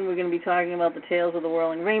McFadden. We're going to be talking about the Tales of the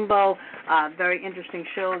Whirling Rainbow. Very interesting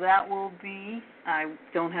show that will be. I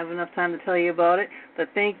don't have enough time to tell you about it, but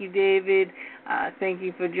thank you, David. Thank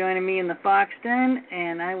you for joining me in the Fox Den,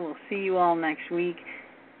 and I will see you all next week,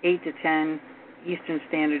 8 to 10 Eastern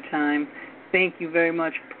Standard Time. Thank you very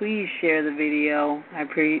much. Please share the video. I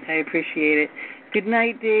appreciate it. Good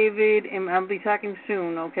night, David, and I'll be talking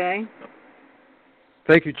soon, okay?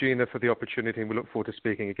 Thank you, Gina, for the opportunity, and we look forward to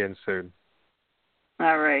speaking again soon.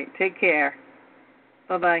 All right. Take care.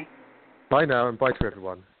 Bye-bye. Bye now, and bye to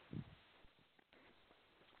everyone.